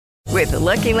With the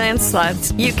Lucky Land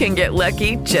Slots, you can get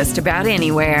lucky just about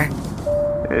anywhere.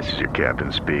 This is your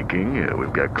captain speaking.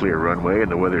 We've got clear runway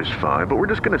and the weather's fine, but we're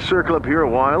just going to circle up here a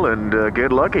while and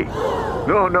get lucky.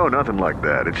 No, nothing like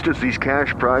that. It's just these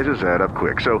cash prizes add up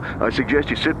quick. So I suggest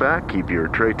you sit back, keep your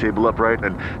tray table upright,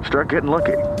 and start getting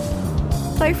lucky.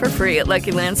 Play for free at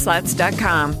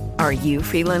LuckyLandSlots.com. Are you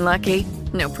feeling lucky?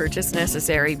 No purchase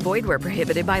necessary. Void where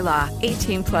prohibited by law.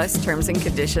 18 plus terms and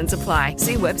conditions apply.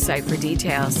 See website for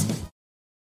details.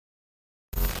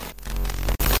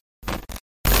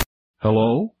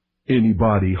 Hello?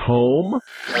 Anybody home?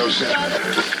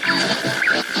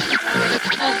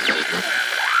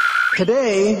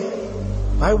 Today,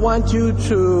 I want you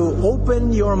to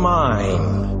open your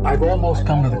mind. I've almost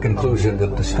come to the conclusion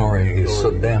that the story is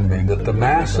so damning that the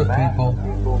mass of people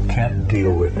can't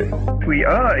deal with it. We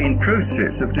are in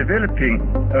process of developing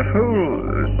a whole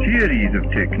series of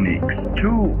techniques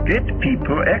to get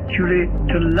people actually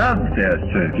to love their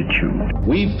servitude.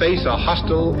 We face a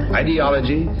hostile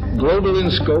ideology, global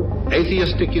in scope,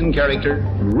 atheistic in character,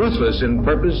 ruthless in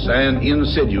purpose, and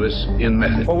insidious in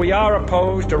method. For we are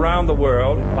opposed around the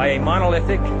world by a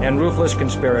monolithic and ruthless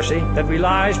conspiracy that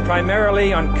relies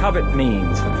primarily on covert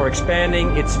means for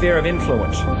expanding its sphere of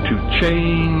influence. To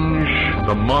change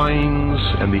the minds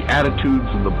and the attitudes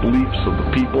and the beliefs of the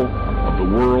people of the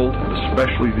world,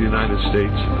 especially the United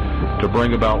States, to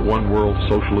bring about one world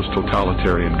socialist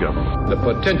totalitarian government. The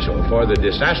potential for the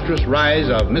disastrous rise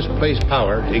of misplaced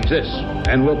power exists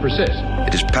and will persist.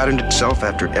 It has patterned itself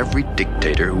after every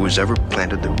dictator who has ever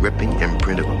planted the ripping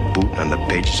imprint of a boot on the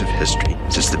pages of history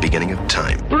since the beginning of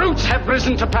time. Brutes have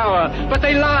risen to power, but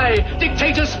they lie.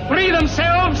 Dictators free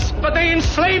themselves, but they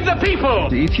enslave the people.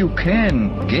 If you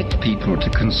can get people to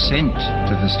consent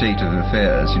to the state of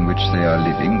affairs in which they are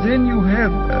living, then you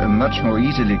have a much more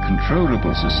easily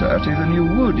controllable society than you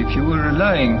would if you were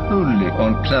relying wholly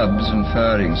on clubs and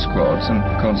firing squads and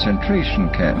concentration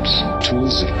camps.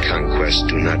 Tools of conquest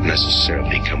do not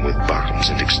necessarily come with bombs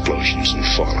and explosions and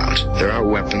fallout. There are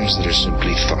weapons that are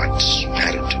simply thoughts,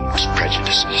 attitudes,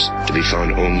 prejudices, to be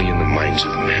found only in the minds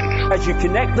of men. As you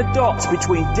connect the dots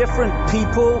between different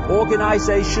people,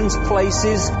 organizations,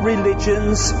 places,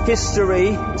 religions,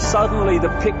 history, suddenly the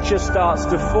picture starts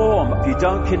to form. If you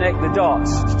don't connect the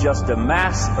dots, it's just a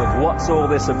mass of what's all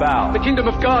this about. The kingdom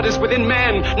of God is within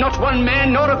man, not one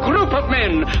man nor a group of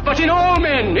men, but in all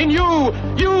men, in you.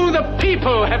 You, the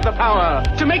people, have the power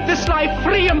to make this life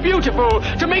free and beautiful,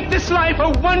 to make this life a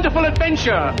wonderful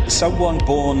adventure. Someone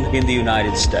born in the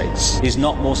United States is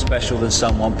not more special than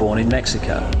someone born in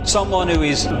Mexico. Someone who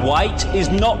is white is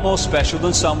not more special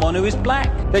than someone who is black.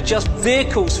 They're just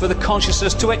vehicles for the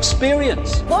consciousness to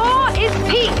experience. War is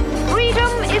peace.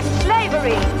 Freedom is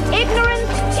slavery.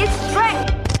 Ignorance is strength.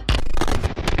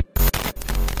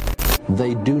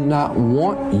 They do not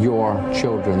want your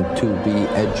children to be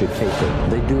educated.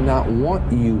 They do not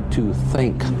want you to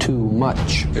think too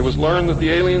much. It was learned that the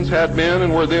aliens had been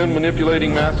and were then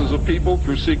manipulating masses of people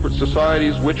through secret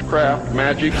societies, witchcraft,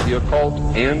 magic, the occult,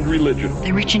 and religion.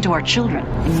 They reach into our children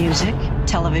in music,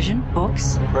 television,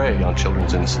 books. Prey on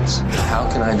children's innocence. How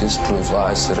can I disprove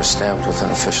lies that are stamped with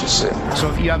an official seal? So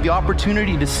if you have the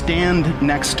opportunity to stand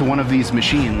next to one of these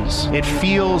machines, it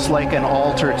feels like an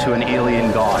altar to an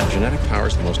alien god. Genetic power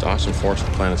is the most awesome force the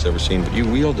planet's ever seen, but you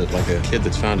wield it like a kid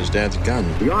that's found his dad's gun.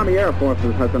 The Army Air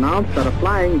Forces has announced that a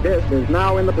flying disc is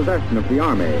now in the possession of the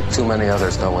Army. Too many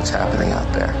others know what's happening out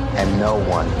there, and no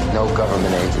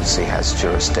government agency has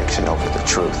jurisdiction over the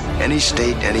truth. Any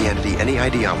state, any entity, any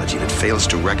ideology that fails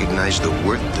to recognize the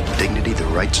worth, the dignity, the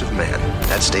rights of man,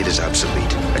 that state is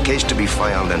obsolete. A case to be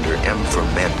filed under M for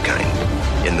Mankind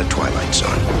in the Twilight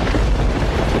Zone.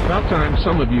 It's about time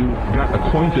some of you got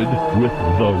acquainted with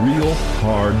the real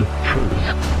hard truth.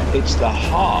 It's the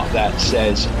heart that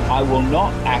says, I will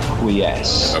not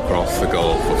acquiesce. Across the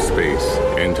gulf of space,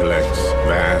 intellects,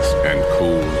 vast and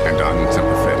cool and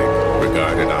unsympathetic,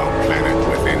 regarded our planet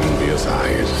with envious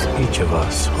eyes. Each of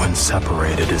us, when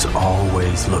separated, is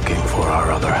always looking for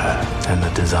our other half. And the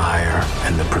desire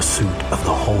and the pursuit of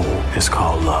the whole is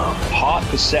called love. Heart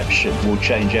perception will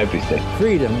change everything.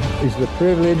 Freedom is the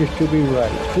privilege to be right.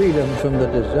 Freedom from the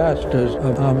disasters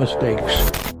of our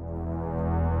mistakes.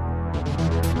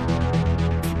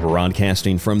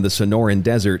 Broadcasting from the Sonoran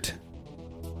Desert,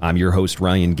 I'm your host,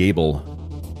 Ryan Gable,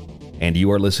 and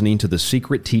you are listening to The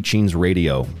Secret Teachings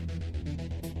Radio.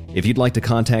 If you'd like to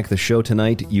contact the show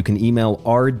tonight, you can email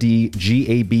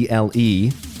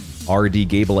rdgable,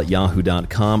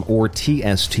 rdgable@yahoo.com, or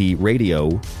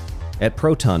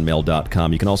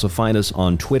tstradio@protonmail.com. You can also find us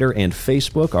on Twitter and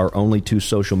Facebook, our only two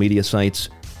social media sites,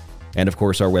 and of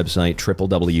course our website,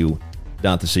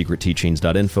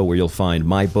 www.thesecretteachings.info, where you'll find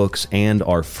my books and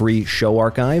our free show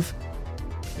archive.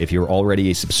 If you're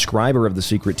already a subscriber of The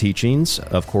Secret Teachings,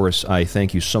 of course, I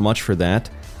thank you so much for that.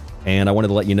 And I wanted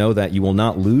to let you know that you will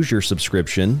not lose your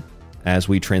subscription as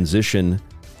we transition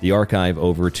the archive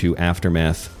over to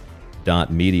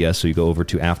Aftermath.media. So you go over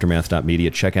to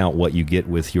Aftermath.media, check out what you get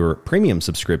with your premium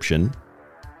subscription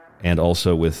and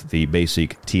also with the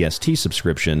basic TST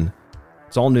subscription.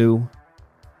 It's all new.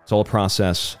 It's all a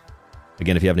process.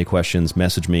 Again, if you have any questions,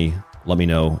 message me, let me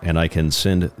know, and I can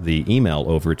send the email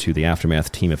over to the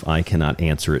Aftermath team if I cannot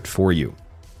answer it for you.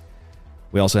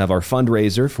 We also have our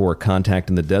fundraiser for Contact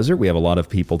in the Desert. We have a lot of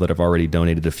people that have already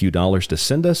donated a few dollars to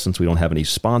send us, since we don't have any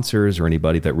sponsors or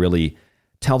anybody that really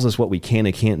tells us what we can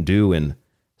and can't do and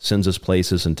sends us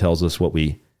places and tells us what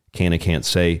we can and can't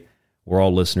say. We're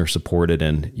all listener supported,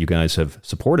 and you guys have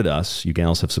supported us. You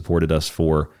gals have supported us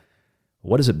for,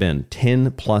 what has it been?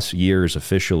 10 plus years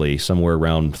officially, somewhere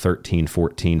around 13,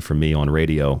 14 for me on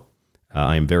radio.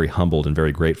 I am very humbled and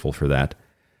very grateful for that.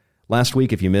 Last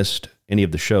week, if you missed any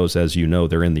of the shows, as you know,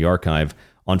 they're in the archive.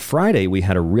 On Friday, we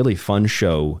had a really fun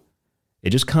show. It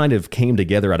just kind of came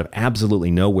together out of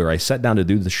absolutely nowhere. I sat down to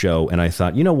do the show, and I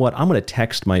thought, you know what? I'm going to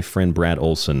text my friend Brad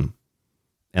Olson,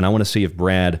 and I want to see if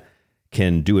Brad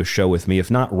can do a show with me.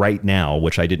 If not right now,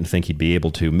 which I didn't think he'd be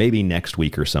able to, maybe next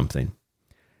week or something.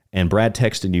 And Brad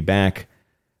texted me back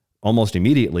almost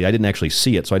immediately. I didn't actually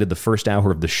see it, so I did the first hour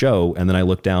of the show, and then I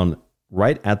looked down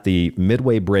right at the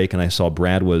midway break, and I saw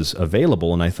Brad was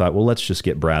available, and I thought, well, let's just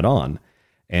get Brad on.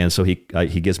 And so he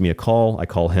gives me a call. I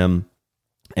call him,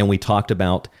 and we talked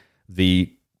about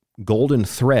the golden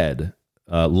thread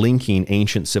linking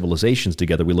ancient civilizations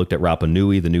together. We looked at Rapa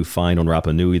Nui, the new find on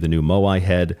Rapa Nui, the new Moai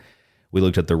head. We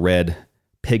looked at the red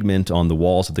pigment on the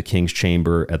walls of the King's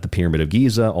Chamber at the Pyramid of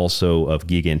Giza, also of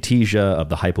Gigantesia, of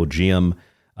the Hypogeum.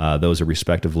 Those are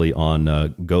respectively on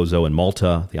Gozo and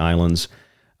Malta, the islands.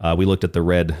 We looked at the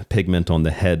red pigment on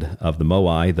the head of the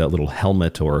Moai, the little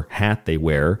helmet or hat they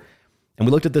wear. And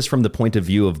we looked at this from the point of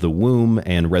view of the womb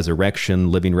and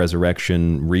resurrection, living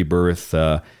resurrection, rebirth,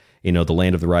 the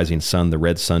land of the rising sun, the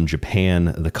red sun,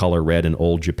 Japan. The color red in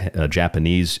old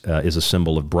Japanese is a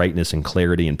symbol of brightness and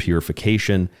clarity and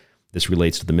purification. This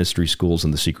relates to the mystery schools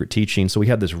and the secret teaching. So we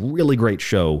had this really great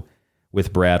show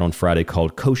with Brad on Friday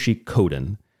called Koshi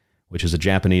Koden, which is a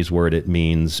Japanese word. It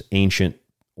means ancient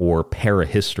or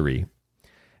parahistory.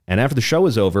 And after the show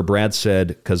was over, Brad said,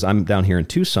 because I'm down here in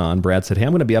Tucson, Brad said, hey,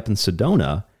 I'm going to be up in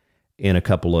Sedona in a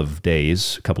couple of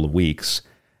days, a couple of weeks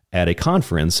at a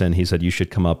conference. And he said, you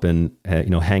should come up and,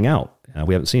 hang out.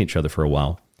 We haven't seen each other for a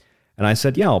while. And I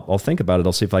said, yeah, I'll think about it.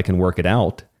 I'll see if I can work it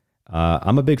out.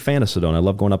 I'm a big fan of Sedona. I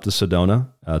love going up to Sedona.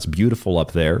 It's beautiful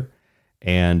up there.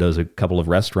 And there's a couple of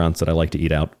restaurants that I like to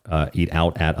eat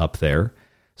out at up there.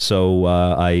 So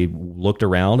I looked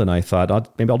around and I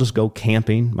thought, maybe I'll just go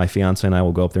camping. My fiance and I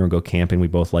will go up there and go camping. We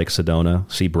both like Sedona,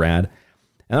 see Brad.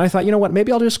 And I thought, you know what,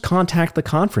 maybe I'll just contact the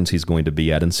conference he's going to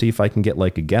be at and see if I can get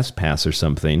like a guest pass or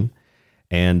something.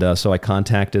 And so I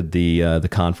contacted the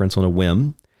conference on a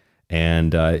whim,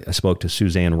 and I spoke to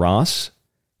Suzzane Ross,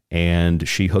 and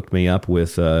she hooked me up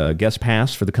with a guest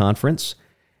pass for the conference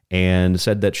and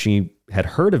said that she had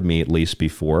heard of me at least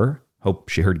before. Hope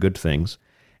she heard good things.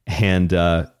 And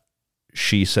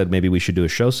she said maybe we should do a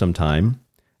show sometime.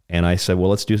 And I said, well,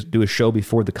 let's do a show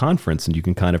before the conference and you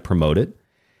can kind of promote it.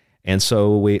 And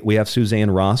so we have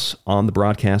Suzzane Ross on the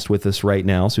broadcast with us right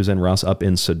now. Suzzane Ross up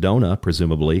in Sedona,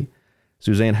 presumably.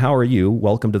 Suzzane, how are you?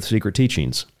 Welcome to The Secret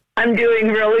Teachings. I'm doing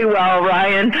really well,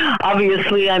 Ryan.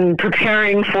 Obviously, I'm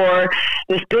preparing for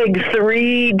this big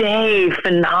 3-day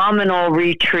phenomenal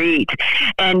retreat.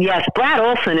 And yes, Brad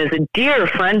Olson is a dear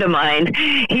friend of mine.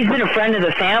 He's been a friend of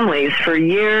the family's for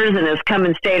years and has come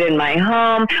and stayed in my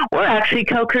home. We're actually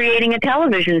co-creating a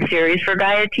television series for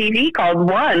Gaia TV called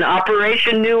One,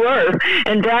 Operation New Earth.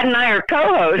 And Brad and I are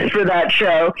co-hosts for that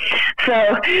show.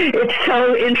 So it's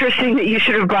so interesting that you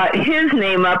should have brought his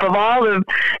name up of all the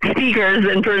speakers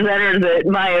and presenters at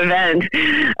my event.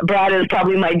 Brad is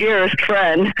probably my dearest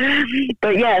friend.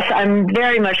 But yes, I'm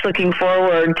very much looking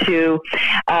forward to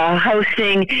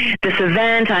hosting this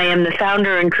event. I am the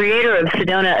founder and creator of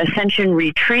Sedona Ascension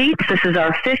Retreats. This is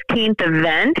our 15th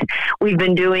event. We've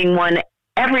been doing one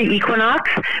every equinox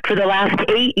for the last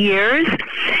 8 years,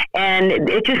 and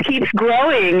it just keeps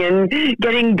growing and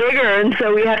getting bigger, and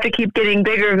so we have to keep getting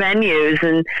bigger venues.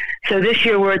 And so this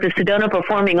year we're at the Sedona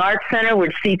Performing Arts Center,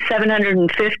 which seats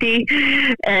 750,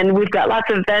 and we've got lots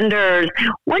of vendors.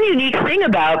 One unique thing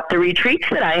about the retreats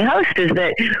that I host is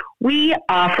that we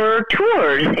offer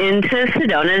tours into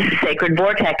Sedona's sacred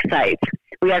vortex sites.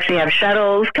 We actually have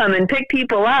shuttles come and pick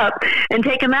people up and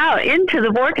take them out into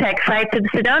the vortex sites of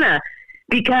Sedona,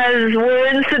 because we're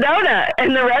in Sedona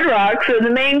and the Red Rocks are the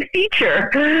main feature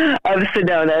of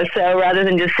Sedona. So rather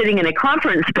than just sitting in a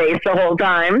conference space the whole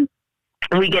time,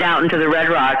 we get out into the Red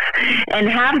Rocks and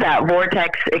have that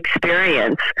vortex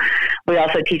experience. We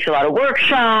also teach a lot of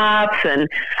workshops, and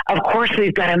of course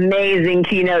we've got amazing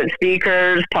keynote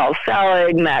speakers, Paul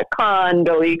Selig, Matt Kahn,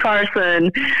 Billy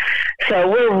Carson. So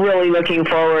we're really looking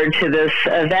forward to this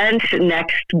event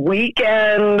next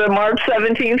weekend, March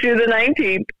 17th through the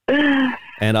 19th.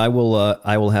 And I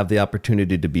will have the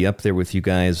opportunity to be up there with you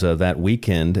guys that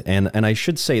weekend. And I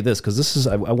should say this, because this is,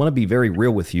 I want to be very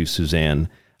real with you, Suzzane.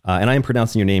 And I am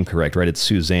pronouncing your name correct, right? It's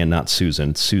Suzzane, not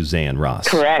Susan. It's Suzzane Ross.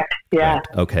 Correct. Yeah.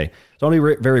 Correct. Okay. So I'll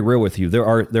be very real with you. There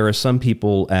are some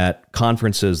people at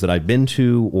conferences that I've been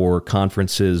to, or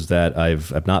conferences that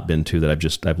I've not been to,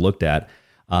 that I've looked at,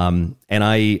 and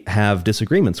I have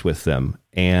disagreements with them.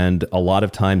 And a lot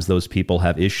of times those people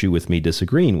have issue with me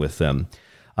disagreeing with them.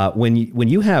 When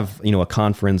you have a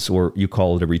conference, or you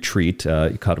call it a retreat,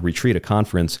 a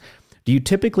conference, do you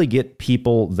typically get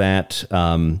people that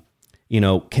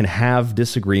can have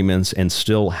disagreements and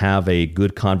still have a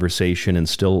good conversation and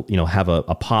still, have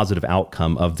a positive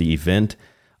outcome of the event?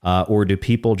 Or do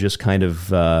people just kind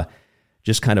of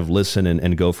listen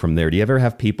and go from there? Do you ever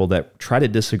have people that try to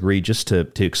disagree just to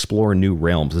explore new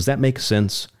realms? Does that make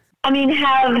sense? I mean,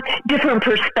 have different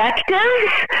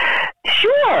perspectives?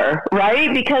 Sure,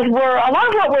 right? Because a lot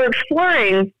of what we're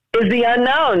exploring is the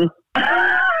unknown.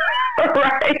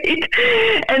 Right?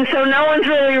 And so no one's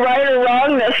really right or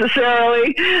wrong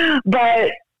necessarily,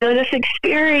 but this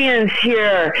experience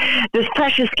here, this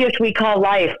precious gift we call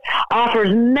life,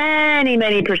 offers many,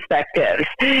 many perspectives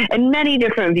and many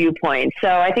different viewpoints.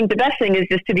 So I think the best thing is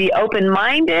just to be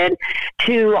open-minded,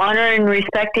 to honor and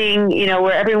respecting,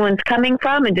 where everyone's coming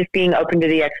from, and just being open to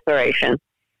the exploration.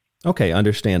 Okay,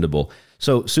 understandable.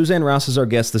 So Suzzane Ross is our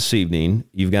guest this evening.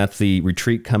 You've got the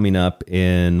retreat coming up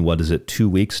in, 2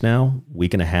 weeks now?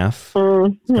 Week and a half?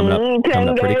 Mm-hmm. It's coming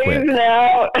up pretty quick.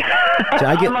 Now. So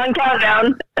I'm on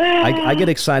countdown. I get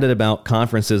excited about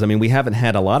conferences. I mean, we haven't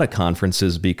had a lot of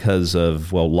conferences because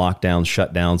of, lockdowns,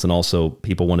 shutdowns, and also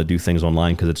people want to do things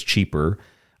online because it's cheaper.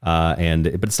 But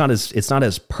it's not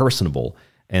as personable.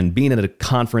 And being at a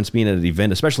conference, being at an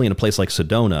event, especially in a place like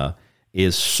Sedona,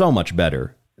 is so much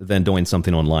better than doing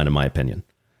something online, in my opinion.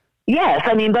 Yes,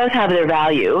 I mean, both have their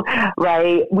value,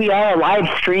 right? We are live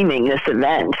streaming this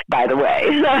event, by the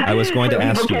way. I was going to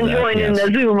ask you that. People can join in the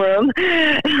Zoom room.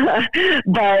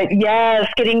 But yes,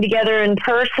 getting together in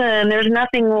person, there's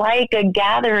nothing like a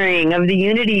gathering of the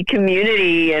Unity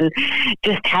community, and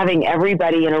just having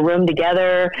everybody in a room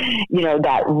together,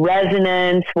 that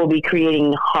resonance. We'll be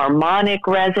creating harmonic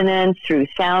resonance through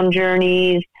sound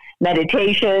journeys,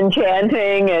 meditation,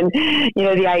 chanting, and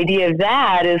the idea of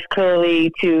that is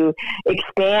clearly to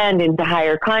expand into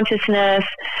higher consciousness.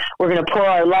 We're going to pour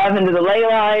our love into the ley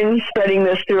lines, spreading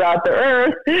this throughout the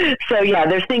earth. So yeah,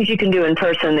 there's things you can do in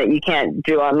person that you can't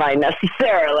do online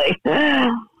necessarily.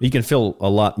 You can feel a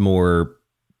lot more,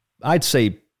 I'd say,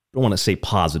 I don't want to say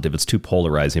positive, it's too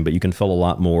polarizing, but you can feel a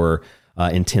lot more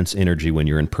intense energy when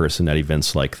you're in person at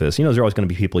events like this. There's always going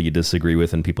to be people you disagree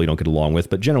with and people you don't get along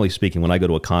with. But generally speaking, when I go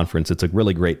to a conference, it's a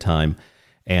really great time.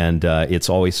 And it's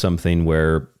always something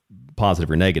where,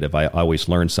 positive or negative, I always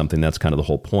learn something. That's kind of the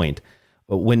whole point.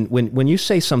 But when you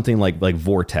say something like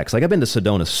vortex, like I've been to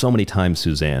Sedona so many times,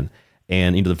 Suzzane,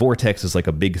 and the vortex is like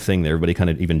a big thing there. Everybody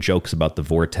kind of even jokes about the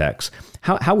vortex.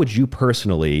 How would you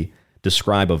personally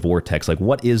describe a vortex? Like,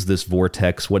 what is this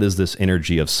vortex? What is this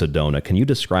energy of Sedona? Can you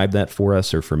describe that for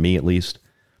us, or for me at least?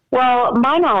 Well,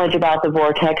 my knowledge about the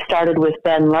vortex started with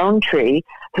Ben Lonetree,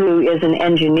 who is an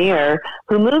engineer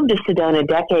who moved to Sedona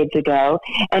decades ago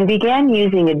and began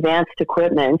using advanced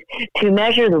equipment to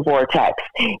measure the vortex.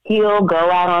 He'll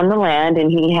go out on the land and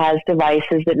he has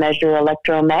devices that measure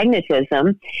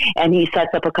electromagnetism, and he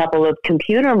sets up a couple of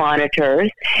computer monitors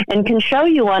and can show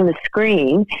you on the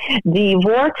screen the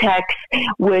vortex,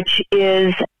 which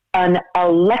is an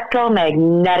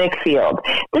electromagnetic field.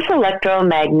 This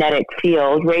electromagnetic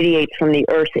field radiates from the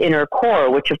Earth's inner core,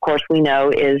 which of course we know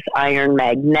is iron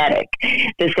magnetic.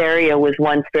 This area was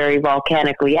once very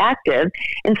volcanically active,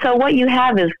 and so what you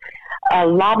have is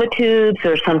lava tubes,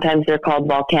 or sometimes they're called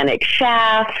volcanic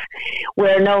shafts,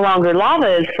 where no longer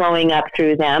lava is flowing up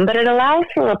through them, but it allows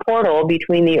for a portal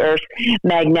between the Earth's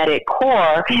magnetic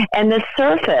core and the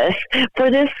surface for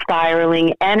this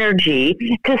spiraling energy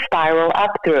to spiral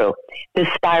up through. This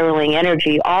spiraling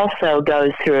energy also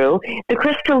goes through the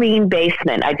crystalline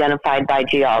basement identified by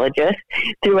geologists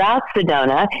throughout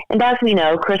Sedona, and as we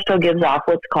know, crystal gives off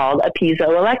what's called a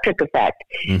piezoelectric effect.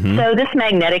 Mm-hmm. So this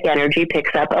magnetic energy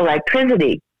picks up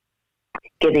electricity,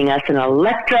 giving us an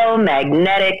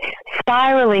electromagnetic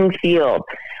spiraling field,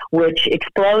 which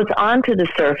explodes onto the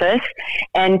surface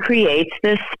and creates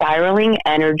this spiraling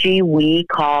energy we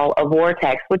call a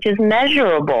vortex, which is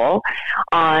measurable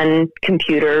on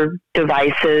computer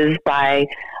devices by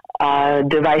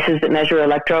devices that measure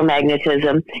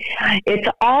electromagnetism. It's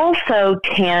also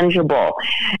tangible,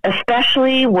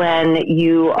 especially when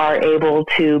you are able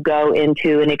to go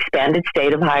into an expanded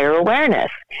state of higher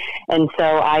awareness. And so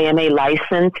I am a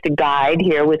licensed guide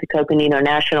here with the Coconino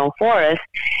National Forest,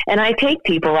 and I take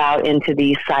people out into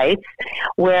these sites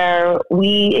where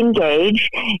we engage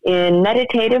in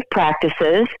meditative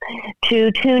practices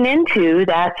to tune into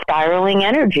that spiraling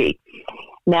energy.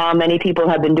 Now, many people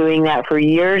have been doing that for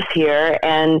years here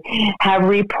and have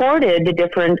reported the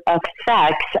different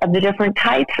effects of the different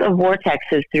types of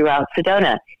vortexes throughout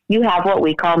Sedona. You have what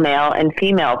we call male and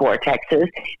female vortexes.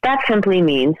 That simply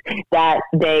means that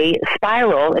they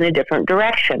spiral in a different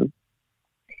direction.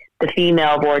 The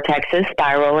female vortexes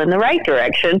spiral in the right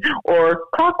direction, or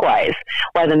clockwise,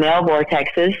 while the male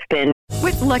vortexes spin.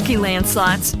 With Lucky Land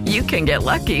Slots, you can get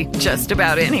lucky just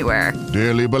about anywhere.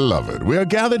 Dearly beloved, we are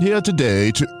gathered here today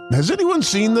to... Has anyone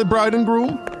seen the bride and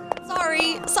groom?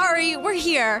 Sorry, we're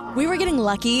here. We were getting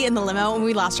lucky in the limo and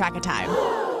we lost track of time.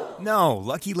 No,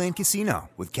 Lucky Land Casino,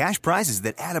 with cash prizes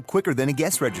that add up quicker than a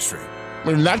guest registry.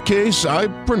 In that case, I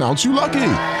pronounce you lucky.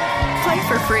 Play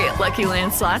for free at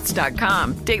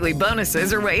LuckyLandSlots.com. Daily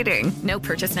bonuses are waiting. No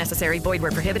purchase necessary. Void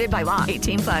where prohibited by law.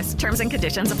 18+. Terms and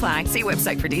conditions apply. See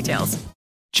website for details.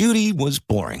 Judy was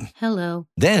boring. Hello.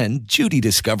 Then Judy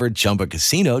discovered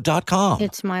ChumbaCasino.com.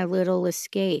 It's my little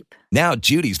escape. Now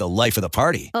Judy's the life of the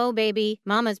party. Oh, baby,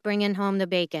 mama's bringing home the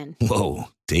bacon. Whoa,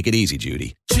 take it easy,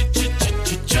 Judy.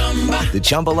 The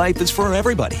Chumba life is for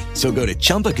everybody. So go to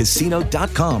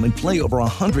ChumbaCasino.com and play over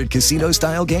 100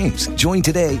 casino-style games. Join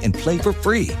today and play for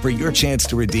free for your chance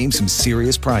to redeem some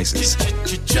serious prizes.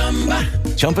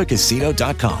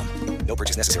 ChumbaCasino.com. No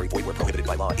purchase necessary. Void where prohibited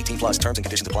by law. 18+. Terms and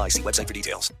conditions apply. See website for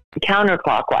details.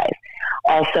 Counterclockwise.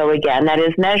 Also, again, that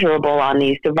is measurable on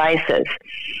these devices.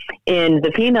 In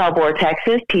the female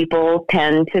vortexes, people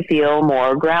tend to feel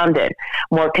more grounded,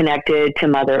 more connected to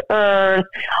Mother Earth,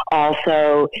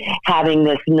 also having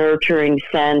this nurturing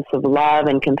sense of love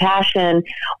and compassion,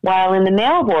 while in the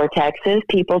male vortexes,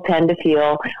 people tend to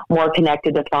feel more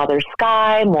connected to Father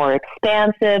Sky, more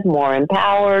expansive, more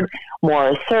empowered, more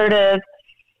assertive.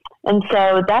 And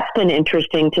so that's been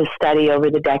interesting to study over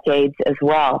the decades as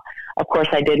well. Of course,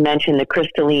 I did mention the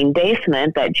crystalline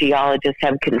basement that geologists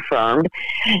have confirmed.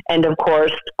 And of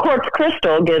course, quartz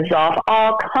crystal gives off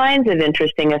all kinds of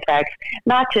interesting effects,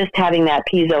 not just having that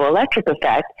piezoelectric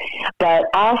effect, but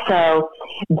also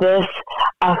this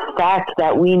effect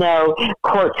that we know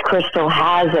quartz crystal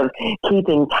has of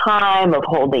keeping time, of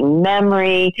holding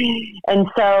memory. And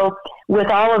so with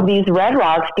all of these red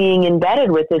rocks being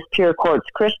embedded with this pure quartz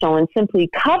crystal and simply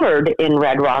covered in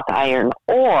red rock iron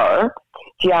ore,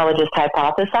 geologists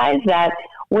hypothesize that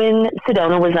when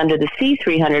Sedona was under the sea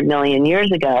 300 million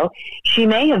years ago, she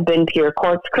may have been pure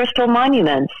quartz crystal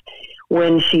monuments.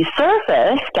 When she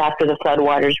surfaced after the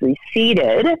floodwaters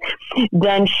receded,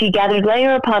 then she gathered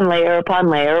layer upon layer upon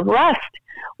layer of rust,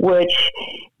 which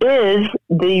is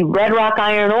the red rock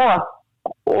iron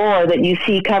ore that you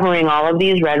see covering all of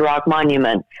these red rock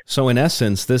monuments. So in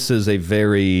essence, this is a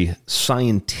very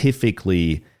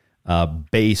scientifically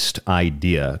based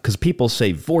idea, because people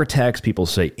say vortex, people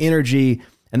say energy,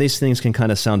 and these things can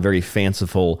kind of sound very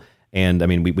fanciful. And I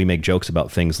mean, we make jokes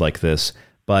about things like this,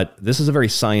 but this is a very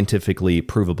scientifically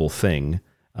provable thing.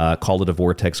 Call it a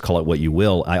vortex, call it what you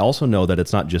will. I also know that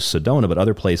it's not just Sedona, but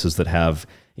other places that have,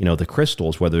 the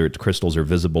crystals, whether it's crystals are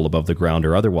visible above the ground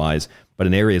or otherwise. But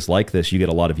in areas like this, you get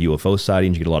a lot of UFO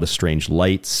sightings, you get a lot of strange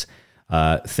lights,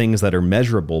 things that are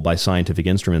measurable by scientific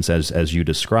instruments as you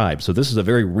described. So this is a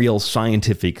very real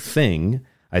scientific thing.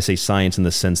 I say science in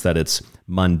the sense that it's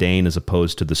mundane as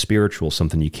opposed to the spiritual,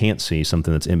 something you can't see,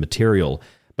 something that's immaterial.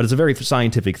 But it's a very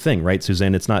scientific thing, right,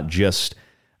 Suzzane? It's not just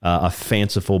a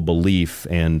fanciful belief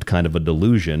and kind of a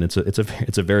delusion. It's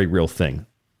a very real thing.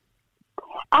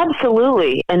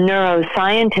 Absolutely. And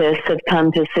neuroscientists have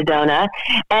come to Sedona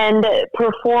and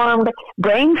performed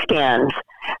brain scans.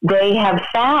 They have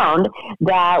found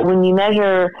that when you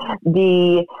measure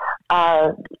the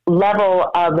level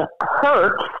of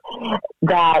hertz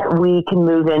that we can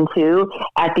move into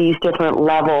at these different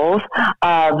levels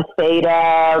of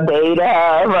theta,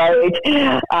 beta, right?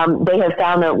 They have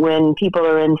found that when people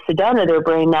are in Sedona, their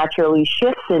brain naturally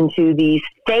shifts into these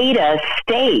theta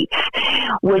states,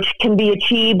 which can be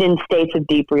achieved in states of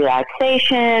deep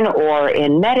relaxation or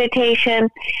in meditation.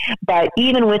 But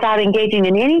even without engaging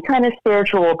in any kind of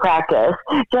spiritual practice,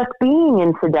 just being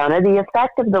in Sedona, the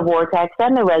effect of the vortex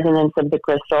and the resonance of the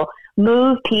crystal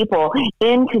move people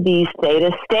into these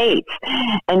theta states.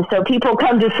 And so people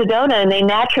come to Sedona and they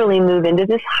naturally move into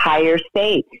this higher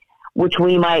state, which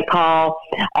we might call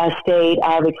a state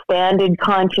of expanded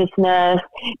consciousness.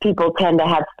 People tend to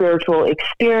have spiritual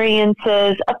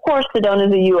experiences. Of course, Sedona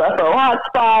is a UFO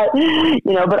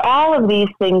hotspot, but all of these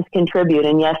things contribute.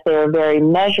 And yes, they are very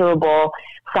measurable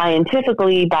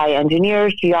scientifically by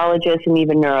engineers, geologists, and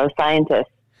even neuroscientists.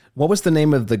 What was the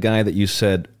name of the guy that you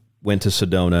said went to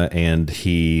Sedona and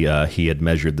he had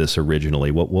measured this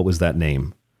originally? What was that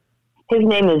name? His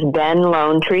name is Ben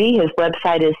Lonetree. His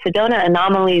website is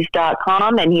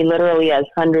SedonaAnomalies.com, and he literally has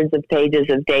hundreds of pages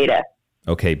of data.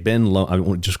 Okay,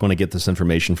 I'm just going to get this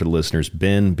information for the listeners.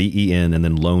 Ben, B-E-N, and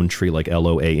then Lonetree, like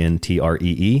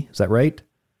L-O-A-N-T-R-E-E. Is that right?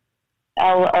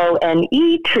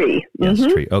 L-O-N-E tree. Yes,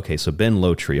 tree. Okay, so Ben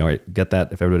Lonetree. All right, get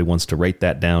that if everybody wants to write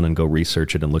that down and go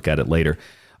research it and look at it later.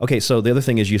 Okay, so the other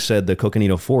thing is you said the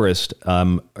Coconino Forest.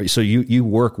 So you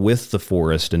work with the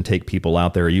forest and take people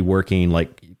out there. Are you working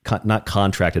like not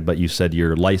contracted, but you said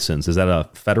you're licensed? Is that a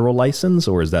federal license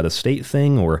or is that a state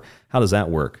thing, or how does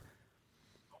that work?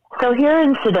 So here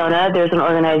in Sedona, there's an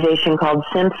organization called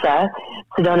SIMSA,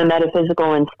 Sedona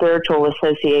Metaphysical and Spiritual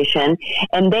Association,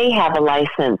 and they have a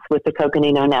license with the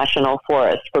Coconino National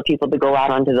Forest for people to go out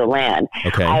onto the land.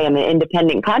 Okay. I am an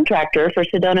independent contractor for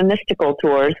Sedona Mystical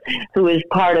Tours, who is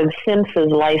part of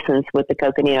SIMSA's license with the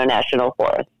Coconino National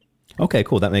Forest. Okay,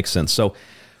 cool. That makes sense. So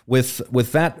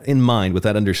with that in mind, with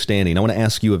that understanding, I want to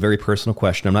ask you a very personal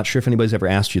question. I'm not sure if anybody's ever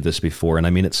asked you this before, and I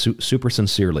mean it super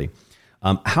sincerely.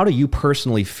 How do you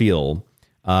personally feel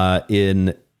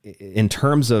in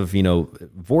terms of,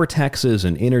 vortexes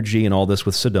and energy and all this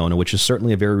with Sedona, which is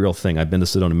certainly a very real thing. I've been to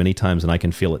Sedona many times and I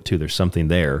can feel it too. There's something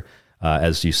there,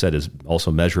 as you said, is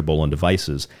also measurable on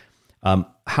devices.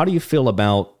 How do you feel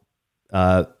about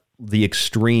the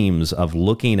extremes of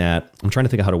looking at, I'm trying to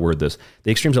think of how to word this,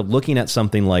 the extremes of looking at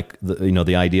something like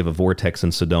the idea of a vortex in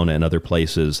Sedona and other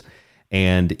places,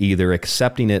 and either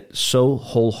accepting it so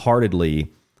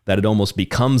wholeheartedly that it almost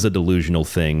becomes a delusional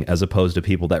thing, as opposed to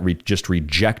people that just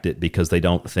reject it because they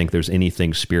don't think there's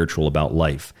anything spiritual about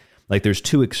life. Like there's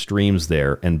two extremes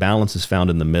there, and balance is found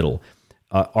in the middle.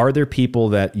 Are there people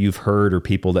that you've heard, or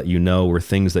people that you know, or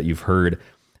things that you've heard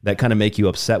that kind of make you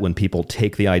upset when people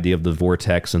take the idea of the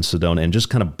vortex in Sedona and just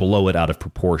kind of blow it out of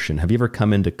proportion? Have you ever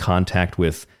come into contact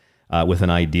with an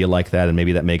idea like that, and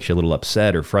maybe that makes you a little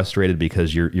upset or frustrated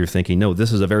because you're thinking, no,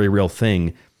 this is a very real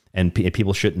thing, and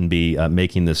people shouldn't be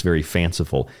making this very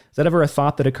fanciful? Is that ever a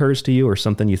thought that occurs to you, or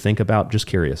something you think about? Just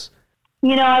curious.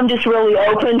 I'm just really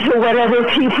open to whatever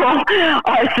people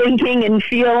are thinking and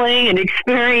feeling and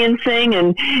experiencing,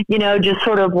 and, just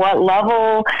sort of what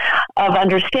level of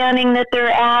understanding that they're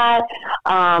at,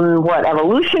 what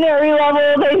evolutionary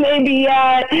level they may be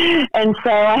at. And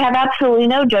so I have absolutely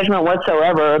no judgment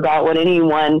whatsoever about what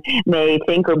anyone may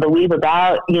think or believe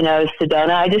about,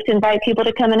 Sedona. I just invite people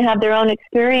to come and have their own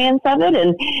experience of it,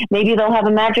 and maybe they'll have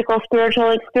a magical spiritual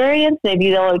experience.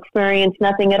 Maybe they'll experience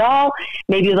nothing at all.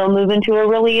 Maybe they'll move into a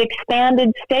really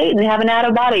expanded state and have an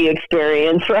out-of-body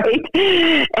experience, right?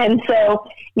 And so,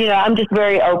 I'm just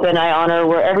very open. I honor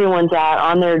where everyone's at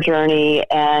on their journey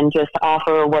and just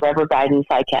offer whatever guidance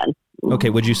I can. Okay,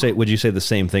 would you say the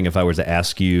same thing if I was to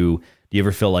ask you, do you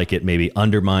ever feel like it maybe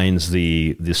undermines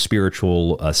the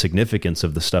spiritual significance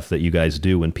of the stuff that you guys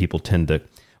do, when people tend to,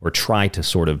 or try to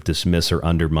sort of dismiss or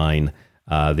undermine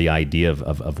the idea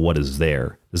of what is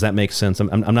there? Does that make sense?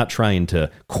 I'm not trying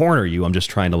to corner you. I'm just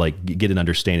trying to get an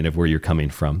understanding of where you're coming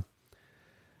from.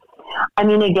 I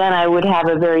mean, again, I would have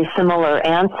a very similar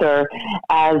answer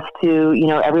as to,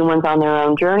 everyone's on their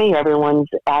own journey. Everyone's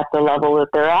at the level that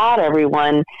they're at.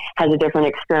 Everyone has a different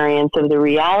experience of the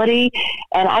reality.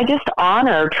 And I just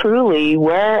honor truly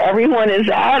where everyone is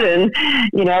at. And,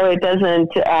 it doesn't,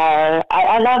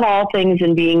 I love all things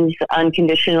and beings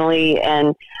unconditionally.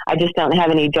 And I just don't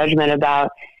have any judgment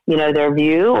about, their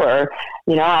view, or,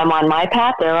 I'm on my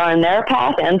path, they're on their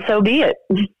path, and so be it.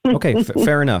 Okay,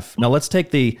 fair enough. Now let's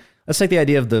take the Let's take the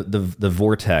idea of the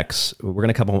vortex. We're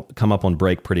going to come up on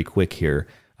break pretty quick here.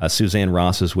 Suzzane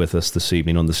Ross is with us this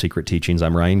evening on The Secret Teachings.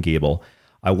 I'm Ryan Gable.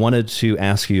 I wanted to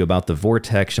ask you about the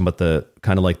vortex and about the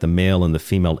kind of like the male and the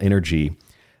female energy.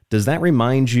 Does that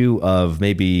remind you of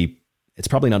maybe, it's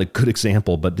probably not a good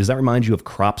example, but does that remind you of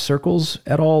crop circles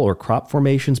at all or crop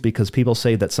formations? Because people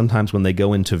say that sometimes when they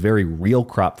go into very real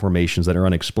crop formations that are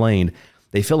unexplained,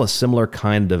 they feel a similar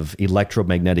kind of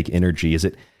electromagnetic energy. Is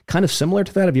it kind of similar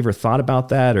to that? Have you ever thought about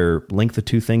that or linked the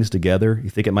two things together? You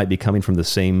think it might be coming from the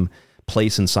same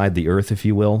place inside the earth, if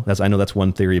you will? I know that's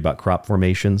one theory about crop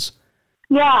formations.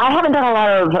 Yeah, I haven't done a lot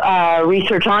of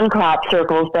research on crop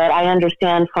circles, but I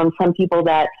understand from some people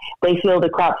that they feel the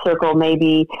crop circle may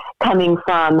be coming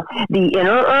from the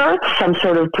inner earth, some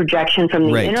sort of projection from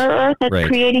the inner earth that's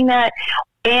creating that.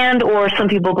 And or some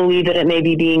people believe that it may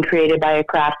be being created by a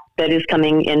craft that is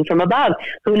coming in from above.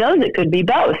 Who knows? It could be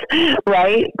both,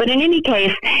 right? But in any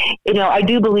case, I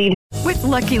do believe. With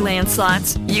Lucky Land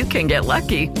Slots, you can get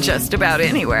lucky just about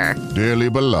anywhere. Dearly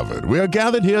beloved, we are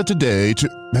gathered here today to...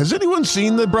 Has anyone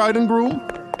seen the bride and groom?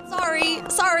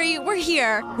 Sorry, we're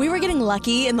here. We were getting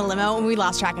lucky in the limo and we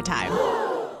lost track of time.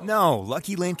 No,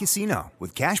 Lucky Land Casino,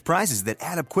 with cash prizes that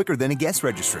add up quicker than a guest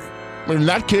registry. In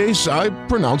that case, I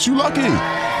pronounce you lucky.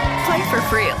 Play for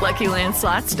free at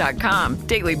LuckyLandSlots.com.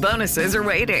 Daily bonuses are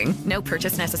waiting. No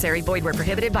purchase necessary. Void where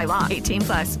prohibited by law.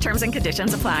 18+. Terms and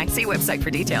conditions apply. See website for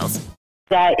details.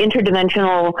 That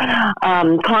interdimensional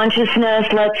consciousness,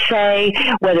 let's say,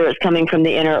 whether it's coming from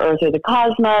the inner earth or the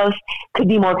cosmos, could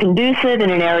be more conducive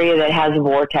in an area that has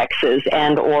vortexes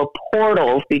and or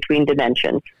portals between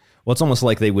dimensions. Well, it's almost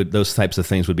like those types of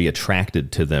things would be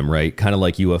attracted to them, right? Kind of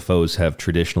like UFOs have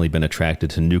traditionally been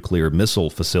attracted to nuclear missile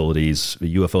facilities.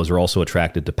 UFOs are also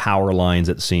attracted to power lines,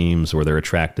 it seems, or they're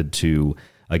attracted to,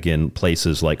 again,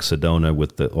 places like Sedona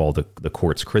with all the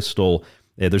quartz crystal.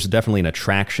 There's definitely an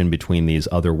attraction between these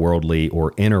otherworldly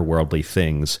or innerworldly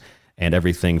things and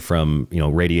everything from,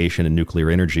 radiation and nuclear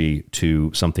energy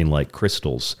to something like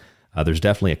crystals. There's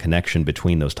definitely a connection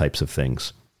between those types of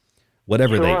things.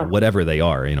 Whatever they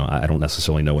are, I don't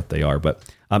necessarily know what they are, but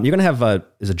you're going to have,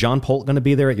 is it John Polk going to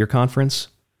be there at your conference?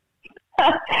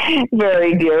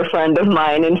 Very dear friend of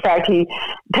mine. In fact, he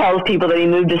tells people that he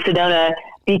moved to Sedona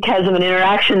because of an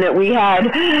interaction that we had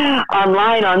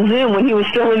online on Zoom when he was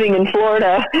still living in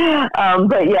Florida.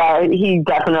 But yeah, he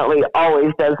definitely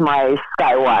always does my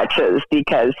sky watches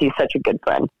because he's such a good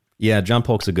friend. Yeah, John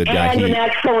Polk's a good guy. And an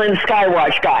excellent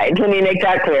Skywatch guide. Let me make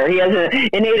that clear. He has an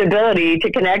innate ability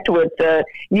to connect with the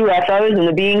UFOs and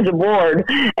the beings aboard,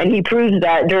 and he proves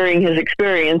that during his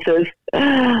experiences.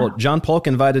 Well, John Polk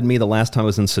invited me the last time I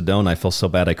was in Sedona. I felt so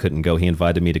bad I couldn't go. He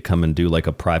invited me to come and do like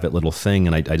a private little thing,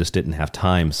 and I just didn't have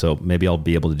time, so maybe I'll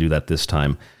be able to do that this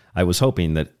time. I was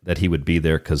hoping that he would be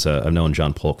there because I've known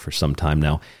John Polk for some time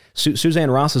now. Suzzane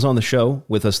Ross is on the show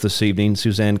with us this evening.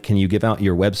 Suzzane, can you give out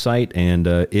your website? And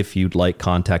if you'd like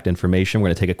contact information, we're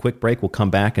going to take a quick break. We'll come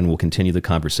back and we'll continue the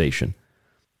conversation.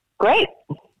 Great.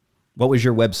 What was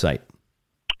your website?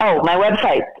 Oh, my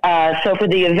website. So for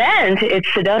the event, it's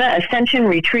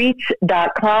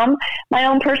SedonaAscensionRetreats.com. My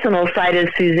own personal site is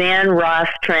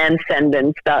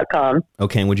SuzzanneRossTranscendence.com.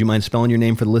 Okay, and would you mind spelling your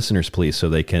name for the listeners, please, so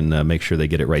they can make sure they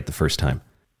get it right the first time?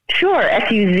 Sure.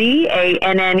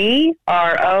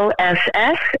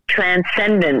 SuzzanneRoss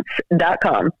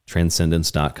Transcendence.com.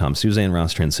 Transcendence.com. Suzzane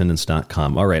Ross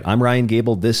Transcendence.com. All right. I'm Ryan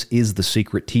Gable. This is The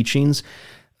Secret Teachings.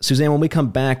 Suzzane, when we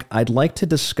come back, I'd like to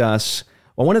discuss...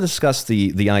 I want to discuss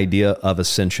the idea of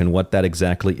ascension, what that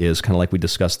exactly is, kind of like we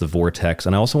discussed the vortex.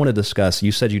 And I also want to discuss,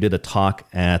 you said you did a talk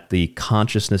at the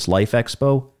Consciousness Life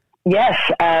Expo? Yes,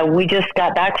 we just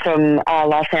got back from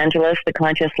Los Angeles, the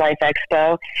Conscious Life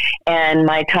Expo, and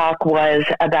my talk was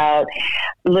about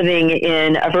living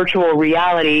in a virtual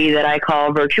reality that I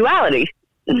call virtuality.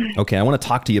 Okay, I want to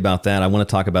talk to you about that. I want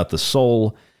to talk about the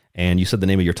soul. And you said the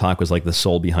name of your talk was like the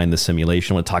soul behind the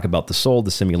simulation. I want to talk about the soul,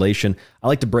 the simulation. I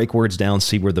like to break words down,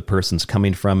 see where the person's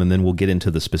coming from, and then we'll get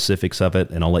into the specifics of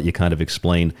it, and I'll let you kind of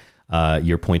explain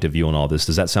your point of view on all this.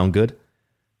 Does that sound good?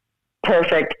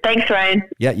 Perfect. Thanks, Ryan.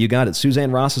 Yeah, you got it.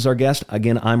 Suzzane Ross is our guest.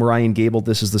 Again, I'm Ryan Gable.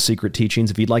 This is The Secret Teachings.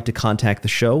 If you'd like to contact the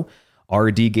show,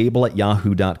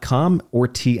 rdgable@yahoo.com or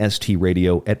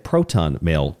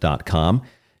tstradio@protonmail.com.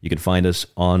 You can find us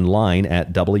online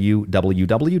at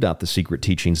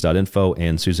www.thesecretteachings.info,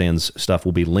 and Suzanne's stuff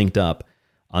will be linked up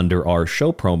under our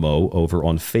show promo over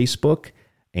on Facebook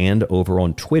and over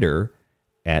on Twitter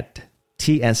at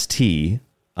TST__radio.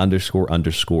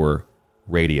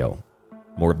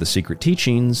 More of The Secret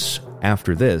Teachings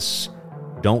after this.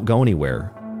 Don't go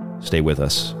anywhere. Stay with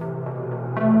us.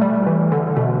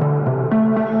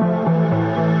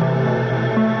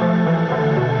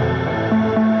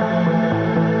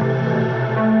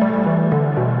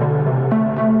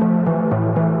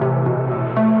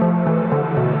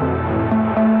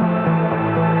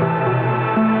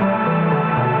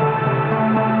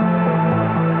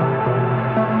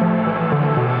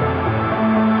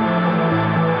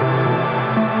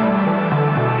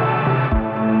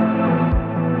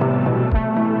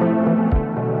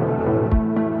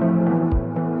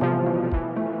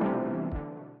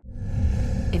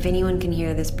 If anyone can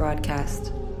hear this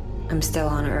broadcast, I'm still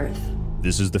on Earth.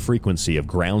 This is the frequency of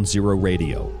Ground Zero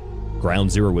Radio.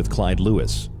 Ground Zero with Clyde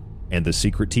Lewis, and The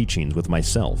Secret Teachings with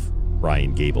myself,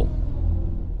 Ryan Gable.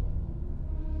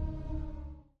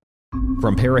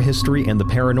 From parahistory and the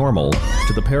paranormal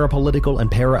to the parapolitical and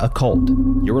para-occult,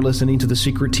 you're listening to The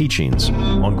Secret Teachings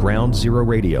on Ground Zero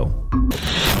Radio.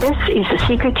 This is The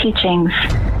Secret Teachings.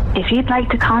 If you'd like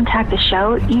to contact the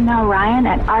show, email Ryan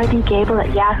at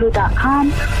rdgable@yahoo.com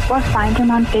or find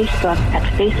him on Facebook at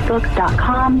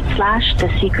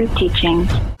facebook.com/The Secret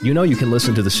Teachings. You know you can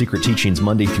listen to The Secret Teachings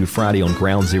Monday through Friday on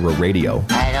Ground Zero Radio.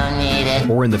 I don't need it.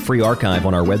 Or in the free archive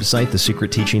on our website,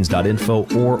 thesecretteachings.info,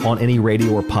 or on any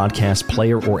radio or podcast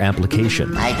player or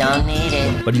application. I don't need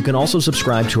it. But you can also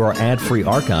subscribe to our ad-free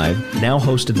archive, now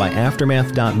hosted by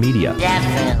Aftermath.media.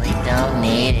 Definitely don't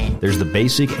need it. There's the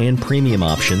basic and premium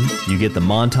option. You get the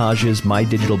montages, my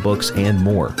digital books, and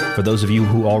more. For those of you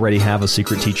who already have a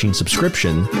Secret Teaching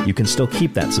subscription, you can still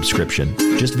keep that subscription.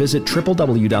 Just visit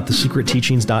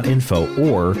www.thesecretteachings.info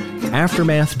or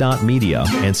aftermath.media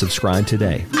and subscribe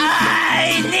today.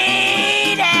 I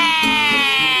need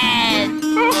it!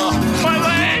 Oh, my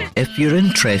leg! If you're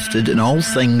interested in all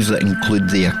things that include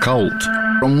the occult,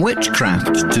 from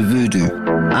witchcraft to voodoo,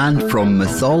 and from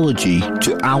mythology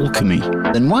to alchemy,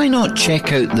 then why not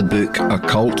check out the book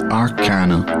Occult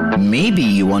Arcana? Maybe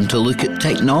you want to look at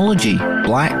technology,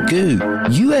 black goo,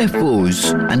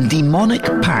 UFOs, and demonic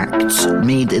pacts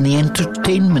made in the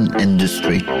entertainment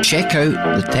industry. Check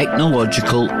out The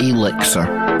Technological Elixir.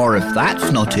 Or if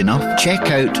that's not enough, check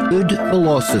out Good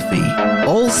Philosophy.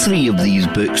 All three of these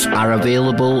books are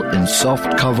available in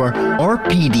softcover or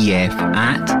PDF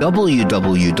at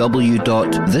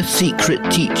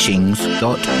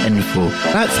www.thesecretteachings.info.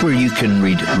 That's where you can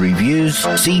read reviews,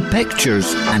 see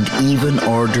pictures, and even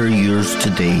order yours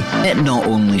today. It not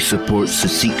only supports The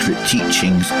Secret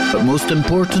Teachings, but most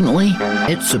importantly,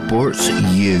 it supports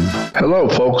you. Hello,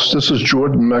 folks. This is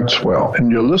Jordan Maxwell, and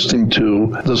you're listening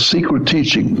to The Secret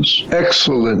Teachings.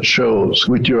 Excellent shows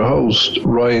with your host,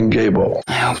 Ryan Gable.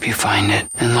 I hope you find it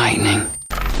enlightening.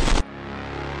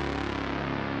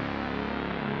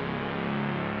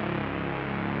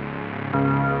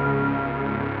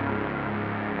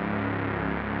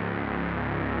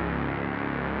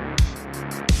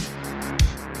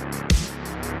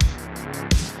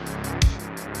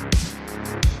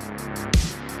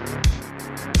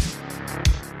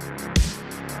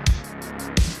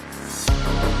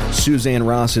 Suzzane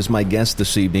Ross is my guest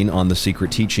this evening on The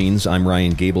Secret Teachings. I'm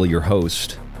Ryan Gable, your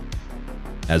host.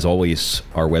 As always,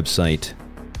 our website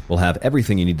will have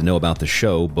everything you need to know about the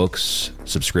show, books,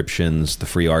 subscriptions, the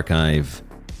free archive,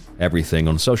 everything.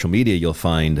 On social media, you'll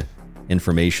find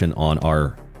information on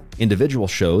our individual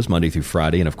shows, Monday through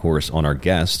Friday, and of course on our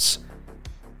guests.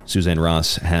 Suzzane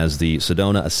Ross has the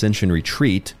Sedona Ascension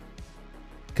Retreat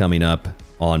coming up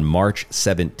on March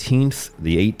 17th,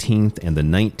 the 18th, and the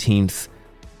 19th.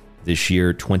 This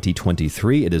year,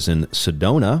 2023, it is in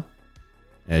Sedona,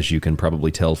 as you can probably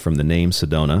tell from the name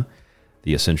Sedona,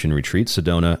 the Ascension Retreat,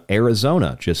 Sedona,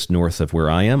 Arizona, just north of where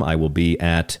I am. I will be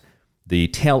at the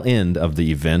tail end of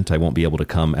the event. I won't be able to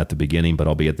come at the beginning, but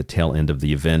I'll be at the tail end of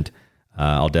the event.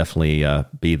 I'll definitely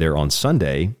be there on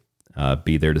Sunday,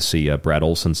 be there to see Brad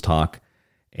Olson's talk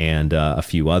and a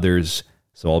few others.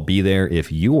 So I'll be there.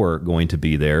 If you're going to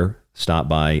be there, stop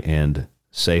by and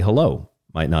say hello.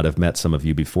 Might not have met some of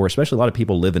you before, especially a lot of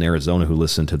people live in Arizona who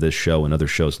listen to this show and other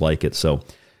shows like it. So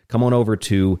come on over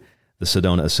to the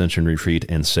Sedona Ascension Retreat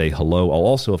and say hello. I'll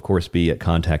also, of course, be at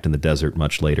Contact in the Desert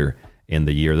much later in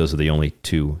the year. Those are the only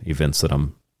two events that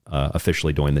I'm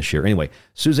officially doing this year. Anyway,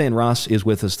 Suzzane Ross is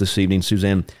with us this evening.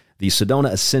 Suzzane, the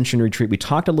Sedona Ascension Retreat, we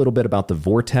talked a little bit about the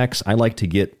vortex. I like to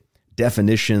get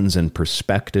definitions and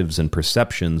perspectives and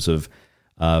perceptions of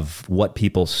what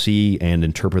people see and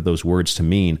interpret those words to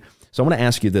mean. So I want to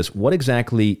ask you this. What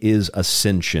exactly is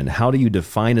ascension? How do you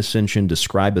define ascension,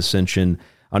 describe ascension?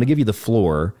 I'm going to give you the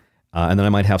floor, and then I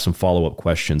might have some follow-up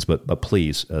questions, but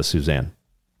please, Suzzane.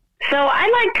 So I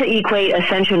like to equate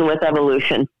ascension with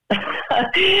evolution.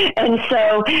 And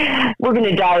so we're going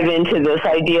to dive into this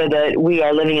idea that we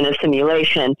are living in a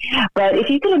simulation. But if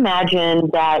you can imagine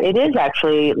that it is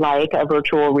actually like a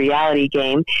virtual reality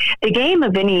game,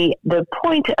 the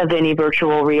point of any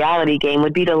virtual reality game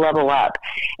would be to level up.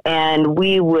 And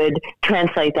we would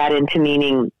translate that into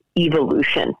meaning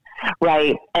evolution,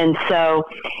 right? And so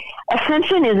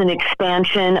ascension is an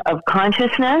expansion of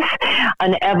consciousness,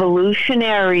 an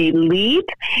evolutionary leap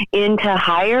into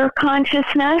higher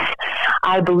consciousness.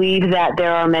 I believe that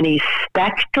there are many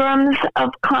spectrums of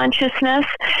consciousness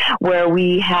where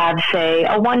we have, say,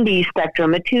 a 1D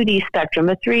spectrum, a 2D spectrum,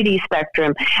 a 3D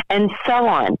spectrum, and so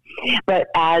on. But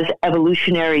as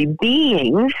evolutionary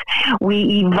beings,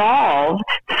 we evolve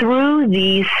through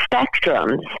these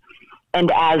spectrums. And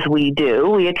as we do,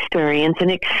 we experience an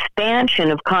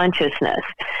expansion of consciousness.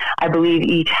 I believe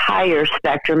each higher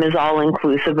spectrum is all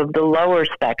inclusive of the lower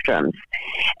spectrums.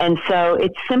 And so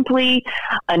it's simply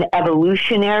an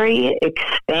evolutionary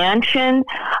expansion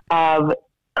of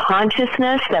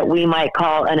consciousness that we might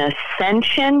call an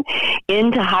ascension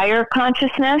into higher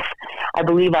consciousness. I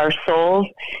believe our souls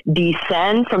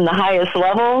descend from the highest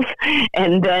levels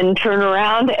and then turn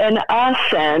around and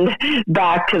ascend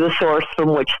back to the source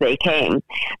from which they came.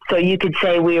 So you could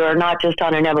say we are not just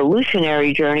on an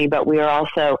evolutionary journey, but we are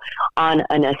also on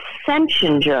an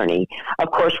ascension journey. Of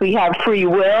course, we have free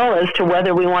will as to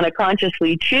whether we want to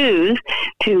consciously choose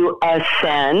to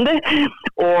ascend,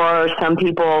 or some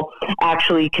people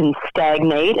actually can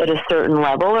stagnate at a certain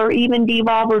level or even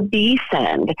devolve or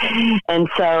descend. And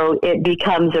so it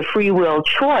becomes a free will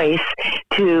choice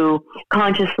to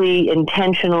consciously,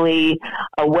 intentionally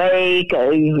awake,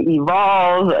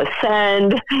 evolve,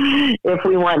 ascend, if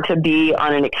we want to be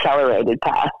on an accelerated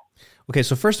path. Okay,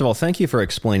 so first of all, thank you for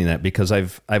explaining that, because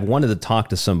I've wanted to talk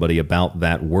to somebody about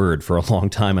that word for a long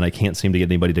time, and I can't seem to get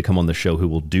anybody to come on the show who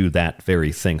will do that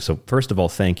very thing. So first of all,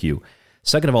 thank you.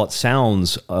 Second of all, it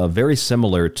sounds very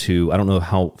similar to, I don't know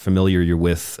how familiar you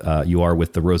are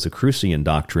with the Rosicrucian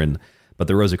doctrine, but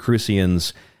the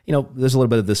Rosicrucians, there's a little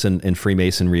bit of this in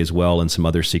Freemasonry as well, and some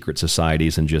other secret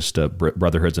societies and just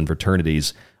brotherhoods and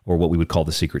fraternities, or what we would call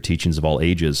the secret teachings of all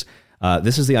ages.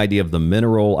 This is the idea of the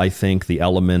mineral, I think, the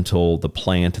elemental, the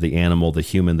plant, the animal, the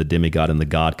human, the demigod, and the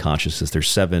God consciousness. There's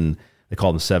 7, they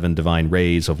call them 7 divine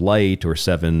rays of light, or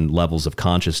 7 levels of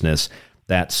consciousness,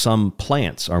 that some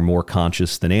plants are more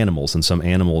conscious than animals, and some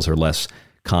animals are less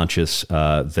conscious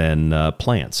than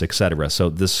plants, etc. So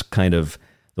this kind of,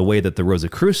 the way that the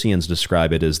Rosicrucians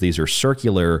describe it is these are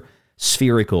circular,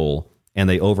 spherical, and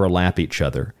they overlap each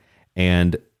other.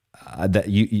 And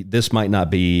this might not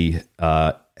be,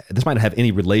 this might not have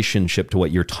any relationship to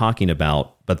what you're talking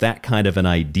about, but that kind of an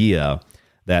idea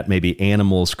that maybe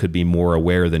animals could be more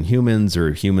aware than humans,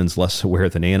 or humans less aware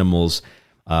than animals,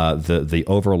 the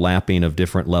overlapping of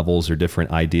different levels or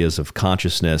different ideas of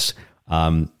consciousness.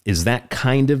 Is that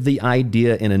kind of the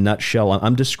idea in a nutshell?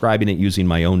 I'm describing it using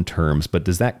my own terms, but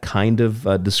does that kind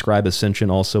of describe ascension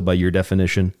also by your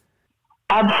definition?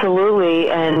 Absolutely.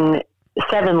 And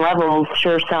 7 levels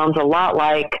sure sounds a lot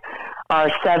like our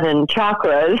 7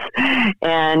 chakras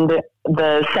and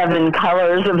the 7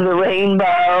 colors of the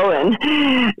rainbow, and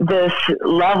this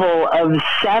level of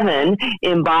 7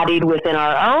 embodied within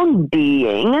our own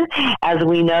being, as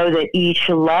we know that each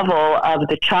level of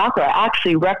the chakra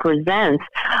actually represents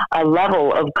a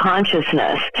level of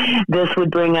consciousness. This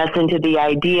would bring us into the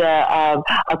idea of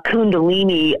a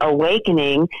Kundalini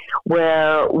awakening,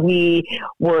 where we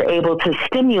were able to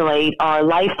stimulate our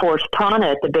life force prana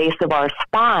at the base of our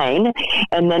spine,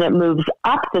 and then it moves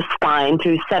up the spine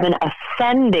through 7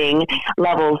 ascending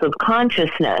levels of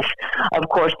consciousness. Of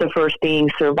course, the first being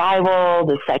survival,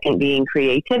 the second being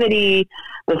creativity,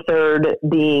 the third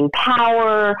being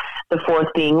power, the fourth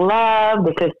being love,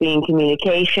 the fifth being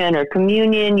communication or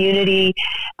communion, unity,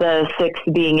 the sixth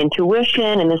being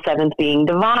intuition, and the seventh being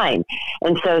divine.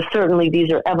 And so certainly these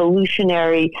are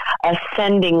evolutionary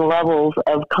ascending levels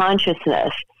of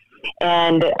consciousness.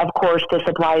 And of course, this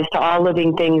applies to all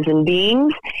living things and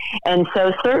beings. And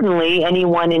so certainly any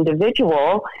one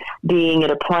individual, being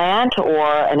it a plant or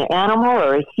an animal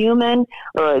or a human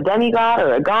or a demigod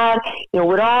or a god,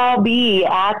 would all be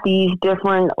at these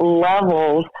different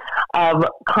levels of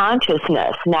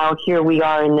consciousness. Now, here we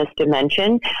are in this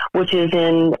dimension, which is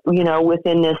in,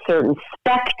 within this certain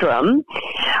spectrum,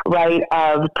 right,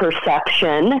 of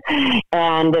perception.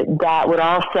 And that would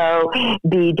also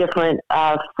be different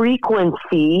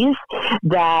frequencies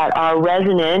that are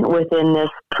resonant within this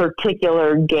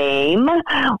particular game,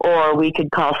 or we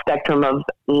could call spectrum of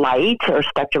light or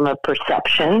spectrum of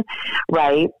perception,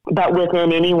 right? But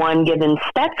within any one given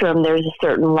spectrum, there's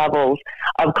certain levels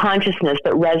of consciousness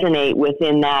that resonate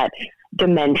within that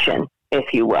dimension,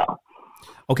 if you will.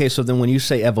 Okay, so then when you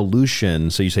say evolution,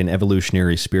 so you say an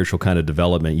evolutionary spiritual kind of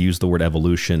development, use the word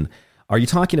evolution. Are you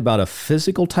talking about a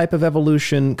physical type of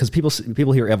evolution? Because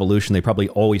people hear evolution, they probably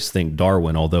always think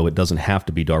Darwin, although it doesn't have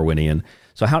to be Darwinian.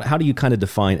 So how do you kind of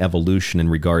define evolution in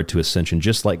regard to ascension,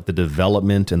 just like the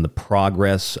development and the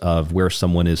progress of where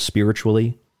someone is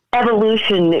spiritually?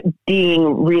 evolution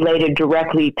being related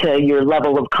directly to your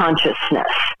level of consciousness.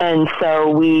 And so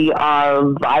we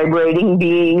are vibrating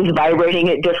beings, vibrating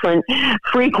at different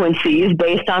frequencies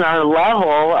based on our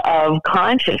level of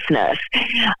consciousness.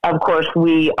 Of course,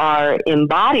 we are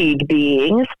embodied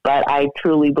beings, but I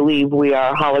truly believe we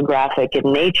are holographic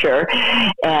in nature,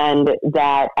 and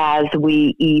that as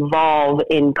we evolve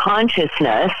in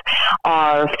consciousness,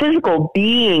 our physical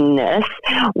beingness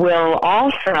will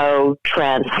also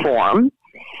transform,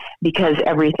 because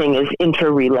everything is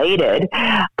interrelated.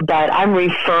 But I'm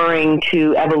referring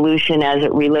to evolution as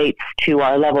it relates to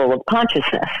our level of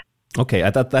consciousness. Okay, I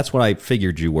thought that's what I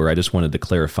figured you were. I just wanted to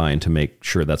clarify and to make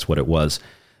sure that's what it was.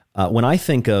 When I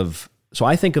think of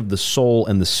the soul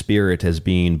and the spirit as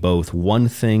being both one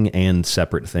thing and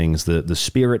separate things. The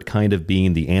spirit kind of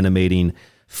being the animating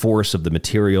force of the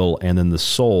material, and then the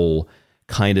soul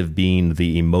kind of being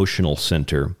the emotional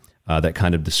center that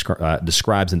kind of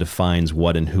describes and defines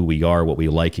what and who we are, what we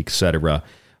like, etc.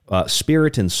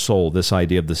 Spirit and soul, this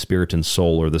idea of the spirit and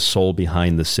soul, or the soul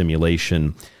behind the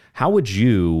simulation, how would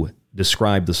you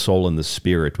describe the soul and the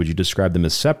spirit? Would you describe them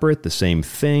as separate, the same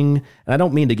thing? And I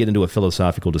don't mean to get into a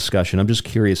philosophical discussion. I'm just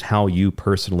curious how you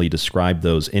personally describe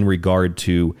those in regard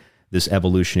to this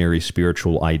evolutionary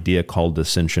spiritual idea called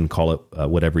ascension, call it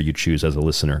whatever you choose as a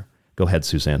listener. Go ahead,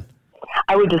 Suzzane.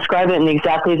 I would describe it in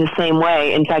exactly the same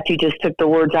way. In fact, you just took the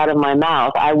words out of my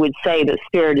mouth. I would say that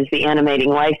spirit is the animating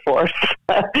life force,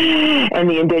 and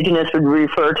the indigenous would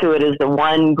refer to it as the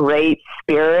one great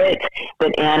spirit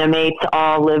that animates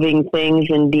all living things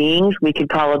and beings. We could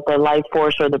call it the life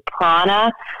force or the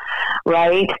prana,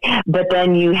 right? But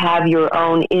then you have your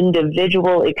own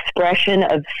individual expression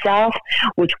of self,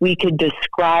 which we could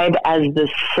describe as the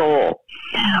soul.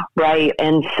 Right.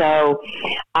 And so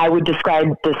I would describe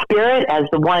the spirit as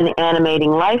the one animating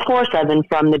life force, other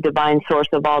from the divine source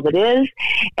of all that is,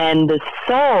 and the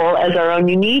soul as our own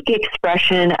unique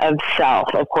expression of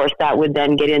self. Of course, that would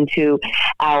then get into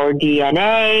our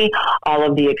DNA, all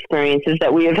of the experiences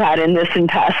that we have had in this and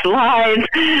past lives,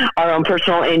 our own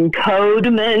personal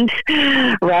encodement,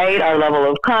 right? Our level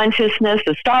of consciousness,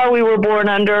 the star we were born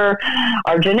under,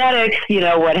 our genetics,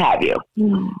 what have you.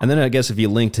 And then I guess if you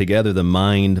link together the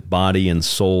mind, body, and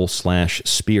soul /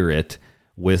 spirit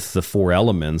with the four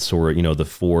elements, or, the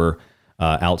four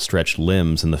outstretched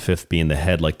limbs, and the fifth being the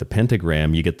head, like the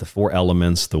pentagram, you get the four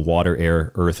elements, the water,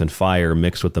 air, earth, and fire,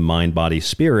 mixed with the mind, body,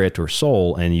 spirit, or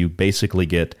soul, and you basically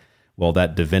get,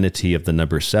 that divinity of the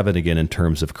number 7 again, in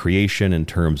terms of creation, in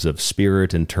terms of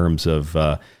spirit, in terms of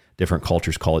different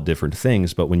cultures call it different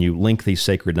things. But when you link these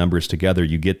sacred numbers together,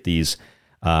 you get these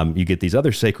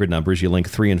other sacred numbers. You link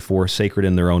 3 and 4, sacred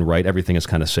in their own right. Everything is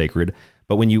kind of sacred.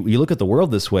 But when you look at the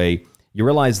world this way, you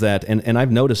realize that, and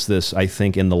I've noticed this, I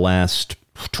think, in the last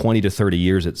 20 to 30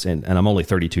 years, and I'm only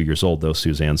 32 years old, though,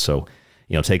 Suzzane, so,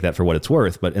 take that for what it's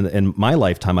worth. But in my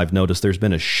lifetime, I've noticed there's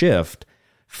been a shift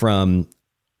from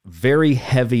very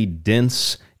heavy,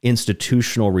 dense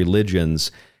institutional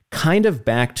religions kind of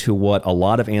back to what a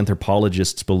lot of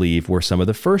anthropologists believe were some of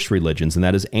the first religions, and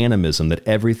that is animism, that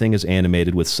everything is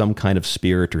animated with some kind of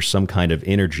spirit or some kind of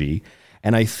energy.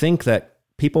 And I think that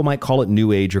people might call it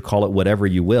New Age or call it whatever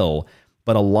you will,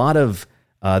 but a lot of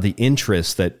the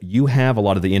interest that you have, a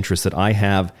lot of the interest that I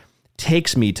have,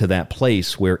 takes me to that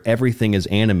place where everything is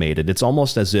animated. It's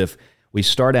almost as if we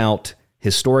start out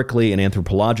historically and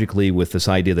anthropologically with this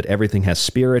idea that everything has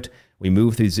spirit. We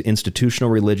move through these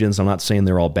institutional religions. I'm not saying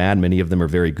they're all bad. Many of them are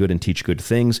very good and teach good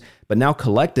things. But now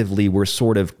collectively, we're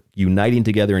sort of uniting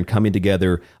together and coming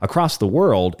together across the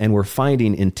world, and we're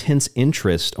finding intense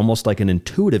interest, almost like an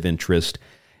intuitive interest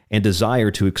and desire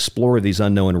to explore these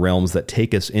unknown realms that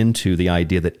take us into the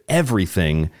idea that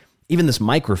everything, even this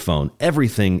microphone,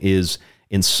 everything is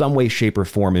in some way, shape, or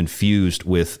form infused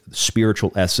with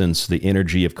spiritual essence, the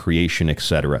energy of creation,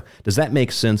 etc. Does that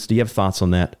make sense? Do you have thoughts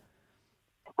on that?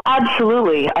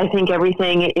 Absolutely. I think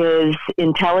everything is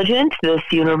intelligent. This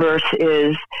universe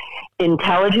is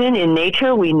intelligent in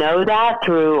nature. We know that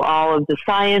through all of the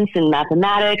science and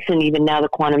mathematics and even now the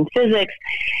quantum physics,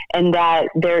 and that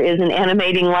there is an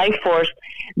animating life force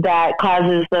that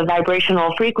causes the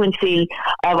vibrational frequency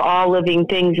of all living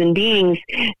things and beings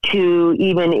to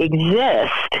even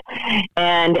exist.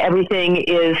 And everything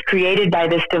is created by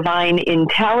this divine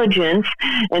intelligence.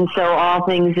 And so all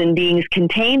things and beings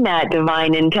contain that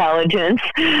divine intelligence,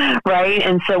 right?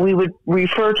 And so we would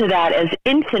refer to that as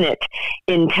infinite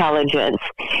intelligence.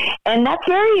 And that's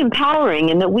very empowering,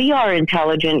 in that we are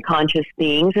intelligent, conscious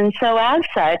beings. And so as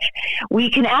such,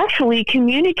 we can actually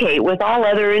communicate with all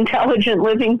other intelligent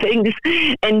living things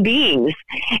and beings.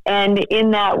 And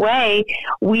in that way,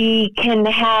 we can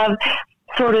have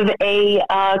sort of a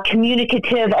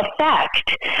communicative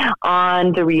effect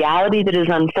on the reality that is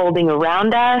unfolding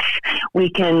around us. We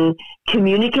can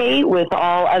communicate with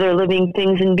all other living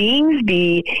things and beings,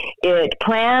 be it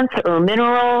plants or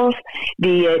minerals,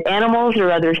 be it animals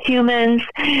or other humans,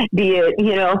 be it,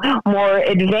 more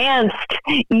advanced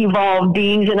evolved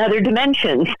beings in other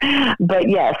dimensions. But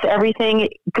yes, everything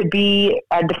could be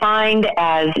defined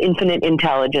as infinite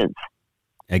intelligence.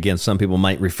 Again, some people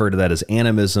might refer to that as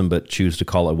animism, but choose to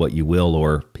call it what you will,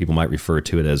 or people might refer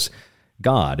to it as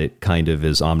God. It kind of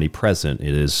is omnipresent.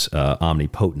 It is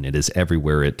omnipotent. It is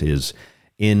everywhere. It is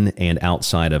in and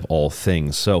outside of all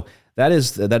things. So that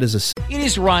is It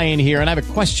is Ryan here, and I have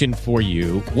a question for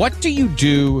you. What do you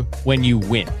do when you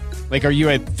win? Like, are you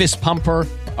a fist pumper,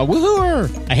 a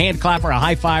woohooer, a hand clapper, a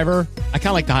high fiver? I kind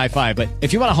of like the high five, but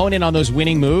if you want to hone in on those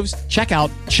winning moves, check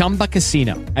out Chumba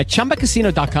Casino. At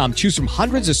ChumbaCasino.com, choose from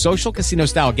hundreds of social casino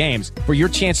style games for your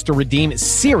chance to redeem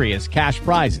serious cash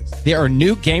prizes. There are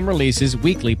new game releases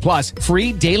weekly, plus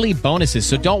free daily bonuses.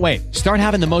 So don't wait. Start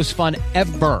having the most fun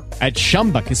ever at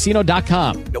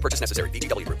ChumbaCasino.com. No purchase necessary.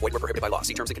 VGW. Void were prohibited by law.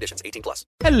 See terms and conditions. 18+.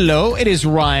 Hello, it is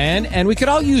Ryan, and we could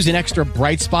all use an extra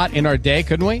bright spot in our day,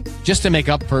 couldn't we? Just to make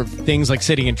up for things like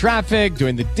sitting in traffic,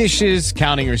 doing the dishes,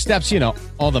 counting your steps,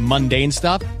 all the mundane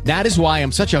stuff. That is why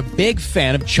I'm such a big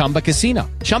fan of Chumba Casino.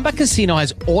 Chumba Casino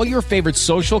has all your favorite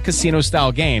social casino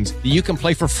style games that you can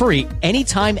play for free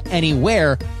anytime,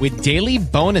 anywhere with daily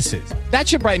bonuses. That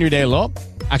should brighten your day a little.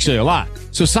 Actually, a lot.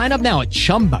 So sign up now at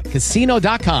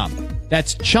ChumbaCasino.com.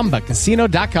 That's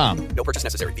ChumbaCasino.com. No purchase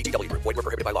necessary. VGW. Void were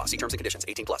prohibited by law. See terms and conditions.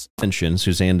 18+. Ascension.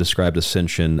 Suzzane described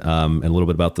ascension and a little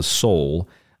bit about the soul.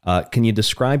 Can you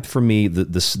describe for me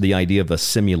the idea of a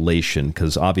simulation?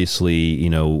 Because obviously,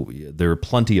 there are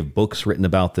plenty of books written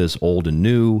about this, old and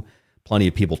new. Plenty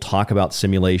of people talk about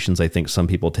simulations. I think some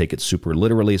people take it super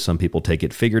literally. Some people take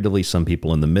it figuratively. Some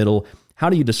people in the middle.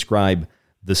 How do you describe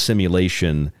the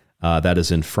simulation that is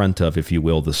in front of, if you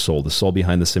will, the soul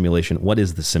behind the simulation? What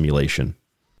is the simulation?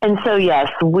 And so, yes,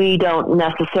 we don't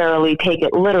necessarily take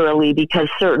it literally, because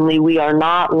certainly we are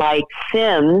not like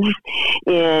Sims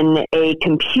in a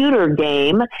computer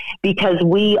game, because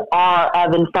we are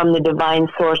of and from the divine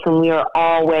source, and we are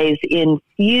always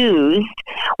infused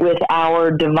with our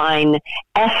divine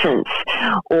essence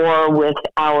or with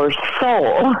our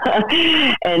soul.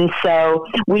 And so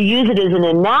we use it as an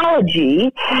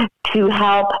analogy to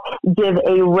help give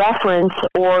a reference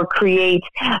or create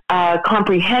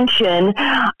comprehension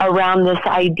around this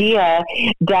idea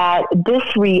that this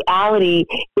reality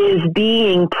is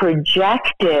being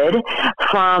projected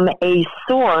from a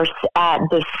source at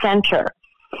the center.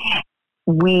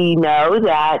 We know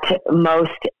that most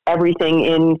everything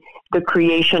in the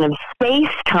creation of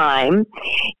space-time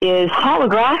is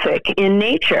holographic in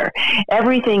nature.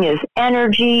 Everything is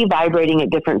energy vibrating at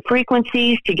different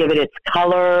frequencies to give it its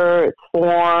color, its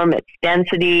form, its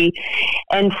density.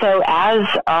 And so as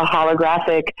a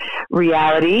holographic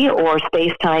reality, or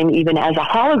space-time even as a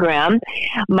hologram,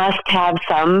 must have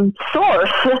some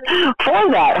source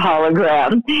for that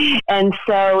hologram. And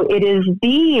so it is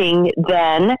being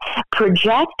then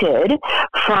projected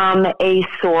from a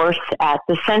source at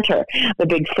the center. The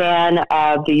big fan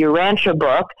of the Urantia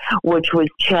book, which was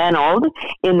channeled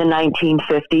in the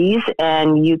 1950s,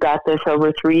 and you got this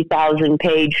over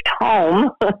 3,000-page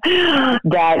tome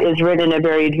that is written in a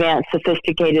very advanced,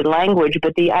 sophisticated language.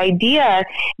 But the idea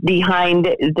behind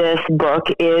this book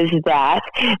is that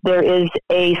there is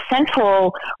a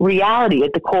central reality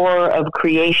at the core of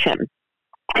creation.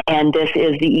 And this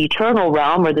is the eternal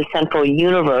realm, or the central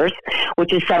universe,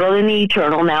 which is settled in the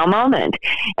eternal now moment.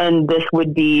 And this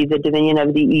would be the dominion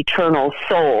of the eternal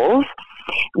souls,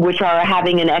 which are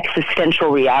having an existential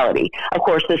reality. Of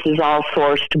course, this is all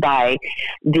sourced by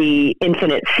the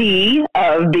infinite sea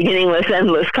of beginningless,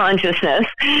 endless consciousness.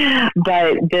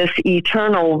 But this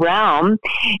eternal realm,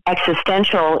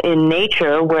 existential in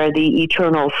nature, where the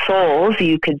eternal souls,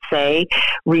 you could say,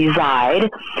 reside,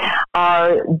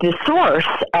 are the source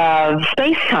of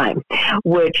space-time,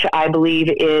 which I believe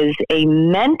is a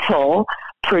mental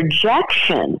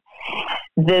projection.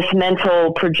 This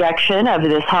mental projection of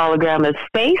this hologram of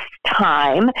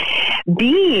space-time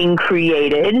being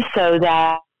created so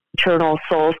that eternal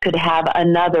souls could have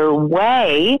another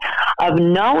way of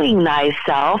knowing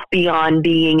thyself beyond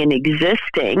being and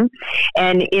existing,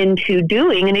 and into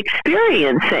doing and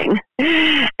experiencing.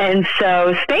 And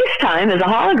so space-time as a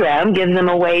hologram gives them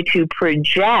a way to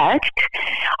project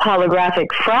holographic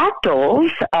fractals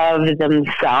of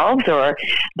themselves or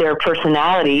their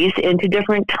personalities into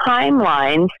different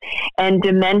timelines and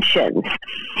dimensions.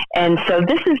 And so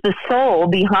this is the soul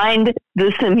behind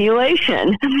the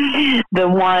simulation, the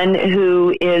one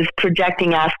who is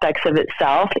projecting aspects of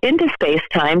itself into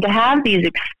space-time to have these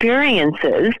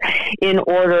experiences in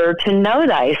order to know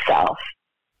thyself.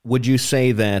 Would you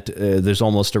say that there's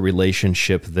almost a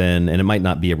relationship then, and it might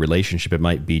not be a relationship, it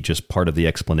might be just part of the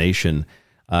explanation,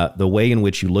 the way in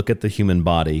which you look at the human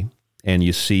body and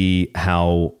you see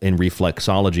how in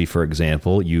reflexology, for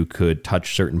example, you could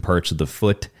touch certain parts of the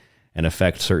foot and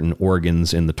affect certain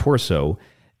organs in the torso,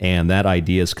 and that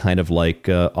idea is kind of like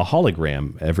a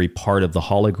hologram. Every part of the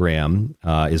hologram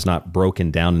is not broken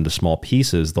down into small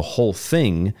pieces. The whole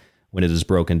thing, when it is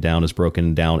broken down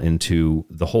into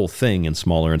the whole thing in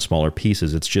smaller and smaller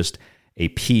pieces. It's just a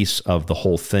piece of the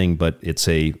whole thing, but it's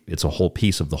a whole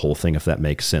piece of the whole thing, if that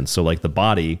makes sense. So like the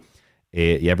body,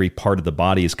 every part of the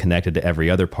body is connected to every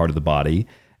other part of the body,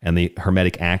 and the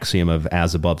Hermetic axiom of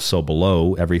as above, so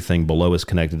below, everything below is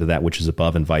connected to that which is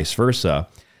above and vice versa.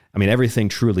 I mean, everything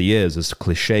truly is, as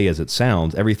cliche as it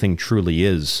sounds, everything truly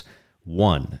is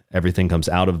one. Everything comes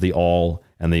out of the all,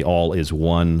 and the all is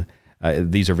one.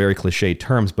 These are very cliche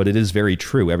terms, but it is very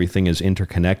true. Everything is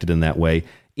interconnected in that way.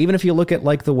 Even if you look at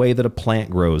like the way that a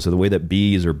plant grows, or the way that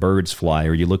bees or birds fly,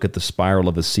 or you look at the spiral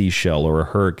of a seashell or a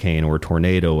hurricane or a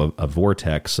tornado, a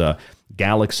vortex,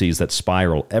 galaxies that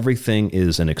spiral, everything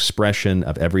is an expression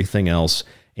of everything else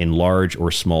in large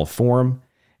or small form.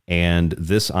 And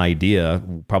this idea,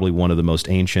 probably one of the most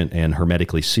ancient and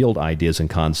hermetically sealed ideas and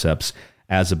concepts,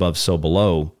 as above, so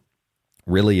below,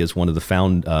 really is one of the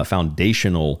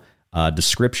foundational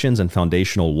descriptions and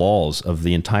foundational laws of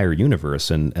the entire universe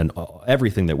and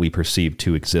everything that we perceive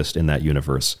to exist in that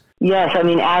universe. Yes, I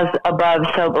mean, as above,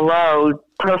 so below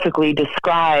perfectly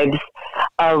describes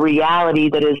a reality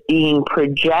that is being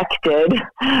projected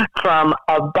from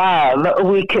above,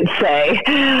 we could say,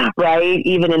 right?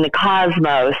 Even in the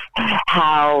cosmos,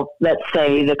 how, let's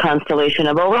say, the constellation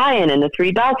of Orion and the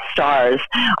three dot stars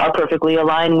are perfectly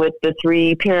aligned with the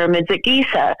three pyramids at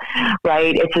Giza,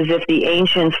 right? It's as if the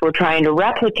ancients were trying to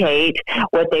replicate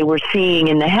what they were seeing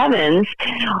in the heavens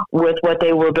with what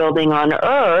they were building on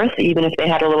Earth, even if they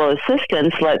had a little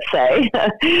assistance, let's say.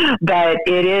 But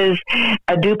it is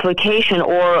a duplication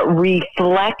or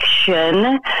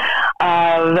reflection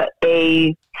of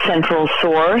a central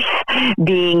source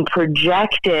being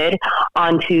projected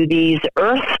onto these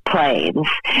earth planes.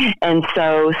 And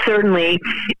so certainly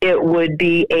it would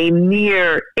be a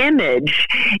mirror image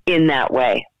in that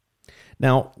way.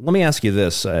 Now, let me ask you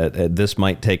this. This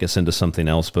might take us into something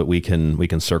else, but we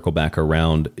can circle back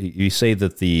around. You say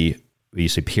that you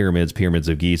say pyramids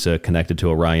of Giza connected to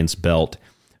Orion's belt.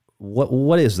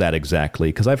 What is that exactly?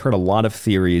 Because I've heard a lot of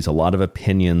theories, a lot of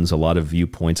opinions, a lot of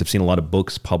viewpoints. I've seen a lot of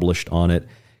books published on it.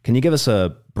 Can you give us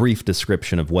a brief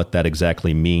description of what that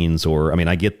exactly means? Or, I mean,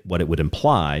 I get what it would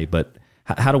imply, but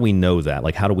how do we know that?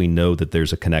 Like, how do we know that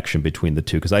there's a connection between the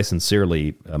two? Because I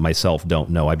sincerely, myself,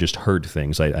 don't know. I've just heard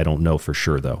things. I don't know for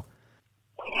sure, though.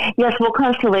 Yes, well,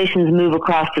 constellations move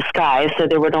across the sky, so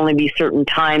there would only be certain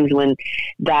times when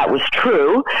that was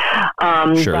true.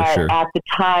 Sure. At the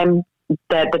time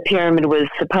that the pyramid was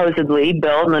supposedly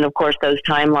built, and then of course those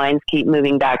timelines keep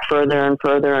moving back further and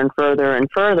further and further and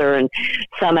further, and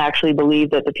some actually believe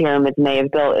that the pyramids may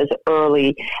have built as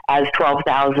early as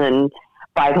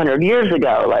 12,500 years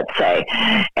ago, let's say.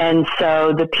 And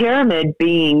so the pyramid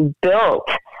being built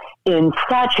in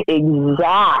such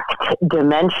exact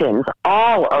dimensions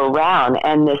all around,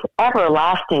 and this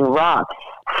everlasting rock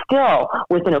still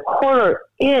within a quarter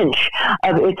inch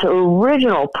of its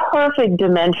original perfect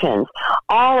dimensions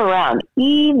all around,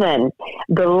 even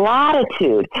the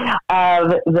latitude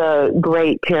of the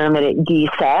Great Pyramid at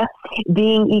Giza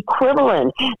being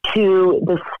equivalent to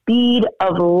the speed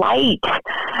of light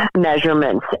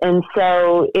measurements. And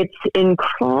so it's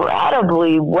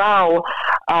incredibly well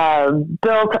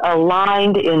built,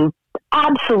 aligned in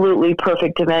absolutely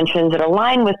perfect dimensions that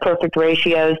align with perfect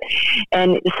ratios.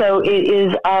 And so it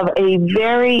is of a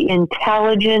very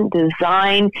intelligent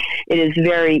design. It is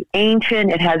very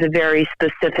ancient. It has a very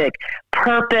specific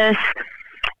purpose.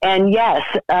 And yes,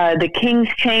 the king's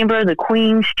chamber, the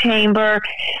queen's chamber,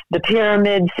 the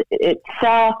pyramids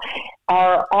itself,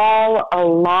 are all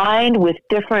aligned with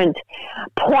different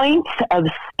points of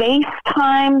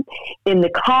space-time in the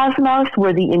cosmos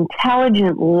where the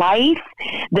intelligent life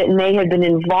that may have been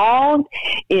involved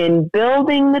in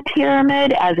building the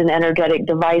pyramid as an energetic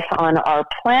device on our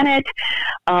planet,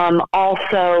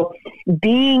 also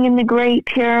being in the Great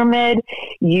Pyramid,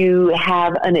 you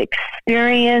have an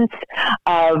experience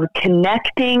of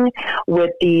connecting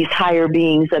with these higher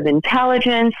beings of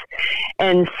intelligence.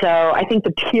 And so I think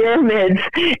the pyramids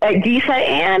at Giza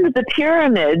and the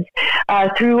pyramids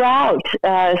throughout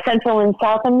Central and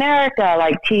South America,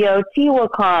 like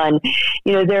Teotihuacan,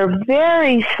 they're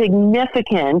very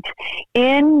significant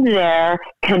in their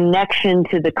connection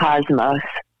to the cosmos.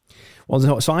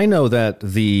 Well, so I know that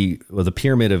the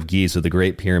Pyramid of Giza, the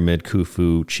Great Pyramid,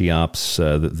 Khufu, Cheops,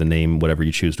 the name, whatever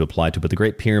you choose to apply to, but the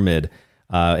Great Pyramid,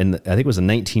 I think it was in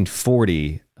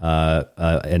 1940,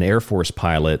 an Air Force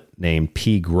pilot named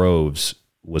P. Groves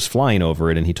was flying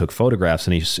over it, and he took photographs,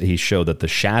 and he showed that the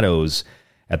shadows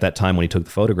at that time when he took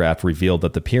the photograph revealed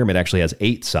that the pyramid actually has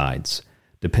 8 sides,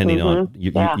 depending on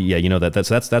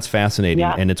that's fascinating,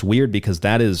 yeah. And it's weird because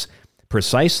that is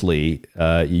precisely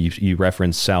you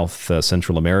referenced South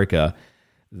Central America.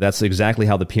 That's exactly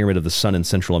how the Pyramid of the Sun in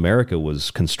Central America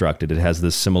was constructed. It has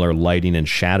this similar lighting and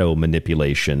shadow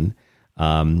manipulation.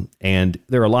 And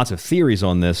there are lots of theories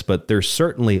on this, but there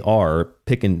certainly are,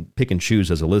 pick and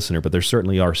choose as a listener, but there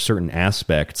certainly are certain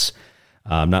aspects,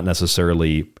 not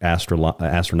necessarily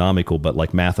astronomical, but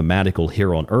like mathematical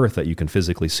here on Earth that you can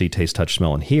physically see, taste, touch,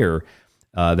 smell, and hear,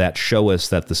 that show us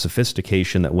that the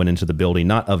sophistication that went into the building,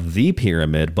 not of the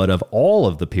pyramid, but of all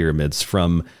of the pyramids,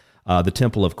 from the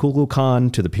Temple of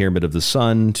Kukulkan to the Pyramid of the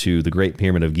Sun to the Great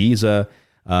Pyramid of Giza.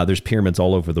 There's pyramids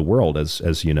all over the world,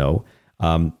 as you know.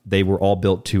 They were all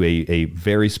built to a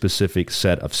very specific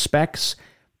set of specs.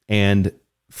 And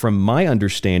from my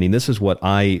understanding, this is what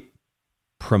I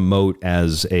promote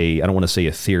as I don't want to say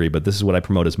a theory, but this is what I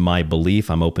promote as my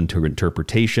belief. I'm open to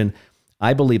interpretation.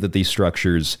 I believe that these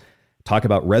structures, talk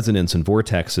about resonance and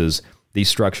vortexes, these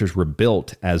structures were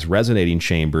built as resonating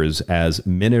chambers, as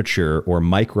miniature or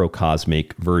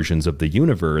microcosmic versions of the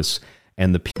universe.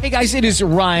 And Hey guys, it is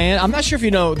Ryan. I'm not sure if you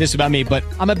know this about me, but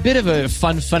I'm a bit of a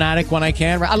fun fanatic when I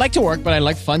can. I like to work, but I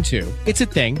like fun too. It's a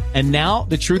thing. And now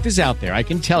the truth is out there. I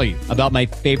can tell you about my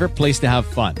favorite place to have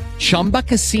fun. Chumba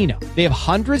Casino. They have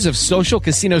hundreds of social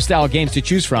casino style games to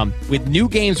choose from with new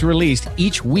games released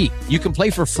each week. You can play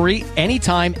for free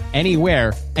anytime,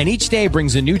 anywhere. And each day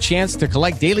brings a new chance to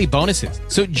collect daily bonuses.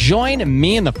 So join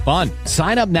me in the fun.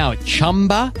 Sign up now at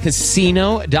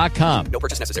ChumbaCasino.com. No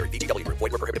purchase necessary. VGW. Void where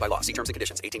prohibited by law. See terms and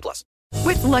conditions. 18+.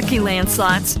 With Lucky Land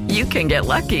Slots, you can get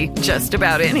lucky just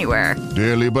about anywhere.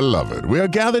 Dearly beloved, we are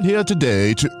gathered here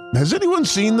today to... Has anyone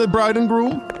seen the bride and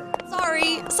groom?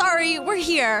 Sorry, we're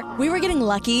here. We were getting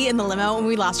lucky in the limo and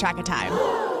we lost track of time.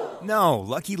 No,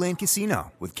 Lucky Land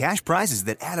Casino, with cash prizes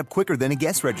that add up quicker than a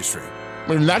guest registry.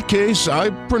 In that case,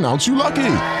 I pronounce you lucky.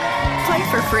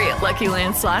 Play for free at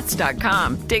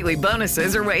LuckyLandSlots.com. Daily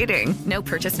bonuses are waiting. No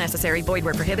purchase necessary. Void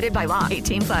where prohibited by law.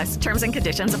 18+. Terms and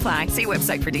conditions apply. See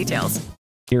website for details.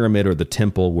 Pyramid or the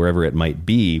temple, wherever it might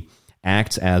be,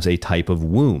 acts as a type of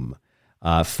womb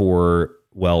for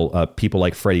people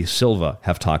like Freddie Silva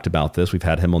have talked about this. We've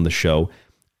had him on the show.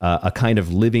 A kind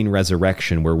of living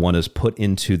resurrection where one is put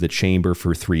into the chamber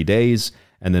for 3 days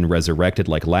and then resurrected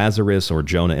like Lazarus or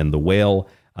Jonah and the whale.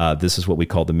 This is what we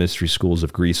call the mystery schools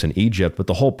of Greece and Egypt. But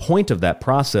the whole point of that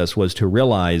process was to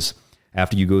realize,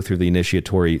 after you go through the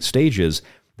initiatory stages,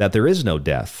 that there is no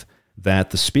death, that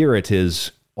the spirit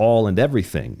is all and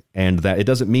everything, and that it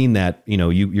doesn't mean that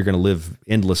you're going to live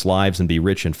endless lives and be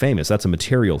rich and famous. That's a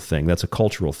material thing. That's a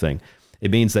cultural thing.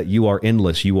 It means that you are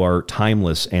endless, you are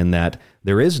timeless, and that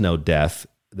there is no death.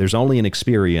 There's only an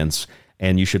experience,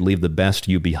 and you should leave the best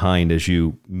you behind as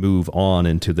you move on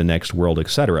into the next world,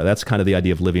 etc. That's kind of the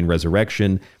idea of living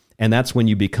resurrection. And that's when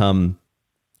you become,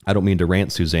 I don't mean to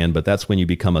rant, Suzzane, but that's when you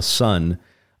become a son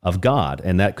of God.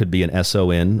 And that could be an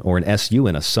S-O-N or an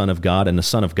S-U-N, a son of God. And a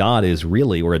son of God is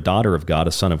really, or a daughter of God,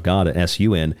 a son of God, an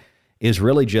S-U-N, is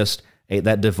really just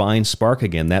that divine spark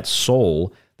again, that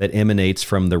soul that emanates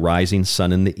from the rising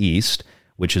sun in the east,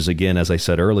 which is, again, as I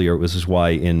said earlier, this is why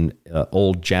in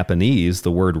old Japanese,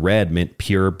 the word red meant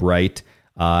pure, bright,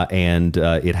 and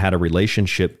it had a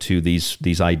relationship to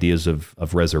these ideas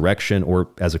of resurrection, or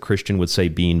as a Christian would say,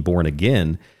 being born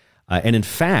again. And in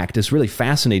fact, it's really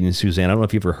fascinating, Suzzane. I don't know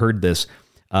if you've ever heard this.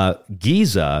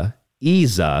 Giza,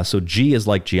 so G is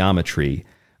like geometry,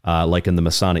 like in the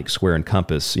Masonic square and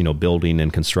compass, building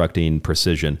and constructing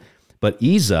precision. But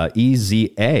Iza,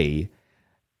 E-Z-A,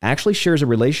 actually shares a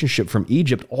relationship from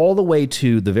Egypt all the way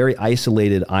to the very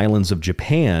isolated islands of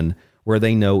Japan, where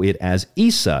they know it as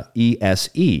Ise,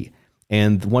 E-S-E.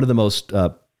 And one of the most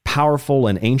powerful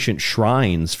and ancient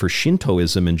shrines for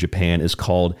Shintoism in Japan is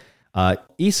called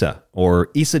Ise, or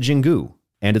Ise Jingu.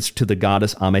 And it's to the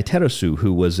goddess Amaterasu,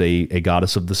 who was a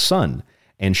goddess of the sun.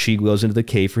 And she goes into the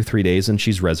cave for 3 days and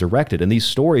she's resurrected. And these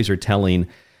stories are telling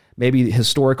maybe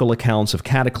historical accounts of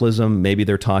cataclysm. Maybe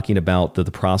they're talking about the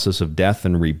process of death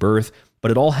and rebirth.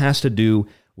 But it all has to do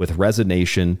with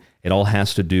resonation. It all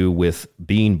has to do with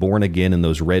being born again in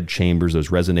those red chambers, those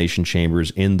resonation chambers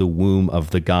in the womb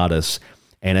of the goddess.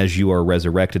 And as you are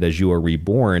resurrected, as you are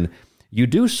reborn, you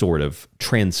do sort of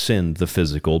transcend the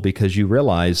physical because you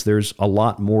realize there's a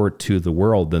lot more to the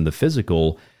world than the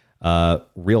physical.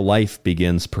 Real life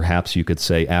begins, perhaps you could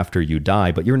say, after you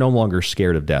die, but you're no longer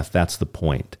scared of death. That's the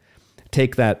point.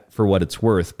 Take that for what it's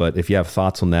worth, but if you have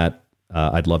thoughts on that,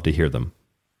 I'd love to hear them.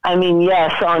 I mean,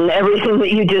 yes, on everything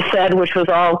that you just said, which was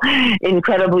all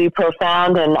incredibly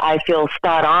profound, and I feel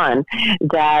spot on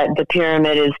that the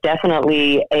pyramid is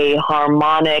definitely a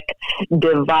harmonic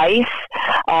device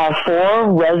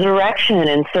for resurrection,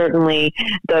 and certainly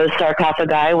those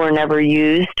sarcophagi were never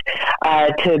used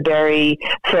to bury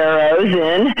pharaohs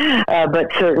in, but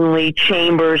certainly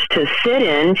chambers to sit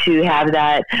in to have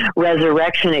that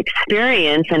resurrection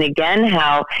experience, and again,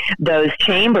 how those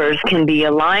chambers can be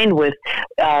aligned with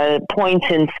points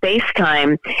in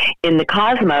space-time in the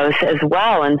cosmos as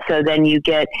well. And so then you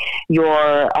get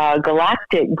your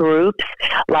galactic groups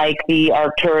like the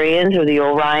Arcturians or the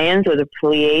Orions or the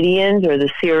Pleiadians or the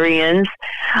Sirians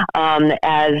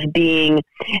as being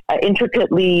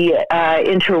intricately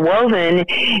interwoven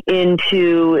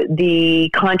into the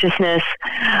consciousness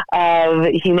of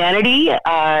humanity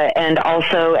and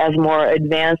also as more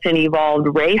advanced and evolved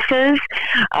races,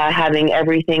 having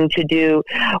everything to do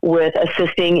with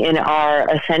assisting in our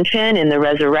ascension, in the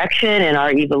resurrection, in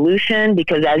our evolution,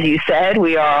 because as you said,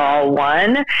 we are all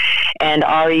one, and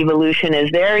our evolution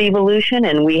is their evolution,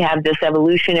 and we have this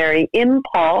evolutionary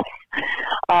impulse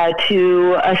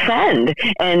to ascend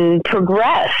and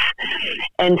progress.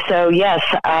 And so, yes,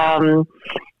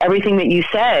 everything that you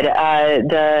said,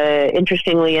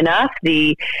 interestingly enough,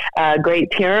 the Great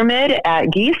Pyramid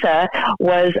at Giza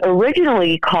was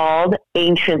originally called,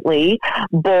 anciently,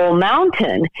 Bull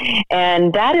Mountain.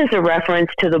 And that is a reference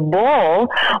to the bull,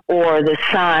 or the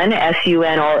sun,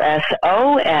 S-U-N or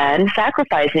S-O-N,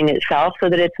 sacrificing itself so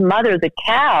that its mother, the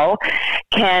cow,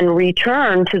 can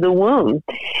return to the womb.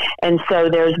 And so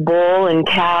there's bull and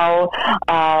cow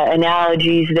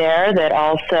analogies there that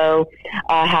also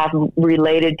have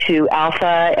related to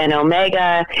Alpha and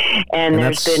Omega, and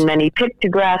there's been many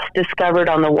pictographs discovered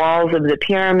on the walls of the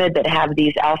pyramid that have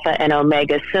these Alpha and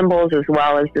Omega symbols, as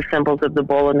well as the symbols of the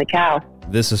bull and the cow.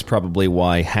 This is probably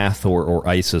why Hathor or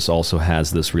Isis also has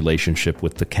this relationship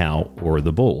with the cow or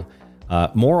the bull.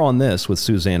 More on this with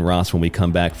Suzzane Ross when we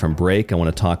come back from break. I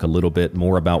want to talk a little bit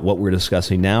more about what we're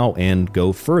discussing now and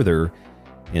go further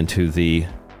into the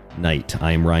night.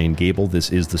 I am Ryan Gable.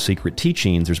 This is The Secret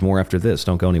Teachings. There's more after this.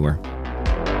 Don't go anywhere.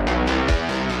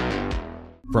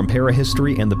 From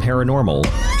parahistory and the paranormal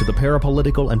to the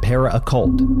parapolitical and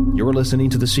para-occult, you're listening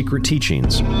to The Secret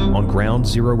Teachings on Ground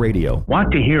Zero Radio.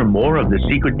 Want to hear more of The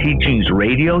Secret Teachings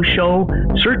radio show?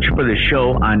 Search for the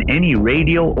show on any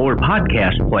radio or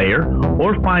podcast player,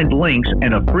 or find links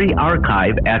and a free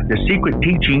archive at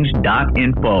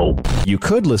thesecretteachings.info. You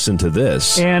could listen to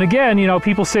this. And again,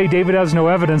 people say David has no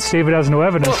evidence. David has no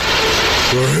evidence.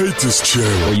 I hate this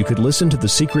channel. Or you could listen to The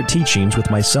Secret Teachings with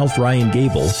myself, Ryan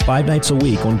Gable, 5 nights a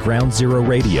week on Ground Zero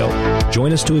Radio.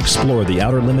 Join us to explore the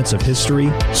outer limits of history,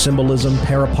 symbolism,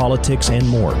 parapolitics, and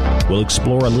more. We'll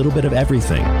explore a little bit of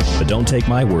everything, but don't take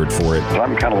my word for it.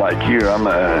 I'm kind of like you. I'm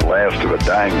the last of a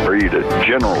dying breed, a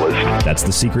generalist. That's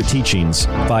The Secret Teachings,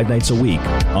 5 nights a week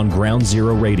on Ground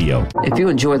Zero Radio. If you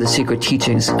enjoy The Secret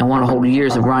Teachings and want to hold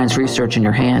years of Ryan's research in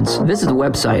your hands, visit the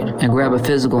website and grab a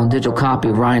physical and digital copy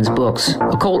of Ryan's books.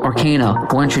 Occult Arcana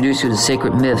will introduce you to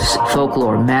sacred myths,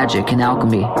 folklore, magic, and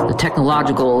alchemy. The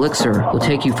technological elixir will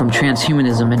take you from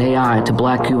transhumanism and AI to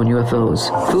black goo and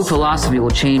UFOs. Food philosophy will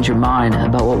change your mind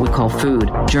about what we call food,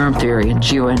 germ theory, and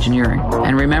geoengineering.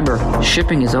 And remember,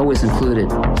 shipping is always included.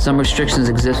 Some restrictions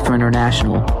exist for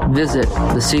international. Visit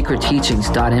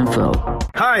thesecretteachings.info.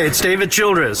 Hi, it's David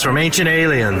Childress from Ancient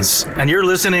Aliens, and you're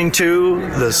listening to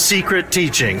The Secret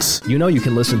Teachings. You know you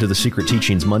can listen to The Secret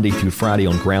Teachings Monday through Friday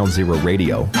on Ground Zero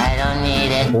Radio. I don't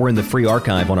need it. Or in the free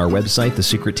archive on our website,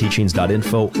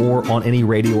 thesecretteachings.info, or on any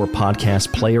radio or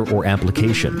podcast player or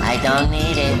application. I don't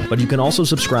need it. But you can also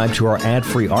subscribe to our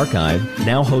ad-free archive,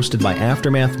 now hosted by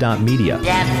Aftermath.media.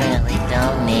 Definitely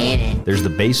don't need it. There's the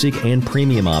basic and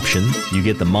premium option. You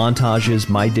get the montages,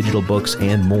 my digital books,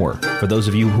 and more. For those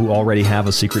of you who already have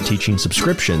a Secret Teaching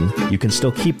subscription, you can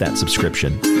still keep that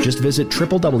subscription. Just visit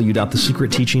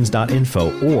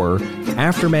www.thesecretteachings.info or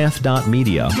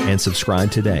aftermath.media and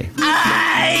subscribe today.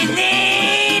 I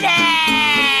need it!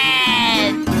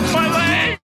 My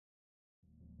leg!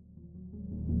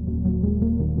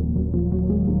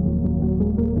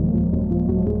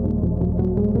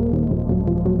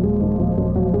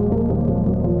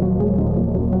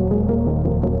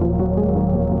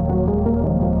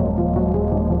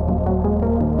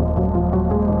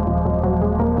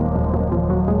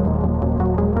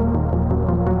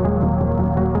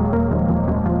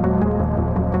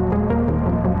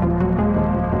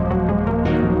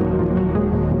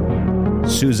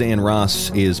 Suzzane Ross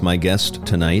is my guest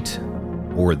tonight,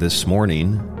 or this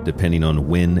morning, depending on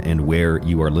when and where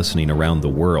you are listening around the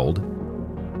world.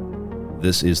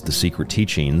 This is The Secret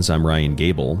Teachings. I'm Ryan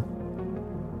Gable.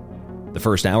 The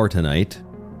first hour tonight,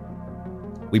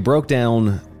 we broke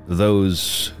down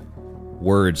those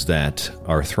words that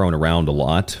are thrown around a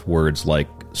lot, words like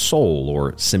soul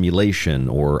or simulation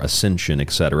or ascension,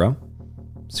 etc.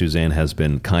 Suzzane has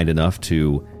been kind enough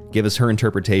to give us her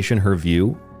interpretation, her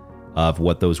view of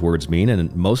what those words mean,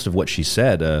 and most of what she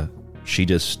said, she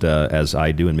just, as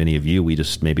I do and many of you, we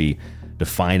just maybe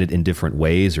define it in different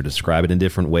ways or describe it in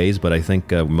different ways, but I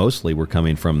think mostly we're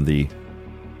coming from the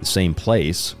same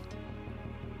place.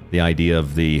 The idea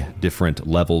of the different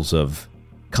levels of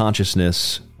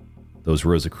consciousness, those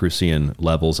Rosicrucian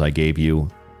levels I gave you,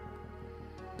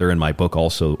 they're in my book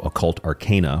also, Occult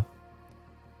Arcana.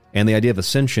 And the idea of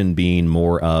ascension being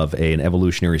more of an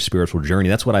evolutionary spiritual journey,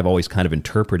 that's what I've always kind of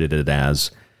interpreted it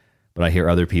as. But I hear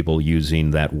other people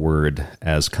using that word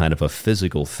as kind of a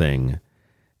physical thing.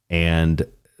 And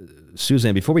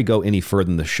Suzzane, before we go any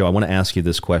further in the show, I want to ask you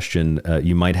this question.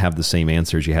 You might have the same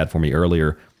answers you had for me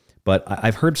earlier, but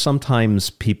I've heard sometimes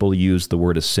people use the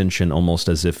word ascension almost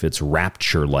as if it's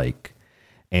rapture-like.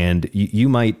 And you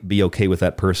might be okay with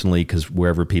that personally, because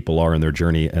wherever people are in their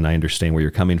journey, and I understand where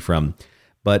you're coming from,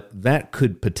 but that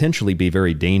could potentially be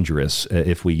very dangerous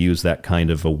if we use that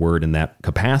kind of a word in that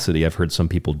capacity. I've heard some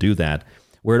people do that,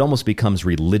 where it almost becomes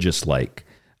religious-like.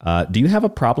 Do you have a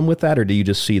problem with that, or do you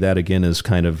just see that again as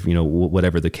kind of,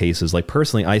 whatever the case is? Like,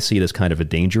 personally, I see it as kind of a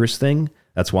dangerous thing.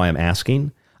 That's why I'm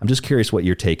asking. I'm just curious what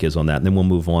your take is on that, and then we'll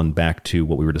move on back to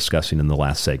what we were discussing in the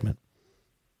last segment.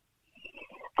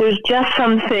 There's just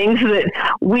some things that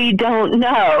we don't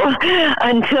know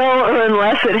until or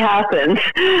unless it happens,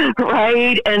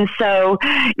 right? And so,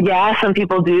 yeah, some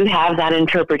people do have that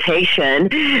interpretation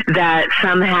that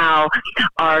somehow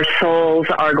our souls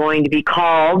are going to be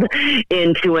called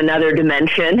into another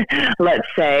dimension, let's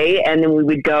say, and then we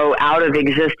would go out of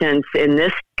existence in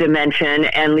this dimension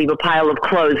and leave a pile of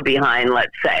clothes behind,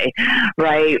 let's say,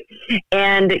 right?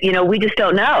 And, we just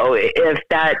don't know if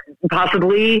that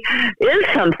possibly is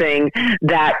something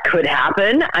that could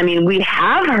happen. I mean, we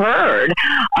have heard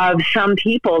of some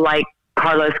people like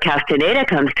Carlos Castaneda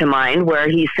comes to mind, where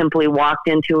he simply walked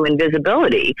into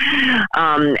invisibility,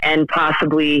 and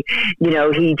possibly,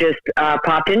 he just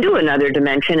popped into another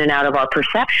dimension and out of our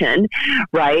perception,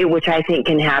 right? Which I think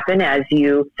can happen as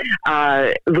you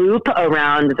loop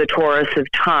around the torus of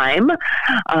time.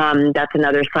 That's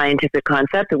another scientific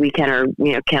concept that we can or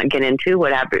can't get into,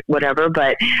 whatever.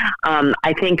 But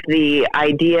I think the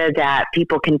idea that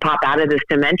people can pop out of this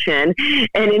dimension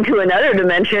and into another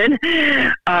dimension,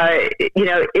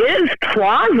 is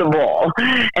plausible.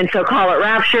 And so call it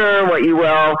rapture, what you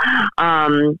will.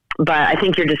 But I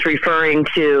think you're just referring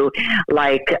to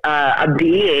like a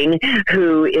being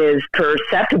who is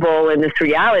perceptible in this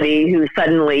reality who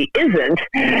suddenly isn't.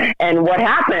 And what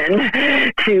happened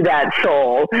to that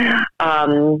soul?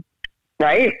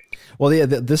 Right? Well, yeah,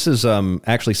 this is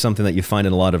actually something that you find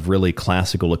in a lot of really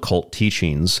classical occult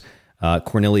teachings.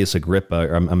 Cornelius Agrippa,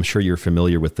 I'm sure you're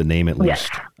familiar with the name at least.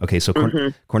 Yes. Okay, so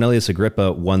Cornelius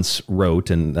Agrippa once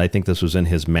wrote, and I think this was in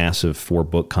his massive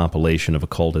 4-book compilation of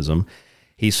occultism,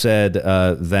 he said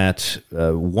that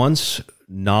once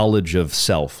knowledge of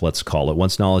self, let's call it,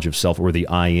 once knowledge of self, or the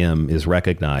I am, is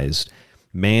recognized,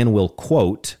 man will,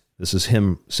 quote, this is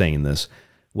him saying this,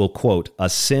 will, quote,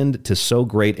 ascend to so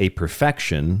great a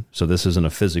perfection, so this isn't a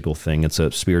physical thing, it's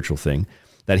a spiritual thing,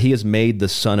 that he has made the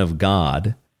Son of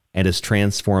God and is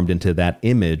transformed into that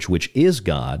image, which is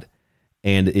God,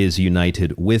 and is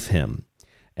united with him.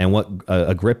 And what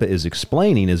Agrippa is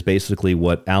explaining is basically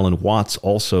what Alan Watts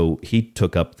also, he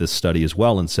took up this study as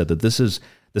well and said that this is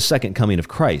the second coming of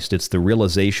Christ. It's the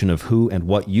realization of who and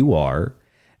what you are,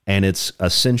 and it's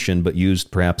ascension, but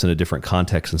used perhaps in a different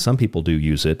context, and some people do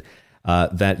use it,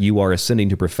 that you are ascending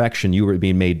to perfection. You are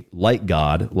being made like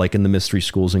God, like in the mystery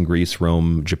schools in Greece,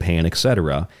 Rome, Japan,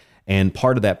 etc. And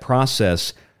part of that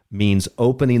process means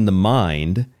opening the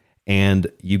mind, and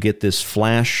you get this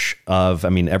flash of, I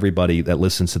mean, everybody that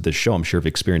listens to this show, I'm sure have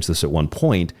experienced this at one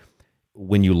point.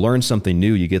 When you learn something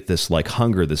new, you get this like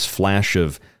hunger, this flash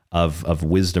of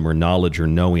wisdom or knowledge or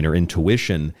knowing or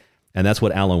intuition. And that's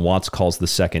what Alan Watts calls the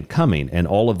second coming. And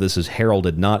all of this is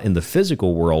heralded not in the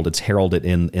physical world, it's heralded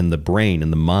in the brain,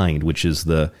 in the mind, which is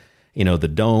the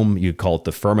dome. You could call it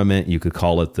the firmament. You could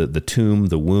call it the tomb,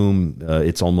 the womb.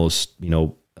 It's almost,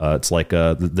 it's like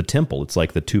the temple. It's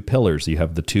like the two pillars. You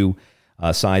have the two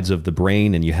sides of the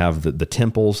brain, and you have the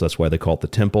temples. That's why they call it the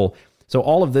temple. So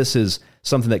all of this is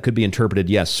something that could be interpreted,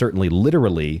 yes, certainly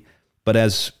literally, but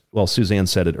as well, Suzzane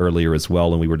said it earlier as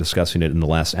well, and we were discussing it in the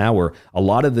last hour, a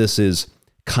lot of this is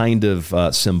kind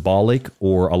of symbolic,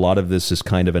 or a lot of this is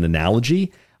kind of an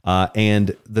analogy.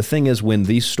 And the thing is, when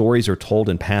these stories are told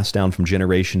and passed down from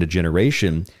generation to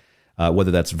generation, whether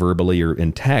that's verbally or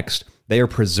in text, they are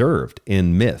preserved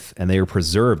in myth, and they are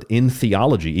preserved in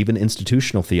theology, even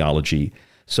institutional theology.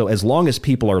 So as long as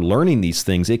people are learning these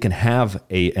things, it can have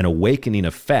an awakening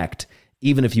effect,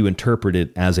 even if you interpret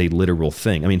it as a literal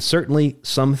thing. I mean, certainly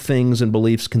some things and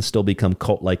beliefs can still become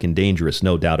cult-like and dangerous,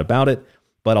 no doubt about it,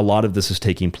 but a lot of this is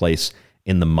taking place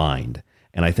in the mind.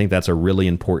 And I think that's a really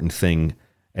important thing,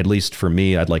 at least for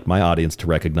me. I'd like my audience to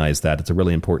recognize that. It's a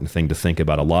really important thing to think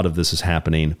about. A lot of this is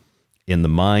happening in the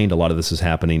mind. A lot of this is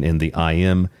happening in the I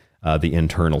am, the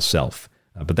internal self.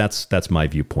 But that's my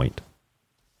viewpoint.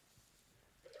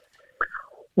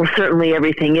 Well, certainly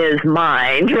everything is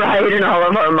mind, right? And all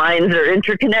of our minds are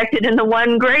interconnected in the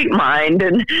one great mind.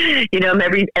 And,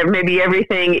 maybe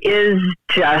everything is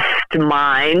just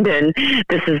mind. And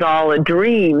this is all a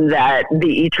dream that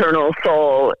the eternal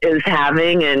soul is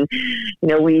having. And,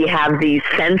 we have these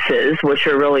senses, which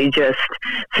are really just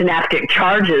synaptic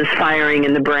charges firing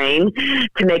in the brain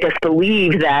to make us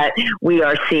believe that we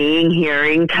are seeing,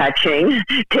 hearing, touching,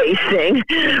 tasting,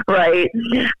 right?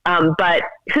 But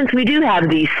since we do have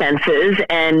these senses,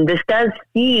 and this does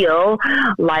feel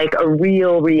like a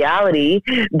real reality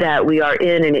that we are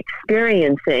in and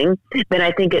experiencing, then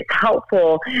I think it's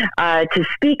helpful to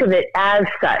speak of it as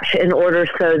such in order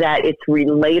so that it's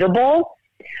relatable,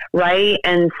 right?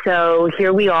 And so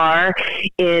here we are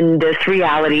in this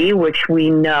reality, which we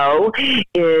know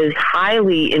is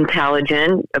highly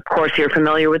intelligent. Of course, you're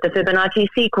familiar with the Fibonacci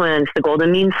sequence, the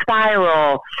golden mean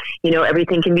spiral.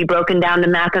 Everything can be broken down to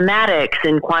mathematics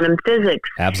and quantum physics.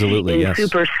 Absolutely, yes.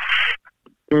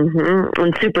 In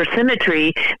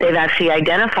supersymmetry, they've actually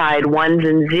identified ones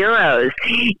and zeros.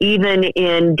 Even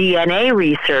in DNA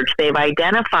research, they've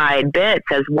identified bits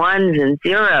as ones and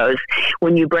zeros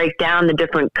when you break down the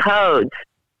different codes.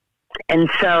 And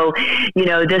so,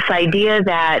 this idea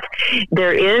that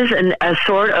there is a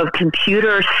sort of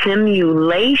computer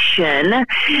simulation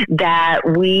that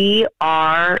we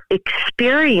are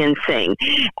experiencing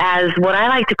as what I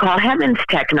like to call heaven's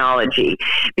technology,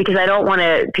 because I don't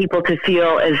want people to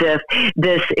feel as if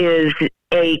this is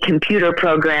a computer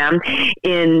program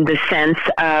in the sense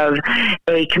of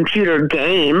a computer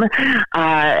game.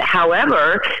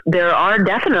 However, there are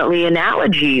definitely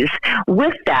analogies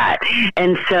with that.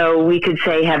 And so we could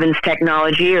say heaven's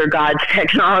technology or God's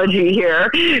technology here,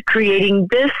 creating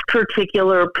this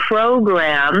particular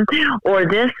program or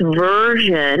this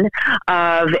version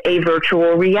of a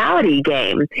virtual reality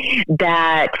game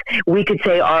that we could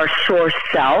say our source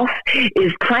self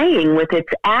is playing with its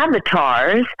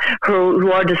avatars who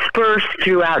are dispersed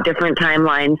throughout different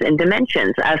timelines and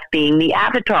dimensions, us being the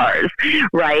avatars,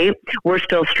 right? We're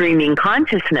still streaming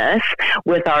consciousness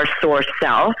with our source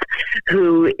self,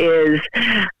 who is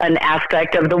an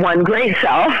aspect of the one great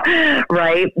self,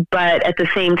 right? But at the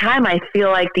same time, I feel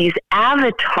like these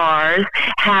avatars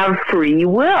have free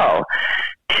will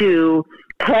to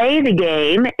play the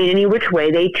game in any which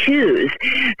way they choose.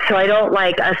 So I don't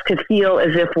like us to feel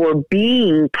as if we're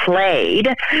being played,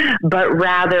 but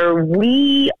rather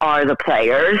we are the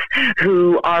players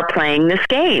who are playing this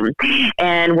game.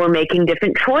 And we're making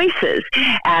different choices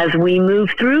as we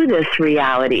move through this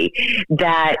reality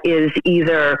that is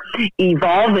either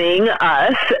evolving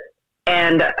us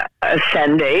and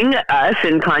ascending us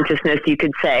in consciousness, you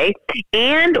could say,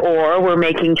 and or we're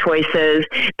making choices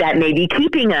that may be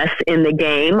keeping us in the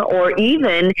game or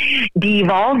even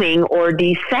devolving or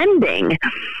descending.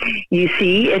 You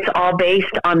see, it's all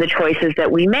based on the choices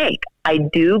that we make. I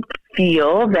do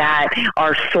feel that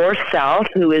our source self,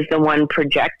 who is the one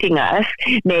projecting us,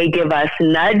 may give us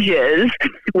nudges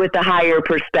with a higher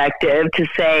perspective to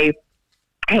say,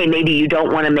 hey, maybe you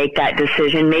don't want to make that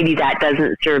decision. Maybe that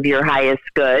doesn't serve your highest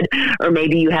good. Or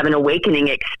maybe you have an awakening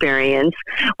experience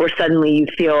where suddenly you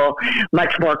feel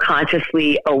much more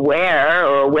consciously aware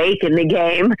or awake in the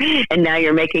game. And now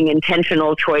you're making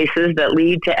intentional choices that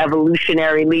lead to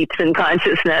evolutionary leaps in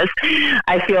consciousness.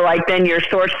 I feel like then your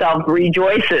source self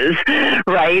rejoices,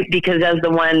 right? Because as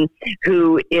the one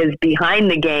who is behind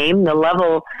the game, the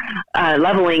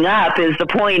leveling up is the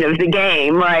point of the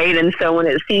game, right? And so when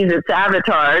it sees its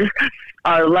avatar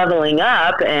are leveling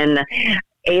up and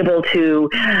able to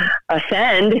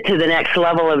ascend to the next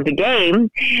level of the game,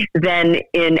 then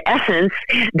in essence,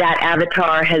 that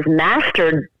avatar has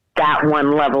mastered that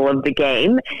one level of the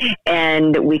game,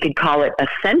 and we could call it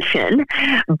ascension.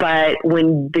 But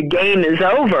when the game is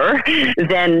over,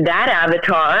 then that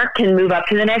avatar can move up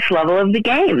to the next level of the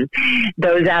game.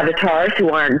 Those avatars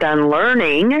who aren't done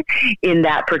learning in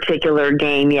that particular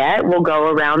game yet will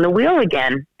go around the wheel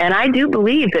again. And I do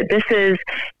believe that this is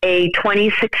a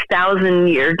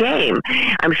 26,000-year game.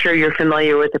 I'm sure you're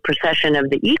familiar with the precession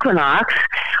of the equinox,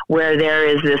 where there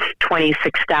is this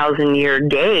 26,000-year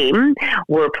game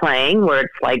we're playing, where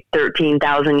it's like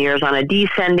 13,000 years on a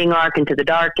descending arc into the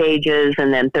dark ages,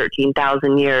 and then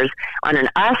 13,000 years on an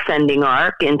ascending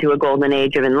arc into a golden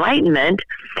age of enlightenment,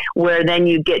 where then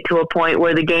you get to a point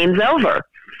where the game's over.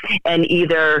 And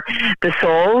either the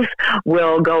souls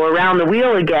will go around the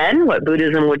wheel again, what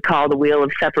Buddhism would call the wheel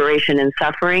of separation and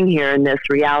suffering here in this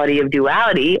reality of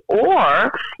duality,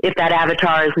 or if that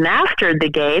avatar has mastered the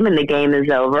game and the game is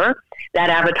over, that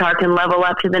avatar can level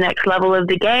up to the next level of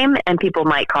the game, and people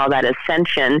might call that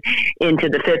ascension into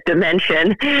the fifth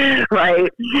dimension,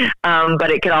 right? But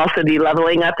it could also be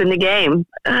leveling up in the game.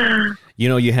 You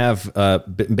know, you have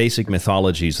basic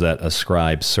mythologies that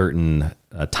ascribe certain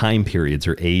time periods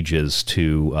or ages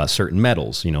to certain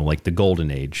metals, you know, like the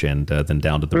Golden Age and then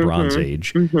down to the Bronze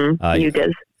Age.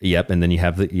 Yugas. Yep, and then you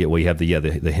have the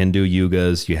Hindu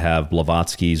yugas. You have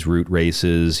Blavatsky's root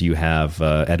races. You have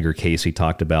Edgar Cayce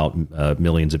talked about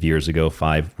millions of years ago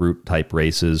 5 root type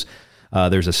races.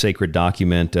 There's a sacred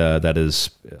document that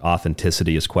is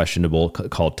authenticity is questionable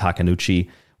called Takenouchi,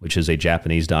 which is a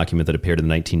Japanese document that appeared in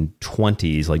the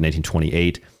 1920s, like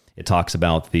 1928. It talks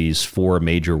about these 4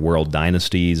 major world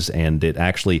dynasties, and it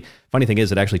actually, funny thing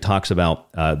is, it actually talks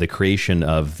about the creation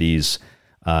of these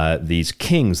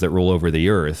kings that rule over the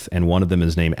earth, and one of them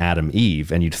is named Adam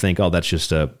Eve, and you'd think, oh, that's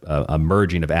just a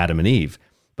merging of Adam and Eve.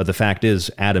 But the fact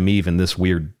is, Adam Eve in this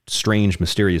weird, strange,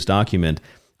 mysterious document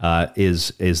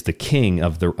is the king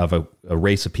of a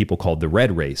race of people called the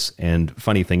Red Race. And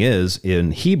funny thing is,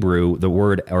 in Hebrew, the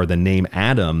word or the name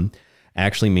Adam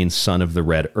actually means son of the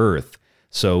red earth.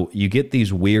 So you get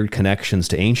these weird connections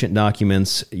to ancient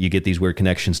documents, you get these weird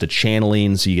connections to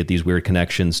channelings, you get these weird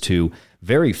connections to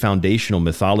very foundational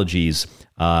mythologies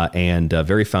and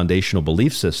very foundational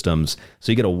belief systems.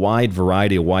 So you get a wide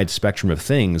variety, a wide spectrum of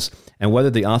things. And whether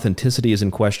the authenticity is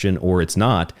in question or it's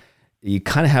not, you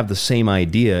kind of have the same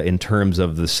idea in terms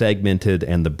of the segmented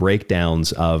and the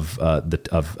breakdowns of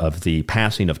the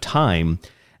passing of time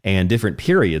and different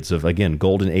periods of, again,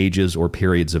 golden ages or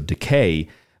periods of decay.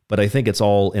 But I think it's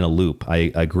all in a loop.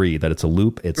 I agree that it's a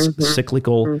loop. It's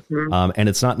cyclical, and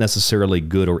it's not necessarily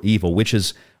good or evil, which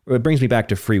is, it brings me back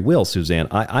to free will, Suzzane.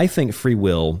 I think free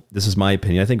will, this is my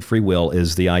opinion, I think free will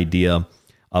is the idea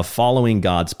of following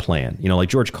God's plan. You know, like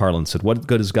George Carlin said, what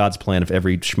good is God's plan if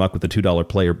every schmuck with a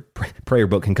 $2 prayer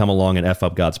book can come along and F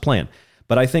up God's plan?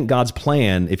 But I think God's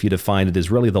plan, if you define it, is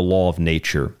really the law of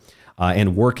nature.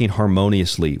 And working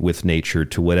harmoniously with nature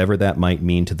to whatever that might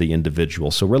mean to the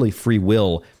individual. So really free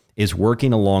will is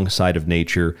working alongside of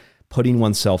nature, putting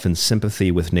oneself in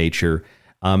sympathy with nature.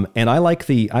 And I like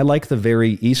the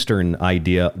very Eastern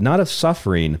idea, not of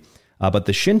suffering, but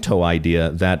the Shinto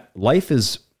idea that life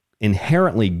is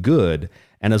inherently good,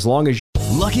 and as long as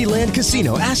Lucky Land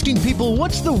Casino, asking people,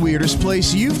 what's the weirdest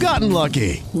place you've gotten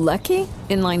lucky? Lucky?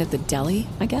 In line at the deli,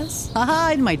 I guess?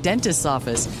 Aha, in my dentist's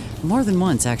office. More than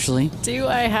once, actually. Do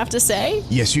I have to say?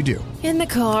 Yes, you do. In the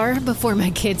car before my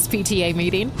kids' PTA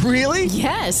meeting. Really?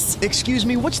 Yes. Excuse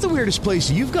me, what's the weirdest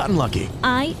place you've gotten lucky?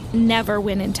 I never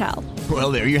win and tell.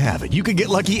 Well, there you have it. You can get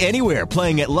lucky anywhere,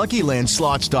 playing at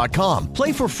LuckyLandSlots.com.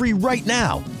 Play for free right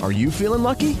now. Are you feeling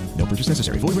lucky? No purchase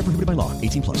necessary. Void where prohibited by law.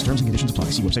 18+. Terms and conditions apply.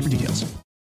 See website for details.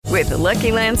 With the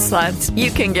Lucky Land Slots,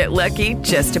 you can get lucky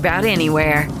just about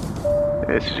anywhere.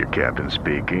 This is your captain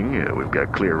speaking. We've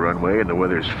got clear runway and the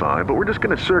weather's fine, but we're just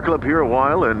going to circle up here a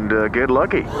while and get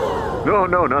lucky. No,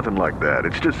 nothing like that.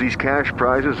 It's just these cash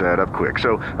prizes add up quick.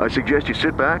 So I suggest you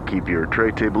sit back, keep your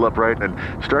tray table upright, and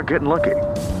start getting lucky.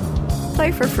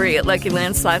 Play for free at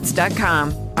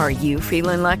LuckyLandSlots.com. Are you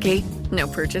feeling lucky? No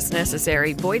purchase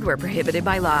necessary. Void where prohibited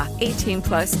by law.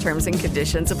 18+ terms and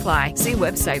conditions apply. See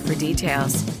website for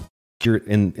details. You're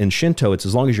in Shinto, it's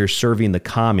as long as you're serving the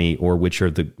kami, or which are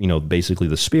the, basically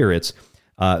the spirits,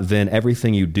 then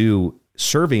everything you do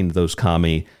serving those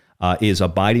kami is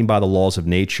abiding by the laws of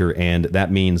nature. And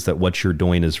that means that what you're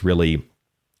doing is really,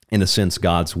 in a sense,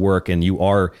 God's work. And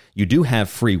you do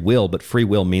have free will, but free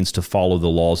will means to follow the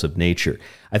laws of nature.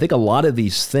 I think a lot of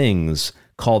these things,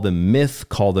 call them myth,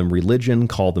 call them religion,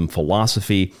 call them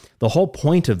philosophy. The whole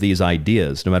point of these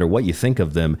ideas, no matter what you think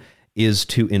of them, is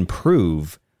to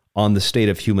improve on the state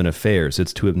of human affairs.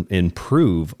 It's to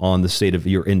improve on the state of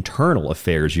your internal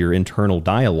affairs, your internal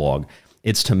dialogue.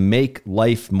 It's to make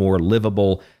life more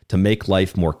livable, to make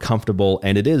life more comfortable.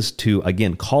 And it is to,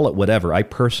 again, call it whatever. I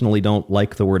personally don't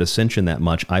like the word ascension that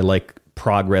much. I like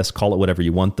progress, call it whatever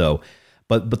you want though.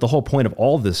 But the whole point of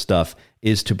all this stuff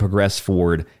is to progress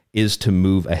forward, is to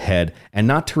move ahead, and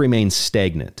not to remain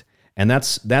stagnant. And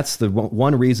that's the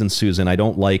one reason, Susan, I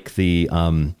don't like the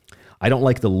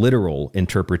literal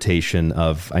interpretation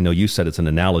of, I know you said it's an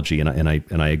analogy, and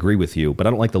I agree with you, but I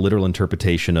don't like the literal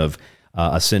interpretation of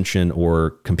ascension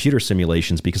or computer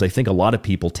simulations, because I think a lot of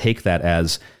people take that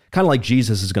as kind of like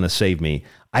Jesus is going to save me.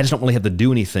 I just don't really have to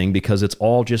do anything because it's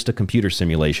all just a computer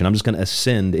simulation. I'm just going to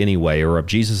ascend anyway, or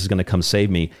Jesus is going to come save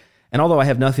me. And although I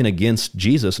have nothing against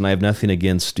Jesus and I have nothing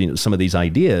against some of these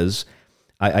ideas,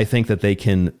 I think that they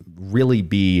can really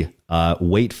be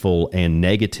weightful and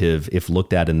negative if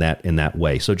looked at in that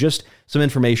way. So just some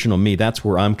information on me. That's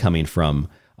where I'm coming from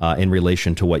in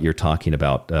relation to what you're talking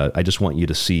about. I just want you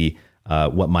to see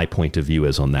what my point of view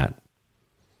is on that.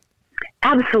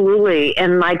 Absolutely.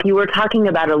 And like you were talking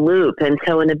about a loop. And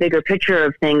so in the bigger picture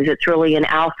of things, it's really an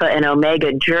alpha and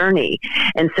omega journey.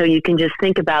 And so you can just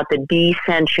think about the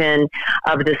descension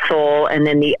of the soul and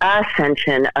then the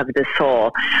ascension of the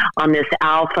soul on this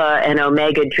alpha and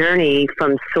omega journey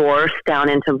from source down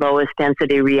into lowest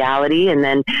density reality, and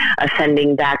then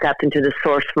ascending back up into the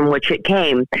source from which it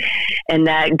came. And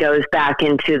that goes back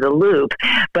into the loop.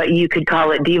 But you could call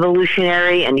it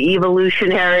devolutionary and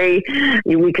evolutionary.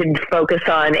 We could focus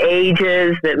on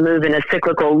ages that move in a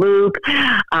cyclical loop,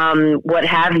 what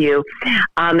have you.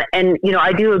 And,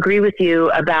 I do agree with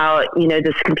you about,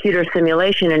 this computer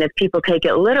simulation. And if people take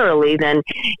it literally, then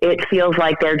it feels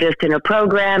like they're just in a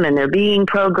program and they're being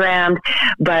programmed.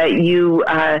 But you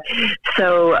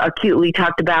so acutely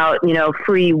talked about,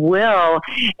 free will.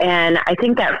 And I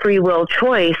think that free will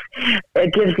choice,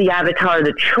 it gives the avatar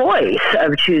the choice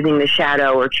of choosing the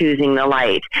shadow or choosing the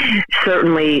light.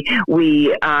 Certainly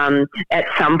we, at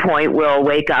some point will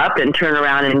wake up and turn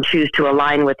around and choose to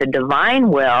align with the divine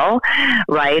will,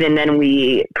 right? And then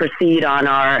we proceed on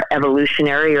our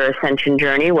evolutionary or ascension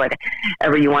journey,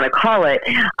 whatever you want to call it.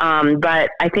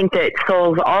 But I think that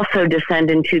souls also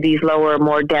descend into these lower,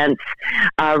 more dense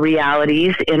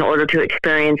realities in order to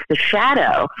experience the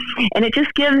shadow. And it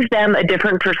just gives them a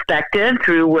different perspective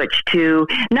through which to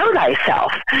know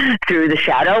thyself, through the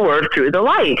shadow or through the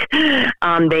light.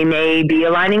 They may be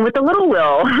aligning with the little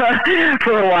will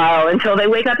for a while until they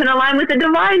wake up and align with the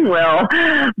divine will.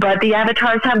 But the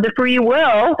avatars have the free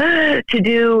will to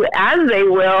do as they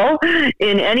will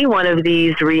in any one of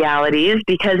these realities,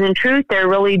 because in truth, they're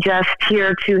really just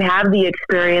here to have the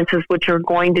experiences which are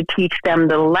going to teach them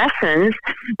the lessons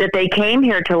that they came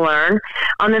here to learn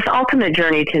on this ultimate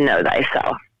journey to know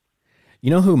thyself. You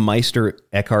know who Meister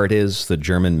Eckhart is, the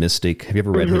German mystic? Have you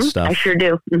ever read his stuff? I sure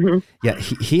do. Mm-hmm. Yeah,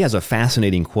 he has a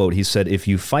fascinating quote. He said, if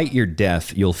you fight your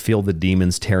death, you'll feel the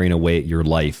demons tearing away at your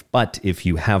life. But if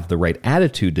you have the right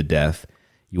attitude to death,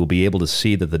 you will be able to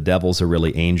see that the devils are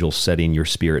really angels setting your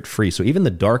spirit free. So even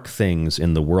the dark things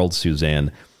in the world,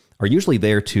 Suzzane, are usually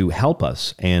there to help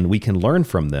us, and we can learn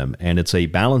from them. And it's a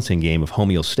balancing game of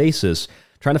homeostasis,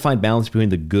 trying to find balance between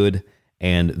the good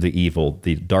and the evil,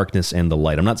 the darkness and the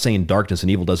light. I'm not saying darkness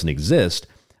and evil doesn't exist,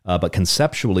 But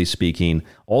conceptually speaking,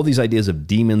 all these ideas of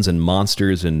demons and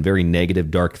monsters and very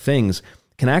negative, dark things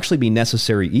can actually be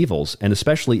necessary evils. And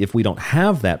especially if we don't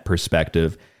have that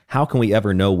perspective, how can we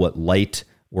ever know what light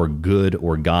or good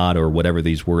or God or whatever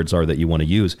these words are that you want to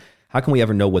use? How can we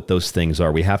ever know what those things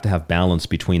are? We have to have balance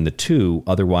between the two.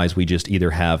 Otherwise, we just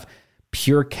either have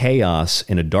pure chaos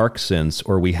in a dark sense,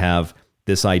 or we have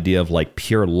this idea of like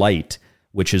pure light,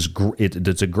 which is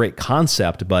it's a great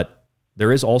concept, but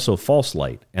there is also false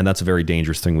light. And that's a very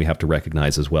dangerous thing we have to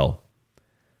recognize as well.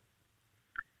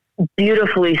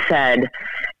 Beautifully said.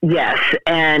 Yes.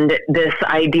 And this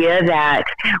idea that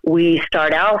we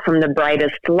start out from the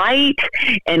brightest light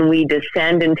and we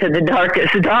descend into the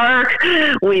darkest dark.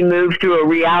 We move through a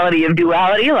reality of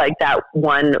duality like that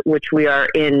one which we are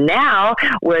in now,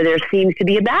 where there seems to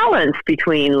be a balance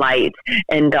between light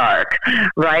and dark,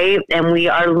 right? And we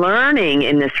are learning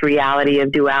in this reality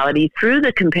of duality through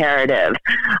the comparative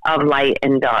of light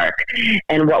and dark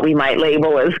and what we might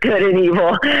label as good and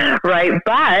evil, right?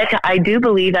 But I do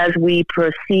believe as we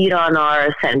proceed on our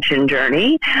ascension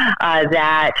journey,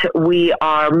 that we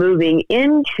are moving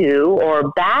into or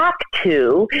back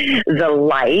to the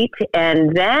light,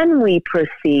 and then we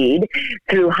proceed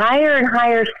through higher and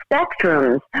higher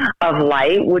spectrums of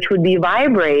light, which would be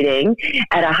vibrating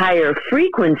at a higher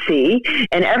frequency,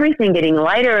 and everything getting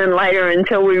lighter and lighter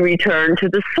until we return to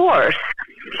the source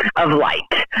of light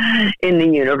in the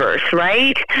universe,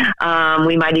 right?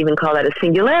 We might even call that a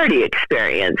singularity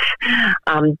experience.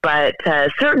 But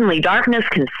certainly darkness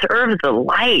can serve the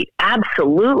light,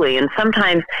 absolutely. And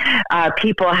sometimes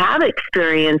people have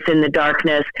experience in the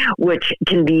darkness, which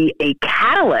can be a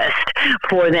catalyst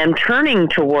for them turning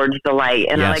towards the light.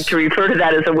 And Yes. I like to refer to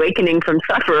that as awakening from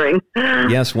suffering.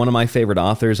 Yes, one of my favorite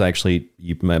authors, actually,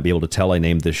 you might be able to tell I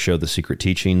named this show The Secret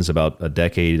Teachings about a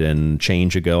decade and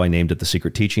change ago. I named it The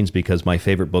Secret Teachings because my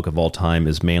favorite book of all time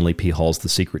is Manly P. Hall's The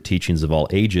Secret Teachings of All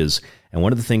Ages. And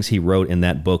one of the things he wrote in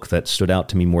that book that stood out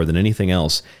to me more than anything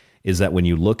else is that when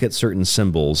you look at certain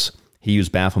symbols, he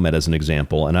used Baphomet as an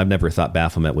example, and I've never thought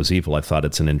Baphomet was evil. I thought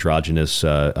it's an androgynous,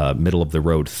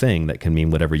 middle-of-the-road thing that can mean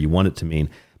whatever you want it to mean.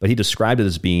 But he described it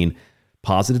as being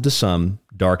positive to some,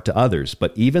 dark to others.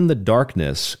 But even the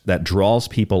darkness that draws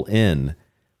people in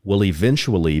will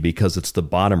eventually, because it's the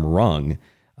bottom rung,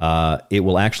 it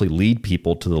will actually lead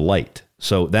people to the light.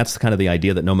 So that's kind of the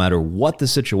idea that no matter what the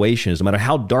situation is, no matter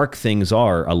how dark things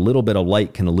are, a little bit of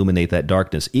light can illuminate that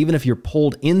darkness. Even if you're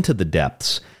pulled into the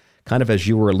depths, kind of as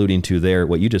you were alluding to there,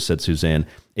 what you just said, Suzzane,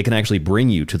 it can actually bring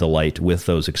you to the light with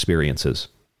those experiences.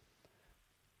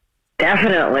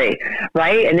 Definitely,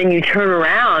 right? And then you turn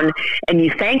around and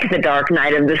you thank the dark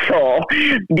night of the soul,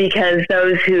 because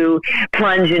those who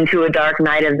plunge into a dark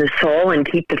night of the soul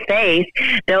and keep the faith,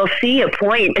 they'll see a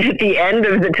point at the end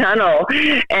of the tunnel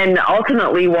and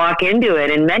ultimately walk into it.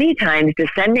 And many times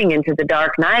descending into the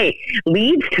dark night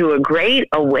leads to a great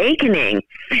awakening,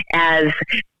 as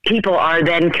people are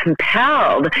then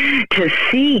compelled to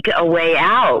seek a way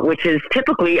out, which is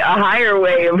typically a higher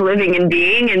way of living and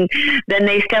being. And then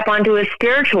they step onto a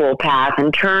spiritual path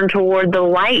and turn toward the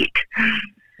light.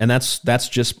 And that's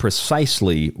just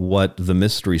precisely what the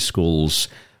mystery schools,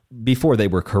 before they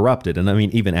were corrupted, and I mean,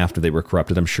 even after they were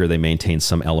corrupted, I'm sure they maintained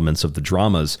some elements of the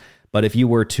dramas. But if you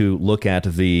were to look at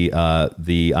the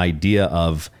idea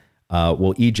of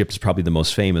well, Egypt is probably the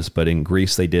most famous, but in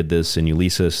Greece they did this, in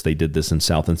Ulysses they did this, in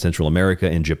South and Central America,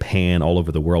 in Japan, all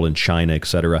over the world, in China,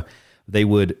 etc. They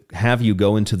would have you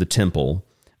go into the temple.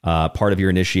 Part of your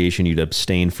initiation, you'd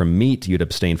abstain from meat, you'd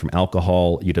abstain from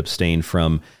alcohol, you'd abstain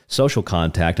from social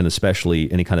contact, and especially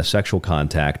any kind of sexual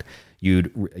contact.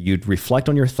 You'd reflect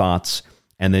on your thoughts,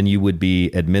 and then you would be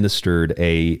administered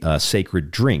a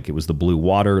sacred drink. It was the blue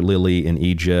water lily in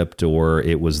Egypt, or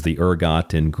it was the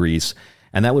ergot in Greece.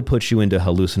 And that would put you into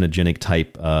hallucinogenic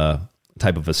type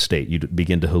of a state. You'd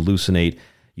begin to hallucinate.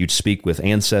 You'd speak with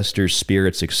ancestors,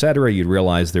 spirits, etc. You'd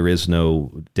realize there is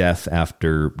no death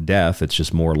after death. It's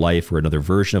just more life or another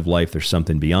version of life. There's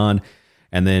something beyond.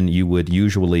 And then you would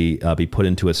usually be put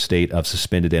into a state of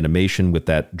suspended animation with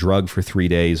that drug for 3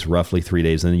 days, roughly 3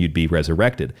 days, and then you'd be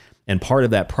resurrected. And part of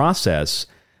that process,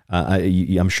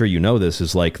 I'm sure you know this,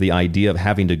 is like the idea of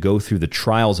having to go through the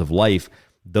trials of life.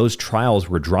 Those trials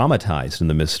were dramatized in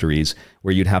the mysteries,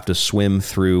 where you'd have to swim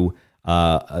through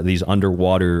these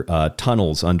underwater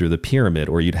tunnels under the pyramid,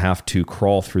 or you'd have to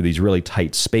crawl through these really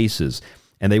tight spaces.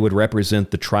 And they would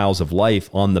represent the trials of life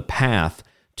on the path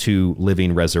to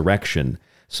living resurrection.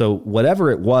 So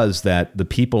whatever it was that the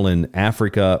people in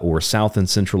Africa or South and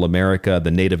Central America,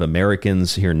 the Native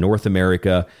Americans here in North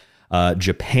America,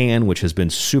 Japan, which has been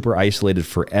super isolated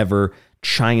forever,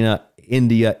 China,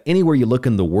 India, anywhere you look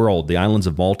in the world, the islands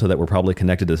of Malta that were probably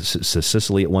connected to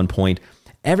Sicily at one point,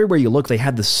 everywhere you look, they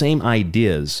had the same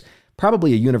ideas,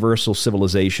 probably a universal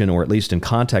civilization or at least in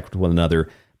contact with one another.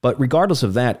 But regardless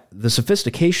of that, the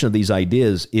sophistication of these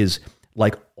ideas is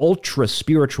like ultra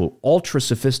spiritual, ultra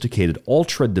sophisticated,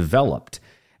 ultra developed.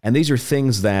 And these are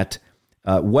things that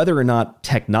whether or not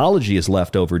technology is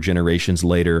left over generations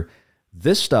later,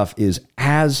 this stuff is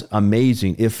as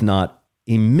amazing, if not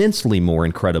immensely more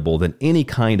incredible than any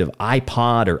kind of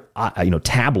iPod or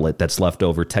tablet that's left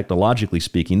over, technologically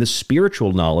speaking. The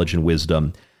spiritual knowledge and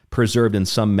wisdom preserved in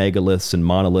some megaliths and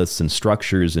monoliths and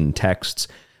structures and texts.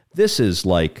 This is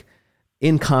like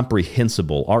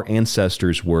incomprehensible. Our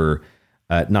ancestors were,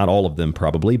 not all of them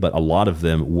probably, but a lot of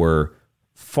them were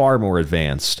far more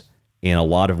advanced in a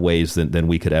lot of ways than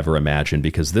we could ever imagine,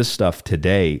 because this stuff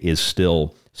today is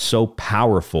still so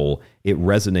powerful, it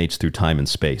resonates through time and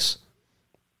space.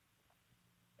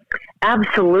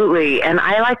 Absolutely. And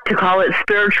I like to call it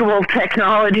spiritual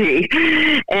technology.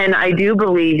 And I do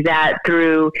believe that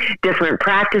through different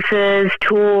practices,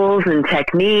 tools, and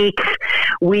techniques,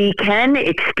 we can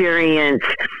experience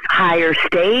higher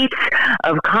states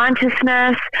of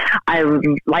consciousness. I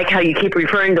like how you keep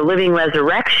referring to living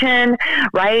resurrection,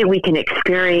 right? We can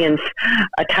experience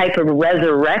a type of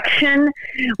resurrection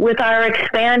with our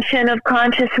expansion of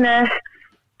consciousness.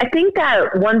 I think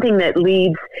that one thing that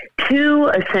leads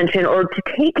to ascension or to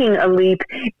taking a leap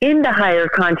into higher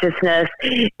consciousness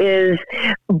is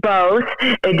both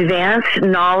advanced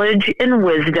knowledge and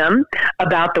wisdom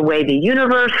about the way the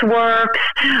universe works,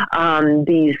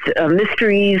 these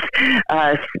mysteries,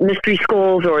 mystery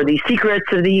schools, or the secrets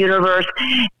of the universe,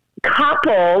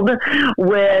 coupled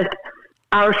with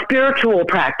our spiritual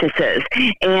practices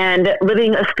and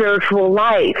living a spiritual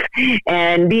life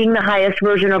and being the highest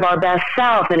version of our best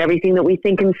self and everything that we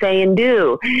think and say and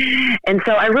do. And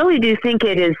so I really do think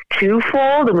it is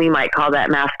twofold, and we might call that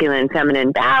masculine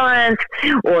feminine balance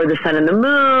or the sun and the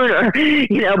moon, or,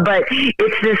 but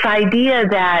it's this idea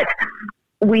that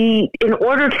we, in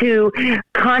order to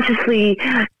consciously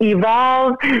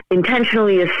evolve,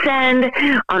 intentionally ascend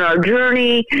on our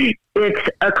journey, it's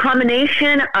a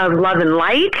combination of love and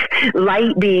light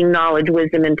being knowledge,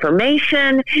 wisdom,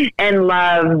 information, and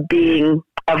love being,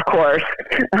 of course,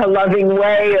 a loving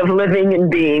way of living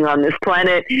and being on this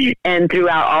planet and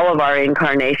throughout all of our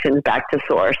incarnations back to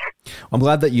source. I'm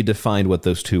glad that you defined what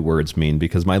those two words mean,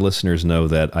 because my listeners know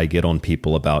that I get on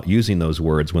people about using those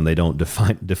words when they don't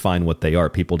define what they are.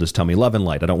 People just tell me love and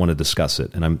light. I don't want to discuss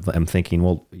it. And I'm thinking,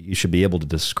 well, you should be able to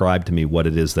describe to me what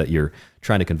it is that you're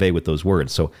trying to convey with those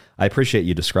words. So I appreciate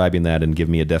you describing that and give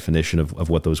me a definition of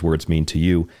what those words mean to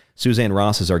you. Suzzane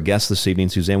Ross is our guest this evening.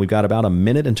 Suzzane, we've got about a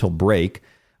minute until break.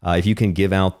 If you can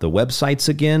give out the websites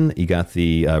again, you got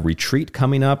the retreat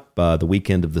coming up the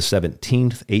weekend of the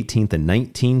 17th, 18th, and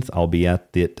 19th. I'll be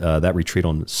at that retreat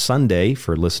on Sunday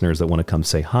for listeners that want to come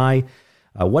say hi.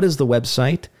 What is the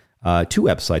website? 2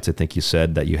 websites, I think you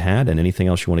said that you had, and anything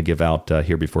else you want to give out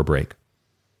here before break?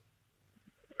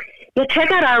 Yeah,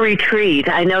 check out our retreat.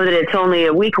 I know that it's only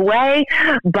a week away,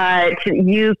 but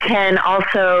you can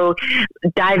also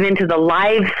dive into the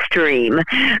live stream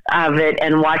of it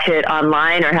and watch it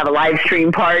online or have a live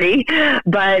stream party.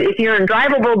 But if you're in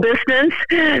drivable distance,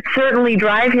 certainly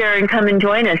drive here and come and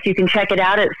join us. You can check it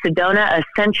out at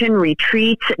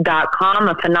SedonaAscensionRetreats.com,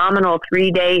 a phenomenal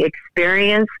 3-day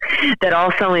experience that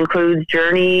also includes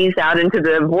journeys out into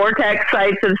the vortex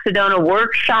sites of Sedona,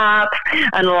 workshops,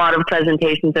 and a lot of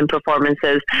presentations and performances.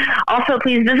 Also,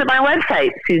 please visit my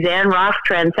website,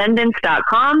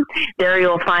 SuzanneRossTranscendence.com. There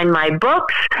you'll find my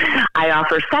books. I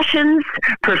offer sessions,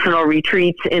 personal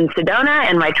retreats in Sedona,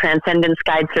 and my Transcendence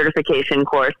Guide certification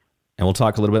course. And we'll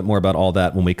talk a little bit more about all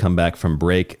that when we come back from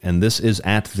break. And this is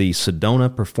at the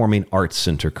Sedona Performing Arts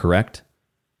Center, correct?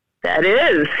 That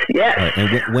is, yes. Right.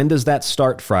 And when does that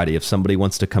start Friday? If somebody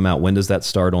wants to come out, when does that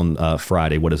start on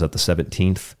Friday? What is that, the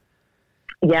 17th?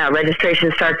 Yeah,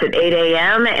 registration starts at 8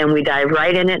 a.m. and we dive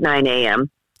right in at 9 a.m.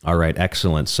 All right,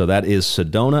 excellent. So that is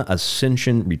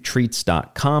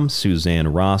SedonaAscensionRetreats.com.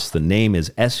 Suzzane Ross. The name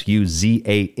is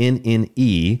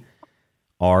SuzzanneRoss.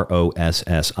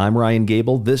 I'm Ryan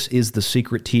Gable. This is The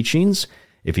Secret Teachings.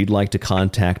 If you'd like to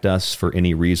contact us for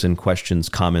any reason, questions,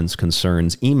 comments,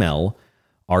 concerns, email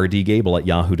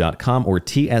rdgable@yahoo.com or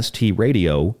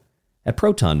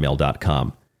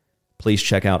tstradio@protonmail.com. Please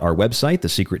check out our website,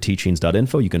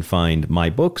 thesecretteachings.info. You can find my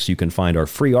books. You can find our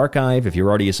free archive. If you're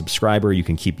already a subscriber, you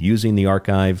can keep using the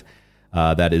archive.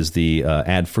 That is the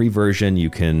ad-free version. You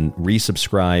can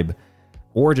resubscribe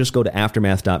or just go to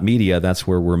aftermath.media. That's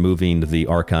where we're moving the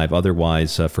archive.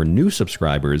 Otherwise, for new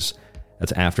subscribers,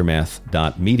 that's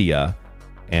aftermath.media.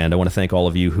 And I want to thank all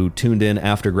of you who tuned in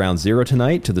after Ground Zero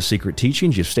tonight to The Secret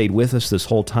Teachings. You've stayed with us this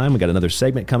whole time. We got another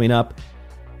segment coming up.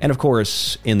 And of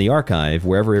course, in the archive,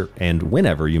 wherever and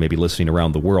whenever you may be listening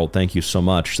around the world, thank you so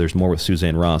much. There's more with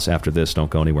Suzzane Ross after this. Don't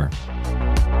go anywhere.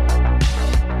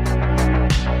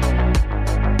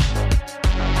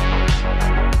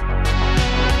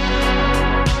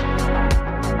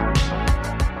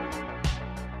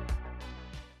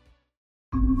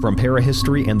 From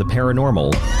parahistory and the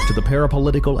paranormal to the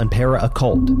parapolitical and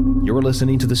para-occult, you're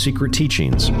listening to The Secret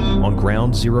Teachings on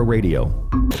Ground Zero Radio.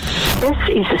 This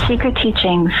is The Secret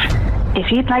Teachings. If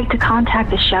you'd like to contact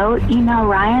the show, email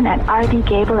Ryan at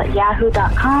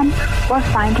rdgable@yahoo.com or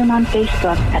find him on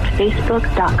Facebook at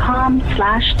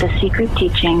facebook.com/The Secret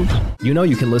Teachings. You know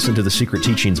you can listen to The Secret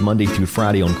Teachings Monday through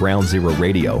Friday on Ground Zero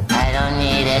Radio. I don't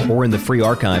need it. Or in the free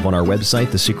archive on our website,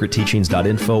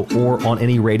 thesecretteachings.info, or on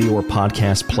any radio or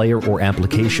podcast player or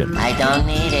application. I don't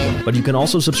need it. But you can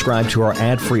also subscribe to our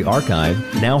ad-free archive,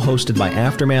 now hosted by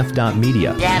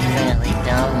Aftermath.media. Definitely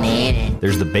don't need it.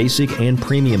 There's the basic and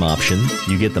premium option.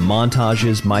 You get the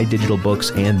montages, my digital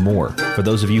books, and more. For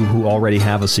those of you who already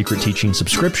have a Secret Teaching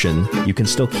subscription, you can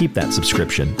still keep that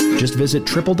subscription. Just visit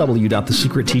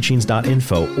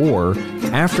www.thesecretteachings.info or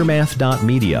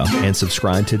aftermath.media and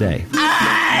subscribe today.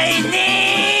 I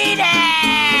need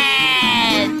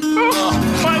it!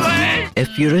 My leg!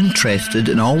 If you're interested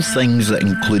in all things that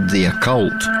include the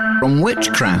occult, from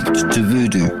witchcraft to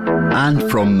voodoo,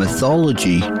 and from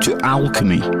mythology to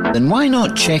alchemy, then why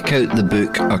not check out the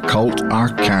book Occult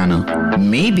Arcana?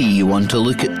 Maybe you want to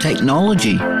look at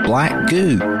technology, black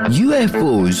goo,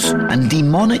 UFOs, and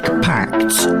demonic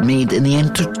pacts made in the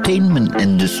entertainment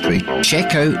industry.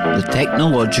 Check out The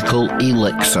Technological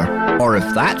Elixir. Or if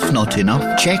that's not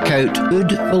enough, check out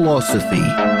Good Philosophy.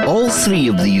 All three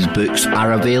of these books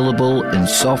are available in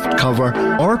softcover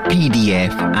or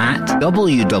PDF at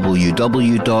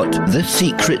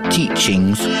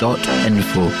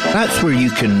www.thesecretteachings.info. That's where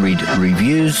you can read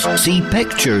reviews, see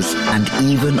pictures, and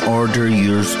even order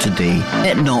yours today.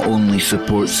 It not only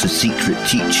supports The Secret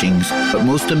Teachings, but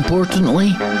most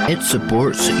importantly, it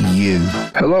supports you.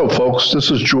 Hello, folks.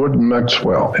 This is Jordan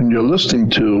Maxwell, and you're listening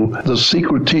to The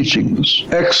Secret Teachings.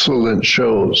 Excellent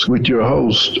shows with your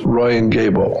host, Ryan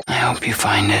Gable. I hope you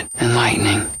find it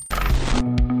enlightening.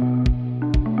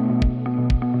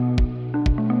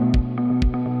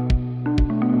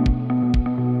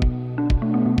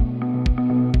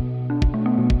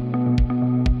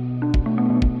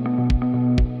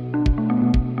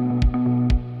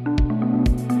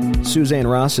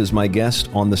 Suzzane Ross is my guest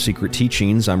on The Secret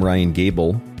Teachings. I'm Ryan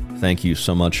Gable. Thank you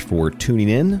so much for tuning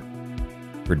in,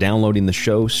 for downloading the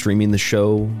show, streaming the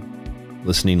show,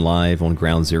 listening live on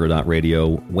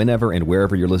groundzero.radio. Whenever and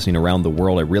wherever you're listening around the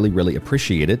world, I really, really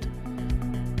appreciate it.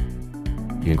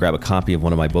 You can grab a copy of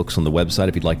one of my books on the website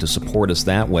if you'd like to support us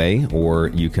that way, or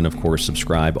you can, of course,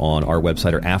 subscribe on our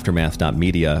website or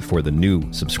aftermath.media for the new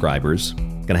subscribers.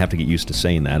 Going to have to get used to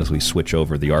saying that as we switch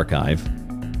over the archive.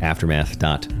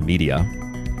 Aftermath.media.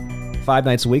 5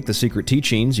 nights a week, The Secret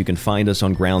Teachings. You can find us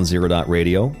on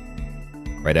groundzero.radio,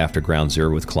 right after Ground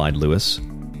Zero with Clyde Lewis.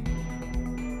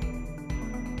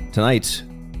 Tonight,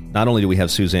 not only do we have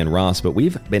Suzzane Ross, but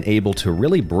we've been able to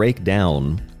really break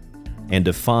down and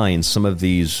define some of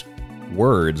these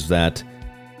words that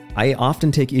I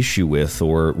often take issue with,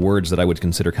 or words that I would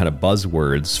consider kind of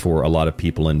buzzwords for a lot of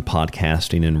people in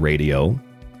podcasting and radio.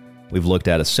 We've looked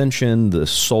at ascension, the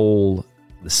soul,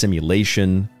 the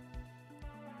simulation.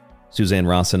 Suzzane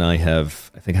Ross and I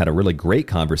have, I think, had a really great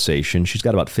conversation. She's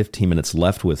got about 15 minutes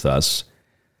left with us.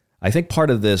 I think part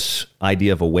of this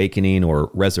idea of awakening or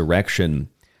resurrection,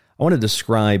 I want to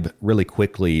describe really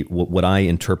quickly what I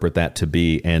interpret that to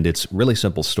be, and it's a really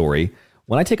simple story.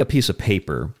 When I take a piece of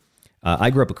paper,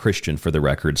 I grew up a Christian, for the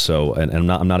record, so,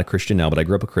 and I'm not a Christian now, but I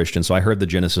grew up a Christian, so I heard the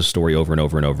Genesis story over and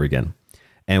over and over again.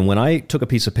 And when I took a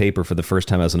piece of paper for the first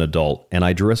time as an adult, and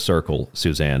I drew a circle,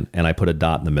 Suzzane, and I put a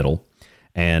dot in the middle,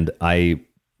 and I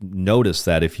noticed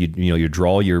that if you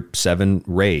draw your 7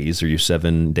 rays or your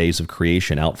 7 days of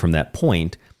creation out from that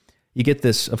point, you get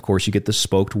this, of course, you get the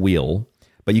spoked wheel,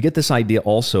 but you get this idea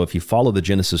also, if you follow the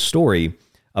Genesis story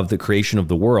of the creation of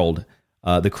the world,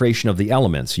 the creation of the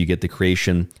elements. You get the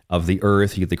creation of the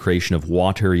earth, you get the creation of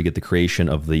water, you get the creation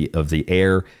of the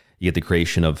air, you get the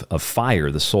creation of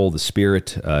fire, the soul, the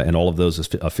spirit, and all of those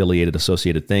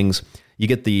associated things. You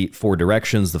get the 4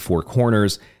 directions, the 4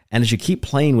 corners, and as you keep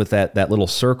playing with that little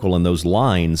circle and those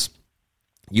lines,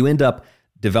 you end up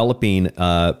developing,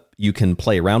 you can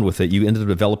play around with it, you end up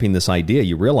developing this idea.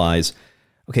 You realize,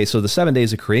 okay, so the 7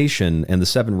 days of creation and the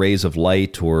 7 rays of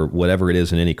light, or whatever it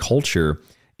is in any culture,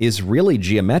 is really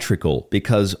geometrical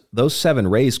because those 7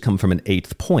 rays come from an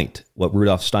 8th point. What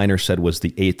Rudolf Steiner said was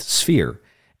the 8th sphere.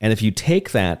 And if you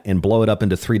take that and blow it up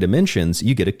into 3 dimensions,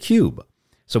 you get a cube.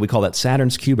 So we call that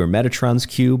Saturn's cube or Metatron's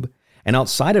cube. And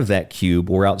outside of that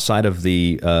cube, or outside of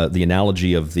the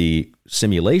analogy of the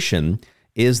simulation,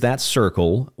 is that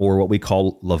circle, or what we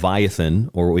call Leviathan,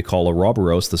 or what we call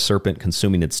Ouroboros, the serpent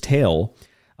consuming its tail.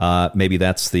 Maybe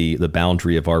that's the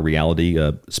boundary of our reality,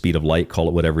 speed of light, call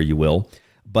it whatever you will.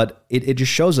 But it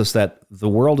just shows us that the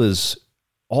world is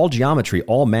all geometry,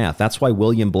 all math. That's why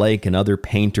William Blake and other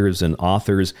painters and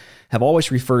authors have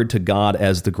always referred to God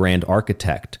as the grand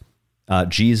architect.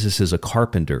 Jesus is a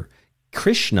carpenter.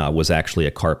 Krishna was actually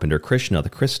a carpenter. Krishna, the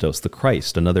Christos, the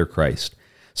Christ, another Christ.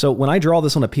 So when I draw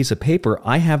this on a piece of paper,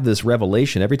 I have this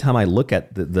revelation every time I look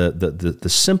at the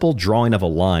simple drawing of a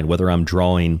line, whether I'm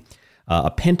drawing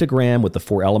a pentagram with the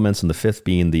 4 elements and the 5th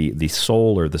being the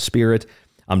soul or the spirit.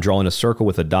 I'm drawing a circle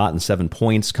with a dot and 7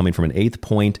 points coming from an 8th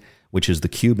point, which is the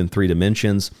cube in 3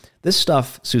 dimensions. This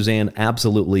stuff, Suzzane,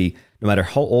 absolutely, no matter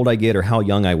how old I get or how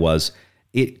young I was,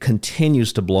 it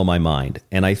continues to blow my mind.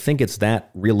 And I think it's that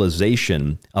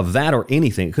realization of that or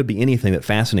anything, it could be anything that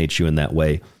fascinates you in that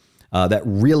way, that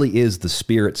really is the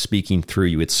Spirit speaking through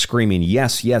you. It's screaming,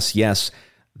 yes, yes, yes,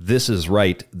 this is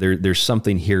right. There's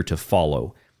something here to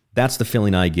follow. That's the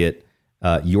feeling I get.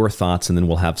 Your thoughts, and then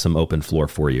we'll have some open floor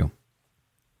for you.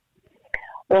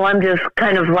 Well, I'm just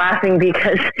kind of laughing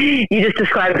because you just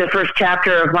described the first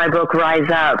chapter of my book,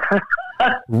 Rise Up.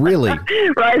 Really?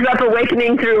 Rise Up,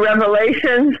 Awakening Through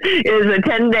Revelations is a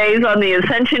 10 days on the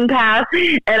Ascension Path.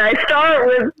 And I start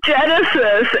with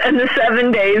Genesis and the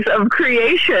 7 days of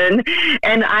creation.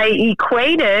 And I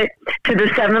equate it to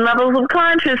the 7 levels of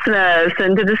consciousness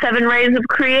and to the 7 rays of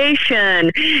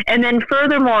creation. And then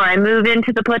furthermore, I move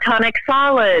into the Platonic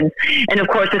solids. And of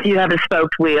course, if you have a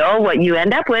spoked wheel, what you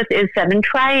end up with is 7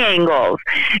 triangles.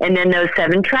 And then those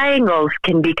 7 triangles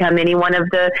can become any one of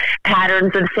the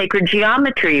patterns of sacred geometry,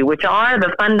 which are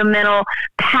the fundamental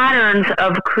patterns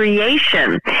of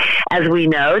creation. As we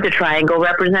know, the triangle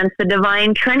represents the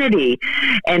divine Trinity.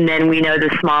 And then we know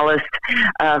the smallest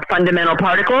fundamental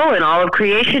particle in all of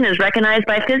creation is recognized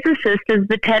by physicists as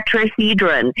the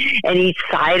tetrahedron. And each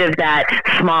side of that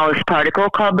smallest particle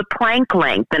called the Planck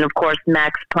length. And of course,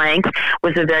 Max Planck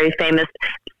was a very famous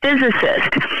physicist.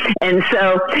 And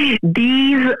so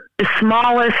these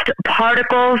smallest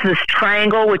particles, this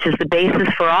triangle, which is the basis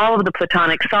for all of the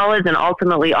Platonic solids and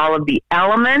ultimately all of the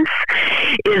elements,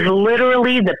 is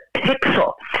literally the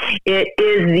pixel. It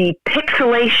is the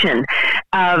pixelation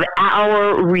of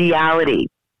our reality.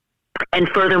 And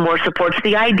furthermore supports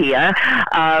the idea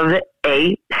of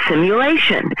a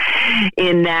simulation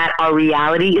in that our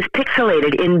reality is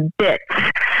pixelated in bits.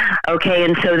 Okay,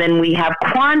 and so then we have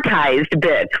quantized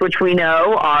bits, which we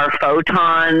know are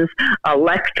photons,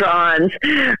 electrons,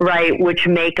 right, which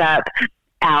make up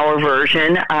our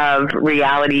version of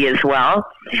reality as well.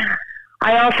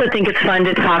 I also think it's fun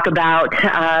to talk about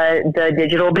the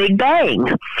digital Big Bang.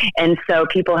 And so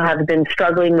people have been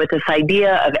struggling with this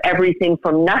idea of everything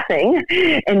from nothing,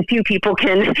 and few people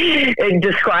can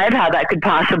describe how that could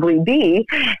possibly be.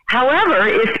 However,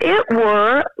 if it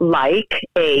were like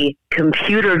a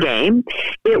computer game,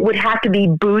 it would have to be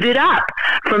booted up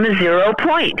from a 0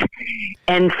 point.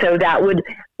 And so that would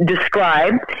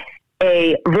describe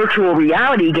a virtual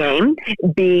reality game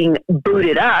being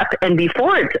booted up, and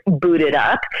before it's booted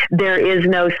up, there is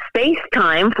no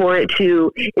space-time for it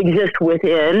to exist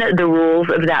within the rules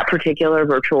of that particular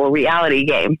virtual reality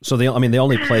game. So the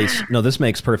only place, no, this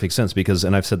makes perfect sense because,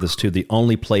 and I've said this too, the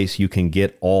only place you can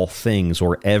get all things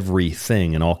or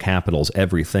everything in all capitals,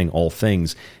 everything, all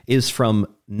things, is from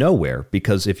nowhere.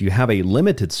 Because if you have a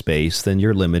limited space, then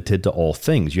you're limited to all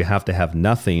things. You have to have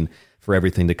nothing for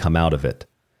everything to come out of it.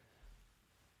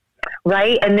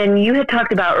 Right? And then you had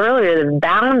talked about earlier the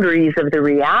boundaries of the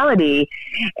reality,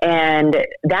 and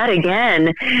that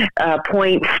again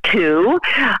points to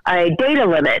a data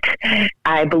limit.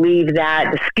 I believe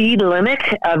that the speed limit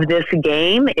of this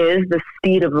game is the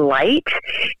speed of light,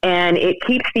 and it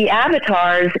keeps the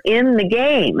avatars in the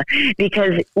game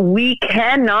because we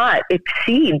cannot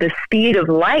exceed the speed of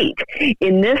light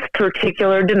in this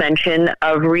particular dimension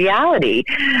of reality.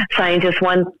 Scientists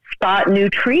once thought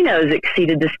neutrinos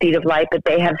exceeded the speed of light, but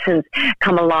they have since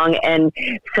come along and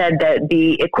said that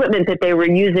the equipment that they were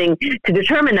using to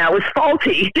determine that was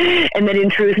faulty, and that in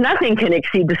truth nothing can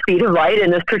exceed the speed of light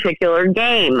in this particular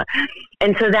game.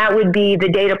 And so that would be the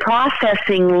data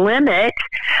processing limit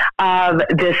of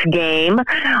this game.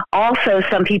 Also,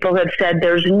 some people have said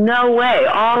there's no way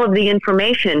all of the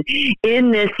information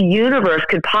in this universe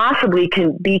could possibly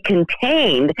be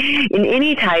contained in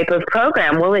any type of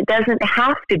program. Well, it doesn't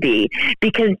have to be,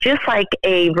 because just like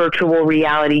a virtual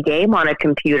reality game on a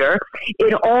computer,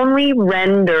 it only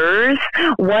renders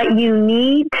what you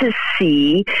need to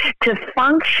see to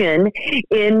function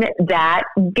in that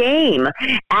game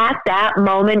at that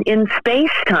moment in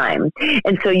space-time.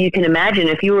 And so you can imagine,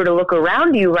 if you were to look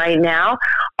around you right now,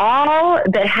 all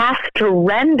that has to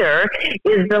render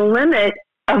is the limit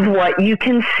of what you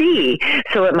can see.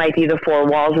 So it might be the four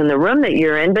walls in the room that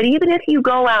you're in, but even if you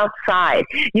go outside,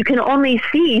 you can only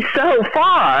see so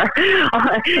far,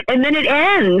 and then it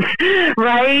ends,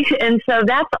 right? And so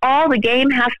that's all the game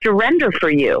has to render for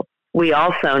you. We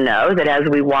also know that as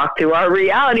we walk through our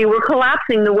reality, we're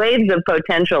collapsing the waves of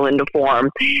potential into form.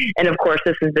 And of course,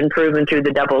 this has been proven through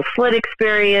the double slit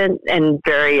experience and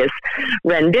various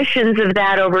renditions of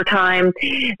that over time,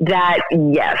 that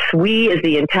yes, we as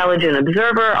the intelligent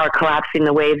observer are collapsing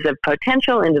the waves of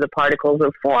potential into the particles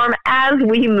of form. As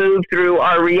we move through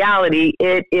our reality,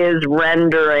 it is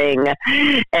rendering.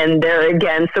 And there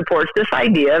again supports this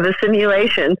idea of a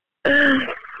simulation.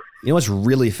 You know what's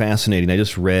really fascinating? I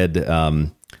just read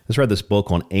this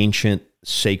book on ancient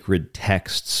sacred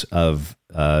texts of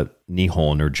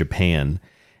Nihon, or Japan,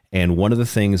 and one of the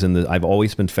things I've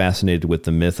always been fascinated with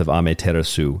the myth of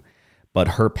Amaterasu, but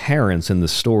her parents in the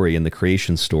story, in the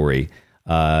creation story,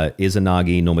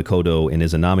 Izanagi no Mikoto and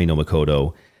Izanami no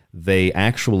Mikoto, they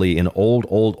actually, in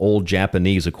old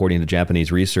Japanese, according to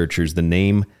Japanese researchers, the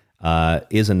name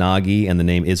Izanagi and the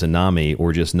name Izanami,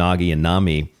 or just Nagi and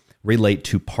Nami, relate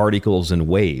to particles and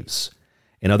waves.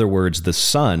 In other words, the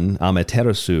sun,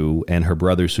 Amaterasu, and her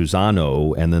brother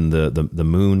Suzzane, and then the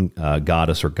moon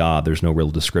goddess or god, there's no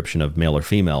real description of male or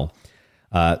female,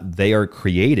 they are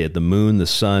created, the moon, the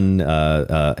sun,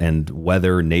 and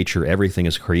weather, nature, everything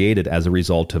is created as a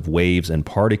result of waves and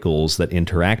particles that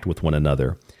interact with one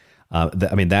another.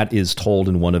 That is told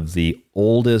in one of the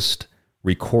oldest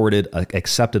recorded,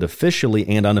 accepted officially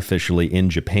and unofficially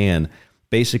in Japan.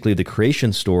 Basically, the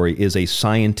creation story is a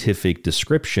scientific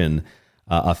description,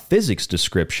 a physics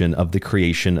description of the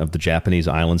creation of the Japanese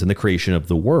islands and the creation of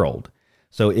the world.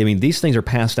 So, these things are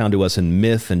passed down to us in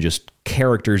myth and just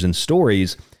characters and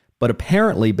stories, but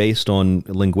apparently based on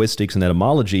linguistics and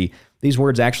etymology, these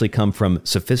words actually come from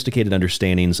sophisticated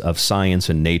understandings of science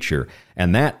and nature.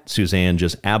 And that, Suzzane,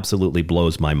 just absolutely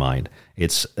blows my mind.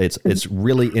 It's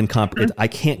really I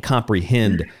can't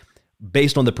comprehend,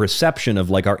 based on the perception of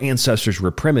like our ancestors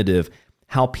were primitive,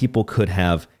 how people could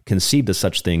have conceived of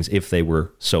such things if they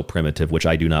were so primitive, which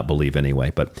I do not believe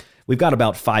anyway. But we've got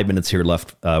about 5 minutes here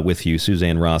left with you,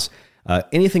 Suzzane Ross.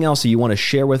 Anything else that you want to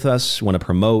share with us, want to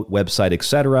promote, website,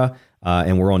 etc.?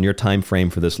 And we're on your time frame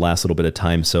for this last little bit of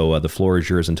time, so the floor is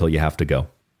yours until you have to go.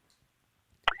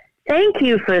 Thank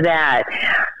you for that.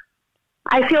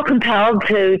 I feel compelled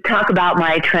to talk about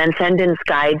my Transcendence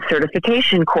Guide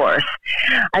certification course.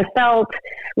 I felt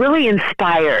really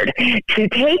inspired to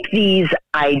take these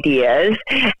ideas,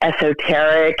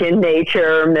 esoteric in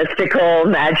nature, mystical,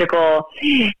 magical,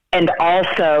 and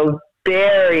also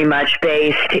very much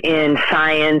based in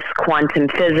science, quantum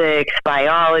physics,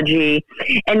 biology,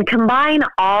 and combine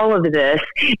all of this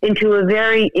into a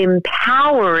very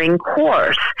empowering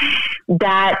course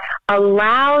that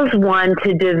allows one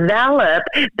to develop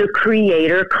the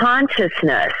creator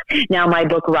consciousness. Now, my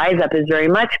book, Rise Up, is very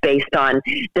much based on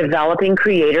developing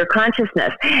creator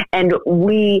consciousness, and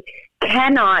we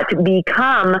cannot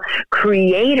become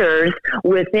creators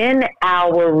within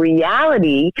our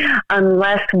reality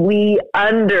unless we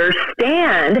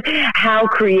understand how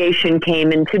creation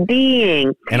came into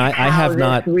being. And I have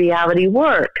not reality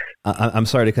works. I'm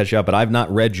sorry to cut you off, but I've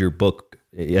not read your book,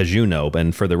 as you know,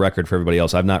 and for the record, for everybody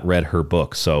else, I've not read her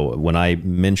book. So when I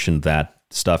mentioned that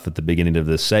stuff at the beginning of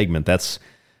this segment, that's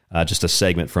just a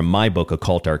segment from my book,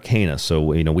 Occult Arcana. So,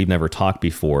 we've never talked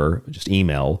before, just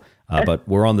email. But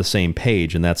we're on the same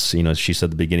page, and that's, she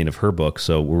said the beginning of her book,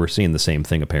 so we're seeing the same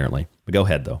thing apparently. But go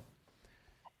ahead, though.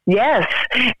 Yes,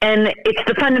 and it's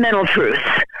the fundamental truth,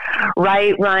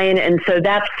 right, Ryan? And so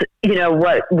that's,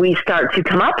 what we start to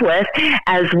come up with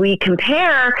as we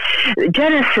compare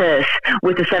Genesis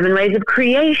with the 7 rays of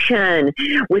creation,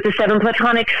 with the 7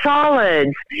 platonic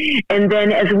solids, and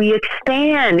then as we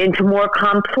expand into more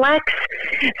complex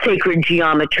sacred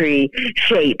geometry,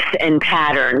 shapes, and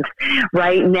patterns.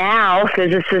 Right now,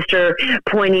 physicists are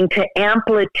pointing to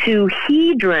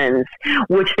amplituhedrons,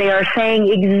 which they are saying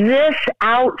exists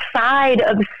outside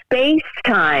of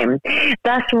space-time,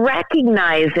 thus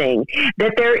recognizing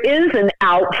that there is an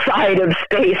outside of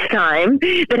space-time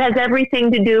that has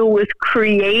everything to do with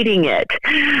creating it,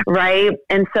 right?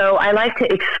 And so I like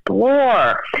to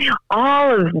explore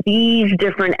all of these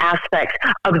different aspects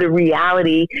of the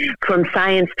reality, from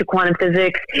science to quantum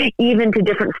physics, even to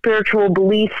different spiritual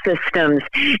belief systems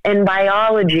and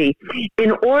biology,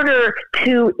 in order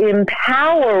to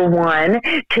empower one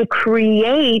to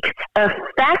create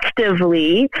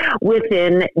effectively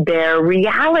within their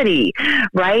reality,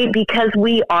 right? Because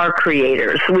we are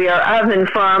creators. We are of and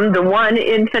from the one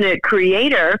infinite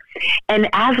creator. And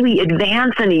as we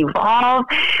advance and evolve,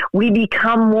 we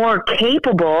become more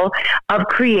capable of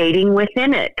creating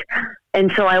within it. And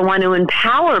so I want to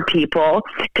empower people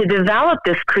to develop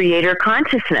this creator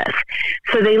consciousness.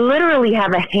 So they literally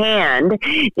have a hand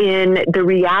in the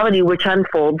reality which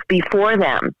unfolds before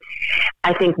them.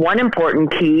 I think one important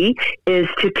key is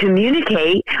to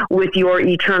communicate with your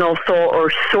eternal soul or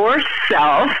source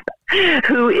self,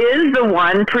 who is the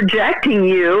one projecting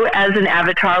you as an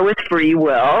avatar with free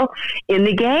will in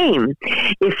the game.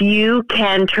 If you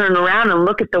can turn around and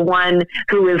look at the one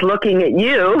who is looking at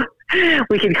you,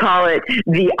 we could call it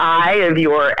the eye of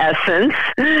your essence,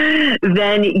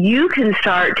 then you can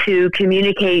start to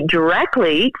communicate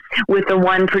directly with the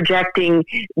one projecting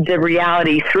the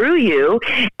reality through you,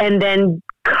 and then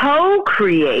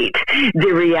co-create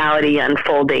the reality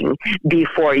unfolding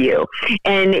before you.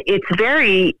 And it's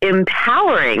very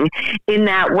empowering in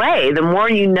that way. The more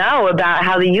you know about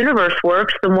how the universe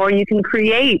works, the more you can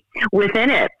create within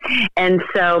it. And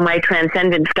so my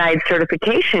Transcendence Guide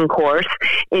certification course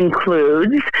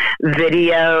includes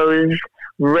videos,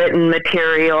 written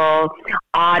material,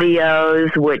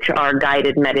 audios, which are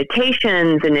guided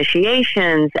meditations,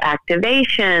 initiations,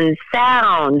 activations,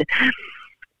 sound,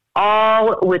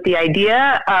 all with the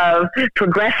idea of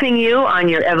progressing you on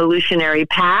your evolutionary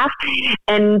path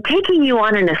and taking you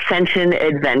on an ascension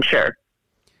adventure.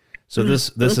 So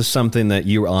this is something that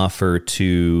you offer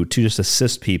to just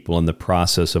assist people in the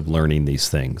process of learning these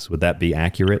things. Would that be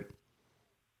accurate?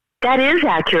 That is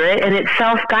accurate, and it's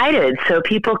self-guided, so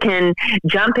people can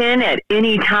jump in at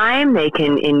any time. They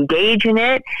can engage in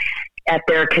it at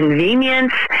their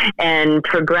convenience and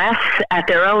progress at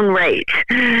their own rate.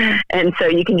 And so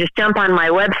you can just jump on my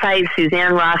website,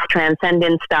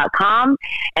 SuzzanneRossTranscendence.com,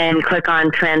 and click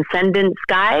on Transcendence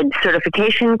Guide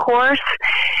Certification Course.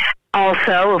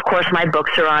 Also, of course, my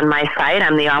books are on my site.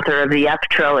 I'm the author of the Up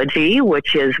Trilogy,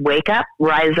 which is Wake Up,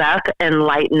 Rise Up, and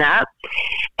Lighten Up.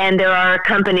 And there are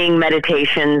accompanying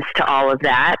meditations to all of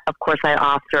that. Of course, I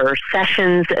offer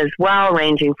sessions as well,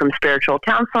 ranging from spiritual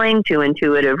counseling to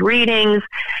intuitive readings,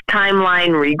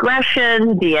 timeline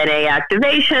regression, DNA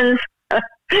activations.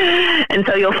 And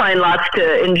so you'll find lots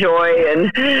to enjoy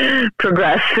and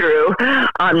progress through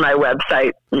on my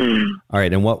website. All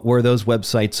right. And what were those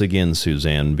websites again,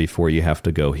 Suzzane, before you have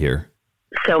to go here?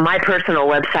 So my personal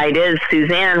website is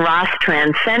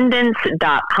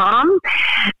SuzzanneRossTranscendence.com.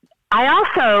 I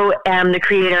also am the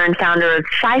creator and founder of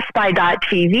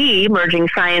SciSpy.tv, merging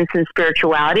science and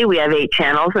spirituality. We have 8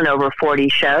 channels and over 40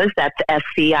 shows. That's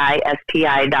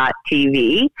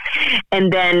SCISPI.tv.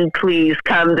 And then please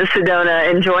come to Sedona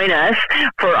and join us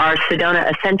for our Sedona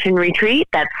Ascension Retreat.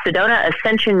 That's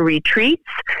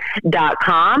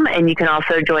SedonaAscensionRetreats.com. And you can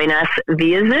also join us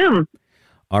via Zoom.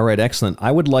 All right, excellent.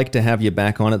 I would like to have you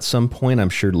back on at some point. I'm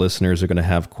sure listeners are going to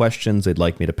have questions they'd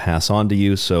like me to pass on to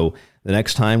you. So the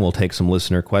next time we'll take some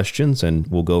listener questions and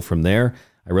we'll go from there.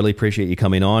 I really appreciate you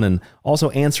coming on and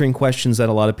also answering questions that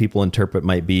a lot of people interpret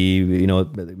might be,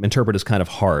 interpret as kind of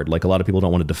hard. Like a lot of people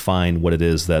don't want to define what it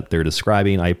is that they're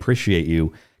describing. I appreciate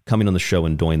you coming on the show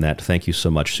and doing that. Thank you so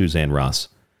much, Suzzane Ross.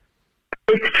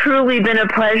 It's truly been a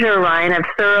pleasure, Ryan. I've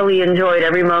thoroughly enjoyed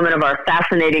every moment of our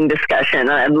fascinating discussion.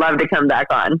 I'd love to come back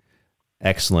on.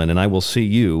 Excellent. And I will see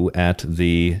you at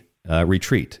the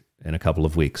retreat in a couple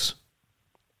of weeks.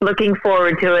 Looking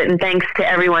forward to it. And thanks to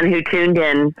everyone who tuned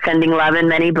in. Sending love and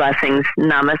many blessings.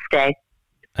 Namaste.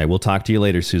 I will talk to you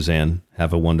later, Suzzane.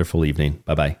 Have a wonderful evening.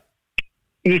 Bye-bye.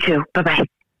 You too. Bye-bye.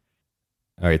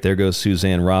 All right, there goes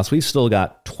Suzzane Ross. We've still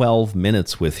got 12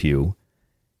 minutes with you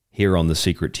here on The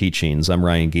Secret Teachings. I'm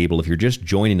Ryan Gable. If you're just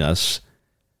joining us,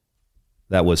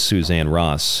 that was Suzzane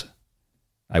Ross.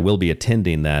 I will be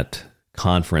attending that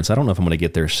conference. I don't know if I'm going to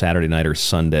get there Saturday night or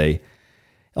Sunday.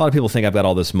 A lot of people think I've got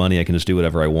all this money. I can just do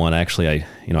whatever I want. Actually, I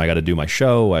got to do my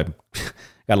show. I've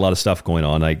got a lot of stuff going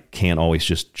on. I can't always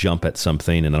just jump at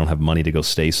something, and I don't have money to go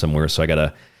stay somewhere. So I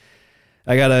gotta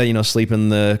sleep in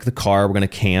the car. We're going to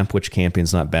camp, which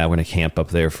camping's not bad. We're going to camp up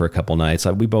there for a couple nights.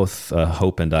 We both,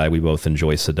 Hope and I, we both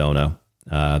enjoy Sedona.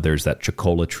 There's that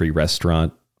Chocola Tree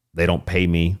restaurant They don't pay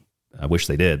me. I wish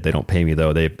they did. They don't pay me,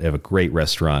 though. They have a great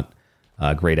restaurant,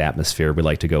 great atmosphere. We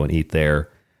like to go and eat there.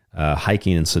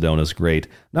 Hiking in Sedona is great.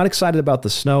 Not excited about the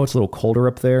snow. It's a little colder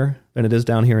up there than it is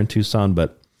down here in Tucson,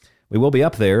 but we will be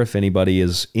up there. If anybody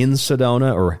is in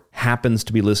Sedona or happens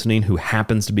to be listening who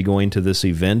happens to be going to this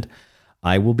event,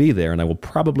 I will be there, and I will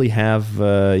probably have,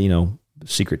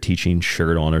 Secret Teaching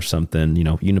shirt on or something.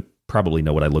 You probably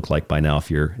know what I look like by now if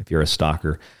you're a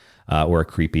stalker or a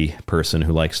creepy person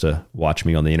who likes to watch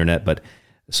me on the internet. But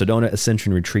Sedona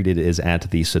Ascension Retreat is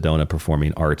at the Sedona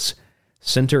Performing Arts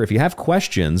Center. If you have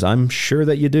questions, I'm sure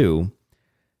that you do,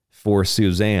 for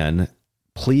Suzzane,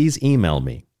 please email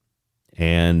me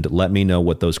and let me know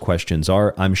what those questions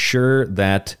are. I'm sure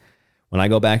that when I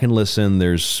go back and listen,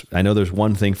 I know there's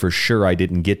one thing for sure I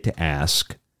didn't get to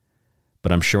ask,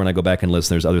 but I'm sure when I go back and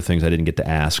listen, there's other things I didn't get to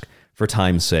ask for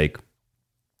time's sake.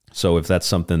 So if that's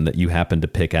something that you happen to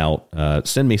pick out,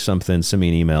 send me something, send me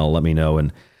an email, let me know.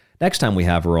 And next time we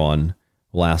have her on,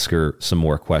 we'll ask her some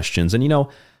more questions. And,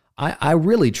 I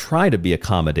really try to be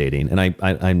accommodating, and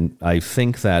I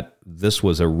think that this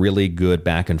was a really good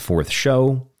back and forth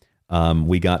show.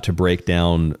 We got to break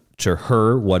down to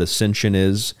her what ascension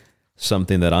is,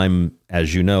 something that I'm,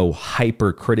 as you know,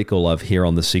 hypercritical of here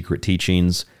on the Secret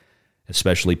Teachings,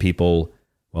 especially people,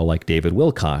 like David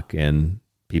Wilcock and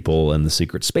people in the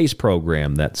Secret Space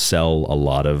Program that sell a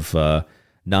lot of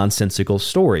nonsensical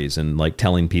stories and like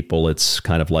telling people it's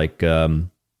kind of like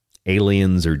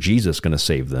aliens or Jesus going to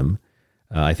save them.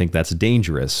 I think that's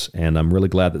dangerous, and I'm really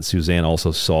glad that Suzzane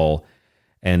also saw.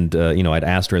 And, I'd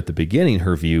asked her at the beginning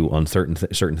her view on certain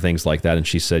things like that. And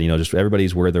she said, just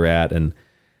everybody's where they're at. And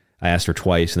I asked her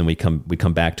twice, and then we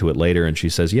come back to it later. And she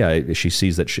says, yeah, she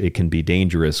sees that it can be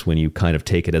dangerous when you kind of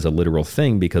take it as a literal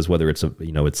thing, because whether it's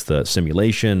it's the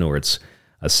simulation or it's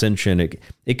ascension,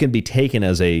 it can be taken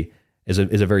as a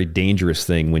very dangerous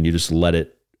thing when you just let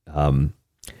it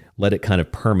kind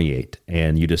of permeate,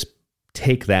 and you just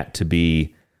take that to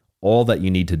be all that you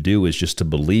need to do is just to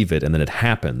believe it, and then it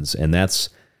happens. And that's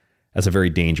a very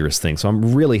dangerous thing. So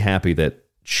I'm really happy that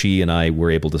she and I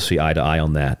were able to see eye to eye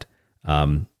on that.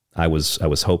 I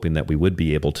was hoping that we would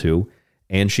be able to.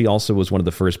 And she also was one of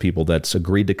the first people that's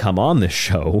agreed to come on this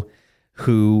show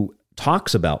who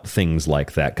talks about things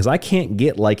like that, because I can't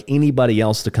get like anybody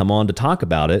else to come on to talk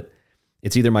about it.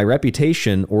 It's either my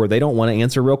reputation or they don't want to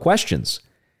answer real questions.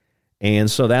 And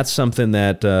so that's something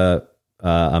that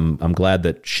I'm glad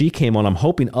that she came on. I'm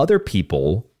hoping other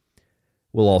people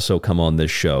will also come on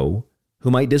this show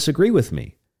who might disagree with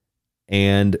me.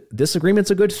 And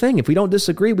disagreement's a good thing. If we don't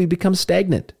disagree, we become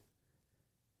stagnant.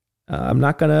 I'm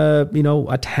not going to,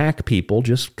 attack people.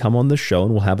 Just come on the show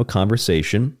and we'll have a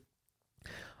conversation.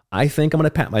 I think I'm going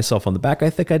to pat myself on the back. I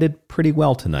think I did pretty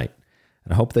well tonight.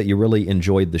 And I hope that you really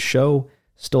enjoyed the show.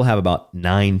 Still have about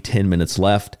 9-10 minutes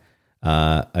left.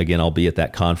 Again, I'll be at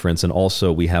that conference. And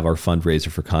also we have our fundraiser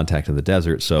for Contact in the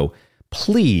Desert. So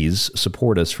please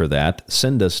support us for that.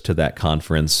 Send us to that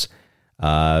conference.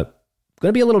 Going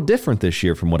to be a little different this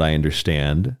year from what I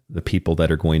understand. The people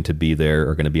that are going to be there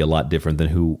are going to be a lot different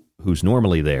than who's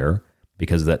normally there,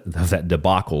 because of that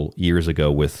debacle years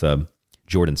ago with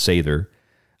Jordan Sather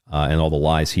and all the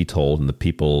lies he told, and the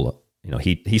people,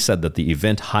 he said that the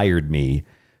event hired me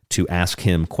to ask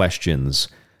him questions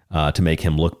to make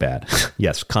him look bad.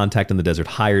 Yes, Contact in the Desert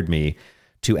hired me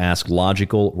to ask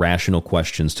logical, rational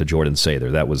questions to Jordan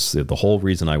Sather. That was the whole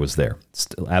reason I was there. It's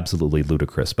absolutely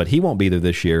ludicrous. But he won't be there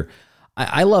this year.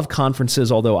 I love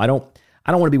conferences, although I don't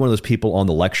want to be one of those people on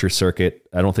the lecture circuit.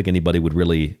 I don't think anybody would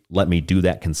really let me do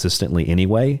that consistently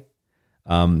anyway,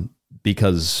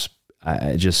 because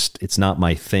it's not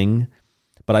my thing.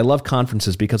 But I love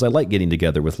conferences because I like getting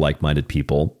together with like-minded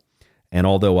people. And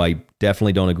although I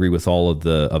definitely don't agree with all of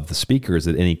the speakers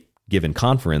at any given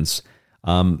conference,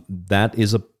 that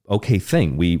is a okay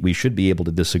thing. We should be able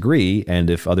to disagree. And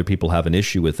if other people have an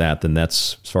issue with that, then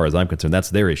that's, as far as I'm concerned,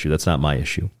 that's their issue. That's not my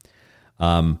issue.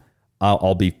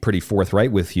 I'll be pretty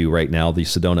forthright with you right now. The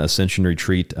Sedona Ascension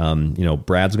Retreat,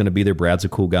 Brad's going to be there. Brad's a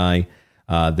cool guy.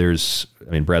 Brad's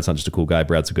not just a cool guy.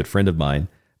 Brad's a good friend of mine,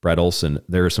 Brad Olson.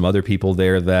 There are some other people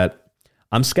there that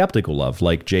I'm skeptical of,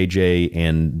 like JJ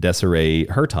and Desiree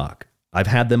Hertog. I've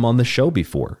had them on the show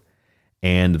before,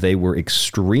 and they were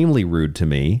extremely rude to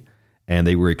me, and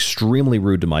they were extremely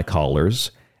rude to my callers.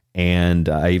 And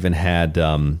I even had,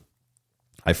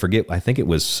 I think it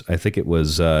was,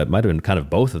 it might have been kind of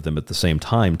both of them at the same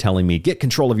time telling me, get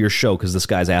control of your show because this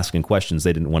guy's asking questions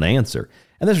they didn't want to answer.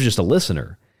 And this was just a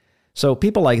listener. So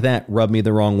people like that rub me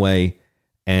the wrong way.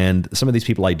 And some of these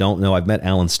people I don't know. I've met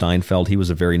Alan Steinfeld. He was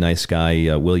a very nice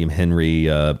guy. William Henry,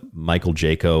 Michael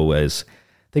Jaco.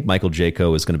 think Michael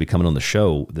Jaco is going to be coming on the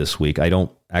show this week. I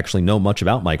don't actually know much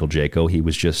about Michael Jaco. He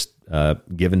was just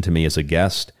given to me as a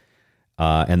guest.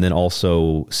 And then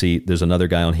also, see, there's another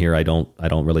guy on here I don't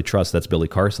really trust. That's Billy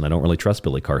Carson. I don't really trust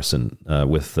Billy Carson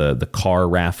with the car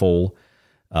raffle,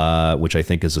 which I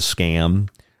think is a scam.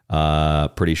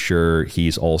 Pretty sure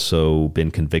he's also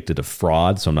been convicted of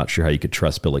fraud, so I'm not sure how you could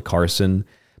trust Billy Carson.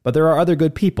 But there are other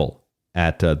good people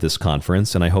at this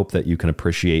conference, and I hope that you can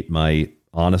appreciate my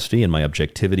honesty and my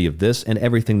objectivity of this and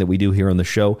everything that we do here on the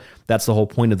show. That's the whole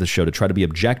point of the show, to try to be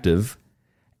objective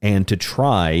and to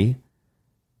try.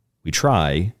 We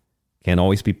try, can't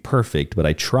always be perfect, but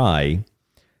I try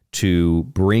to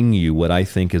bring you what I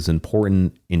think is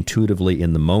important intuitively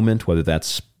in the moment, whether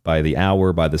that's by the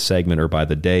hour, by the segment, or by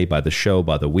the day, by the show,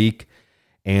 by the week.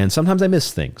 And sometimes I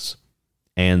miss things.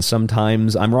 And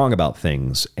sometimes I'm wrong about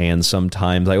things. And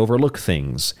sometimes I overlook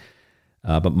things.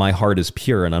 But my heart is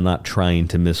pure, and I'm not trying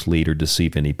to mislead or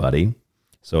deceive anybody.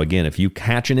 So again, if you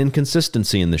catch an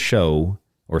inconsistency in the show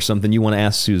or something you want to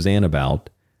ask Suzzane about,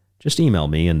 just email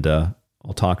me and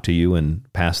I'll talk to you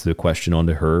and pass the question on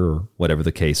to her or whatever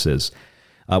the case is.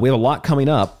 We have a lot coming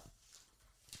up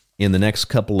in the next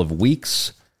couple of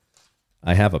weeks.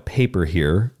 I have a paper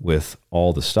here with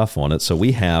all the stuff on it. So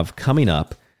we have coming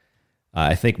up,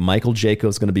 I think Michael Jaco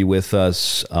is going to be with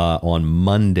us on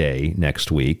Monday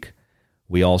next week.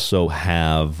 We also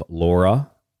have Laura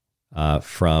hold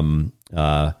on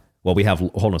a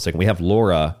second. We have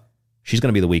Laura. She's going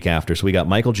to be the week after. So we got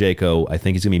Michael Jaco. I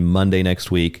think he's going to be Monday next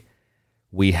week.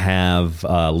 We have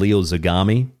Leo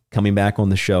Zagami coming back on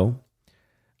the show.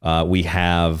 We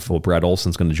have, Brad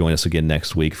Olson's going to join us again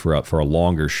next week for a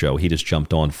longer show. He just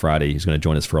jumped on Friday. He's going to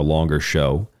join us for a longer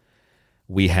show.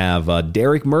 We have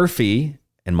Derek Murphy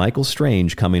and Michael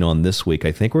Strange coming on this week.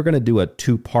 I think we're going to do a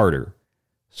two-parter.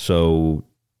 So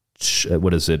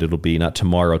what is it? It'll be not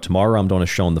tomorrow. Tomorrow I'm doing a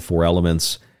show on the Four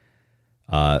Elements.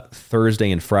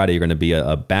 Thursday and Friday are going to be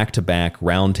a back-to-back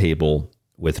roundtable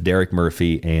with Derek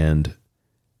Murphy and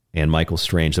Michael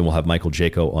Strange. Then we'll have Michael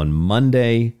Jaco on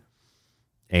Monday,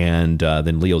 and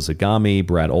then Leo Zagami,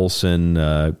 Brad Olson,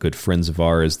 good friends of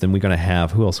ours. Then we're going to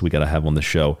have, who else we got to have on the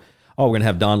show? Oh, we're going to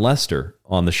have Don Lester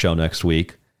on the show next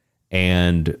week.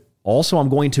 And also I'm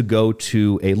going to go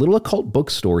to a little occult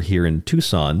bookstore here in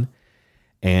Tucson,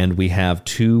 and we have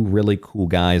two really cool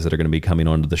guys that are going to be coming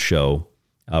onto the show.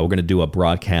 We're going to do a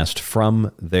broadcast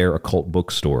from their occult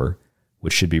bookstore,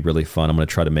 which should be really fun. I'm going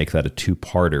to try to make that a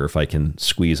two-parter if I can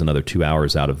squeeze another 2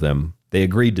 hours out of them. They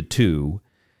agreed to 2,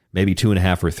 maybe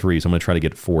 2.5 or 3, so I'm going to try to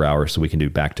get 4 hours so we can do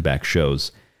back-to-back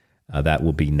shows. That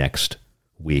will be next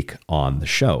week on the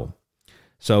show.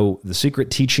 So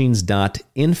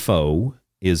thesecretteachings.info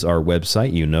is our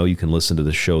website. You can listen to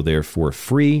the show there for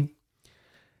free.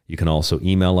 You can also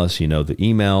email us. You know the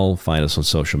email. Find us on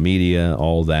social media,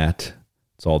 all that.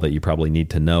 It's all that you probably need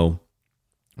to know.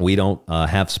 We don't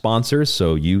have sponsors,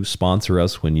 so you sponsor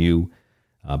us when you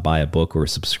buy a book or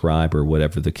subscribe or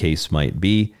whatever the case might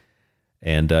be.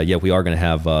 And we are going to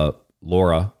have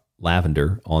Laura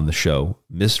Lavender on the show.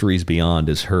 Mysteries Beyond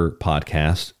is her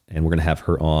podcast, and we're going to have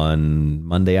her on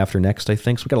Monday after next, I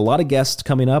think. So we've got a lot of guests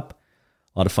coming up,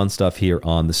 a lot of fun stuff here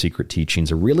on The Secret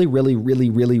Teachings. I really, really,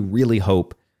 really, really, really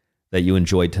hope that you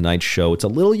enjoyed tonight's show. It's a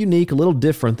little unique, a little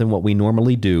different than what we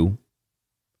normally do,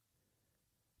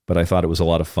 but I thought it was a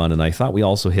lot of fun, and I thought we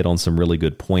also hit on some really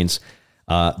good points.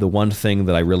 The one thing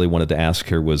that I really wanted to ask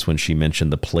her was when she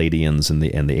mentioned the Pleiadians and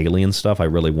the alien stuff. I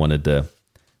really wanted to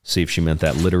see if she meant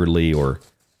that literally or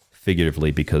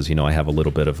figuratively, because I have a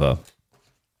little bit of an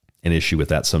issue with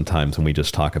that sometimes when we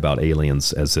just talk about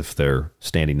aliens as if they're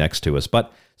standing next to us.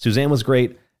 But Suzzane was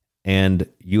great, and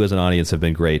you as an audience have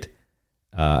been great.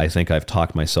 I think I've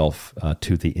talked myself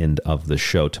to the end of the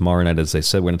show. Tomorrow night, as I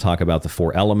said, we're going to talk about the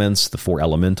 4 elements, the 4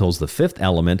 elementals, the 5th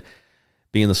element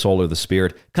being the soul or the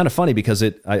spirit. Kind of funny because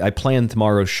I planned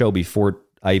tomorrow's show before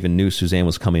I even knew Suzzane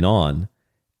was coming on,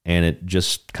 and it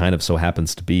just kind of so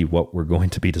happens to be what we're going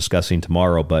to be discussing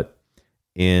tomorrow, but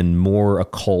in more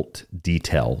occult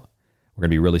detail. We're going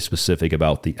to be really specific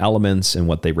about the elements and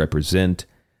what they represent,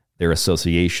 their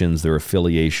associations, their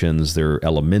affiliations, their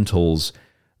elementals,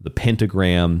 the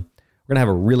pentagram. We're going to have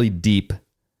a really deep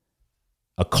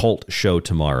occult show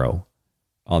tomorrow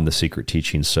on The Secret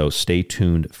Teachings, so stay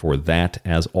tuned for that.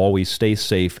 As always, stay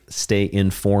safe, stay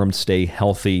informed, stay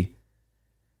healthy.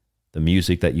 The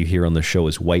music that you hear on the show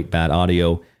is White Bat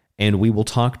Audio, and we will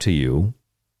talk to you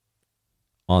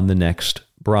on the next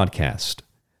broadcast.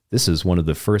 This is one of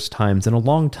the first times in a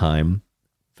long time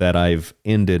that I've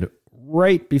ended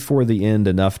right before the end,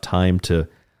 enough time to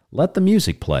let the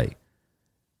music play.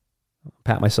 I'll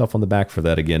pat myself on the back for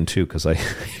that again, too, because I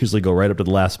usually go right up to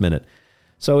the last minute.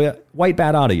 So, White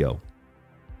Bat Audio,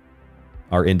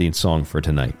 our ending song for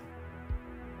tonight.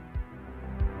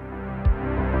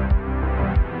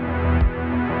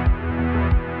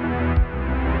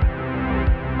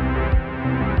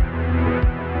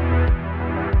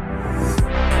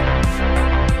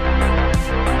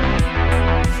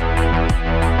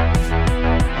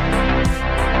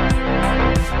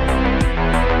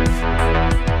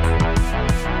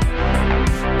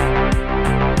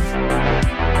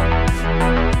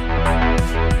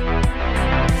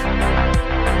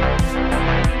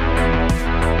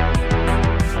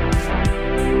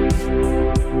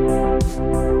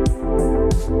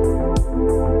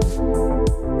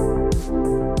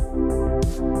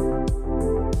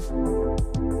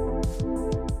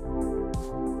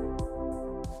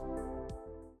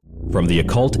 From the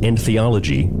occult and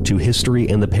theology to history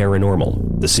and the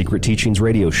paranormal, the Secret Teachings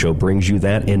radio show brings you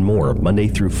that and more Monday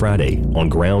through Friday on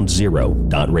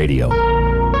GroundZero.radio.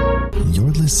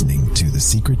 You're listening to The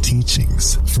Secret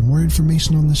Teachings. For more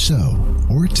information on the show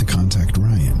or to contact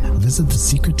Ryan, visit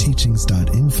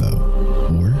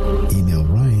thesecretteachings.info or email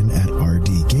Ryan at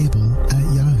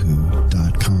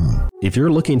rdgable@yahoo.com. If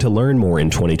you're looking to learn more in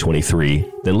 2023,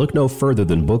 then look no further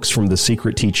than books from The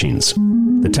Secret Teachings.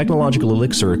 The Technological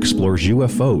Elixir explores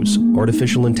UFOs,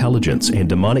 artificial intelligence, and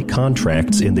demonic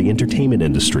contracts in the entertainment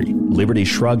industry. Liberty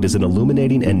Shrugged is an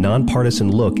illuminating and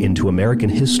nonpartisan look into American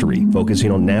history, focusing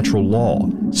on natural law,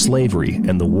 slavery,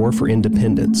 and the war for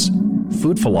independence.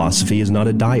 Food Philosophy is not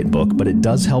a diet book, but it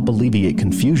does help alleviate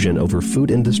confusion over food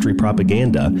industry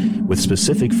propaganda with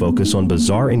specific focus on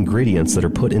bizarre ingredients that are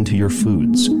put into your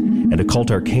foods. And Occult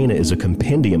Arcana is a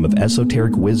compendium of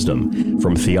esoteric wisdom,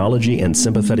 from theology and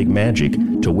sympathetic magic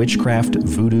to witchcraft,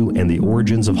 voodoo, and the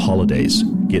origins of holidays.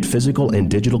 Get physical and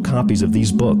digital copies of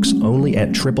these books only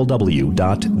at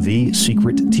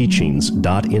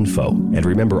www.thesecretteachings.info. And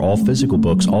remember, all physical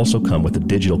books also come with a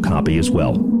digital copy as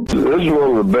well. This is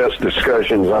one of the best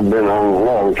discussions I've been on in a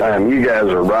long time. You guys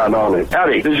are right on it.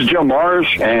 Howdy, this is Joe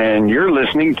Marsh, and you're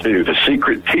listening to The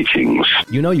Secret Teachings.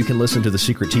 You know you can listen to The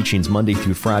Secret Teachings Monday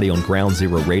through Friday on Ground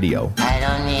Zero Radio. I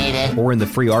don't need it. Or in the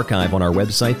free archive on our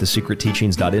website,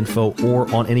 thesecretteachings.info, or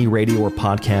on any radio or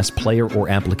podcast player or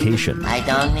application. I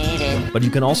don't need it. But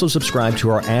you can also subscribe to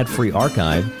our ad-free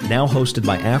archive, now hosted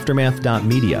by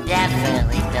Aftermath.media.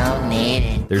 Definitely don't need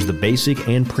it. There's the basic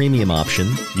and premium option.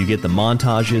 You get the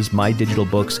montages, my digital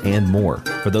books, and more.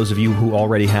 For those of you who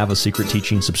already have a Secret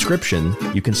Teaching subscription,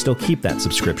 you can still keep that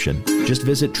subscription. Just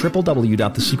visit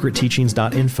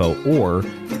www.thesecretteachings.info or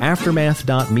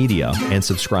aftermath.media and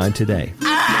subscribe today.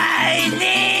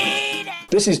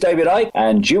 This is David Icke,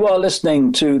 and you are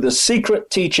listening to The Secret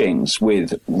Teachings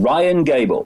with Ryan Gable.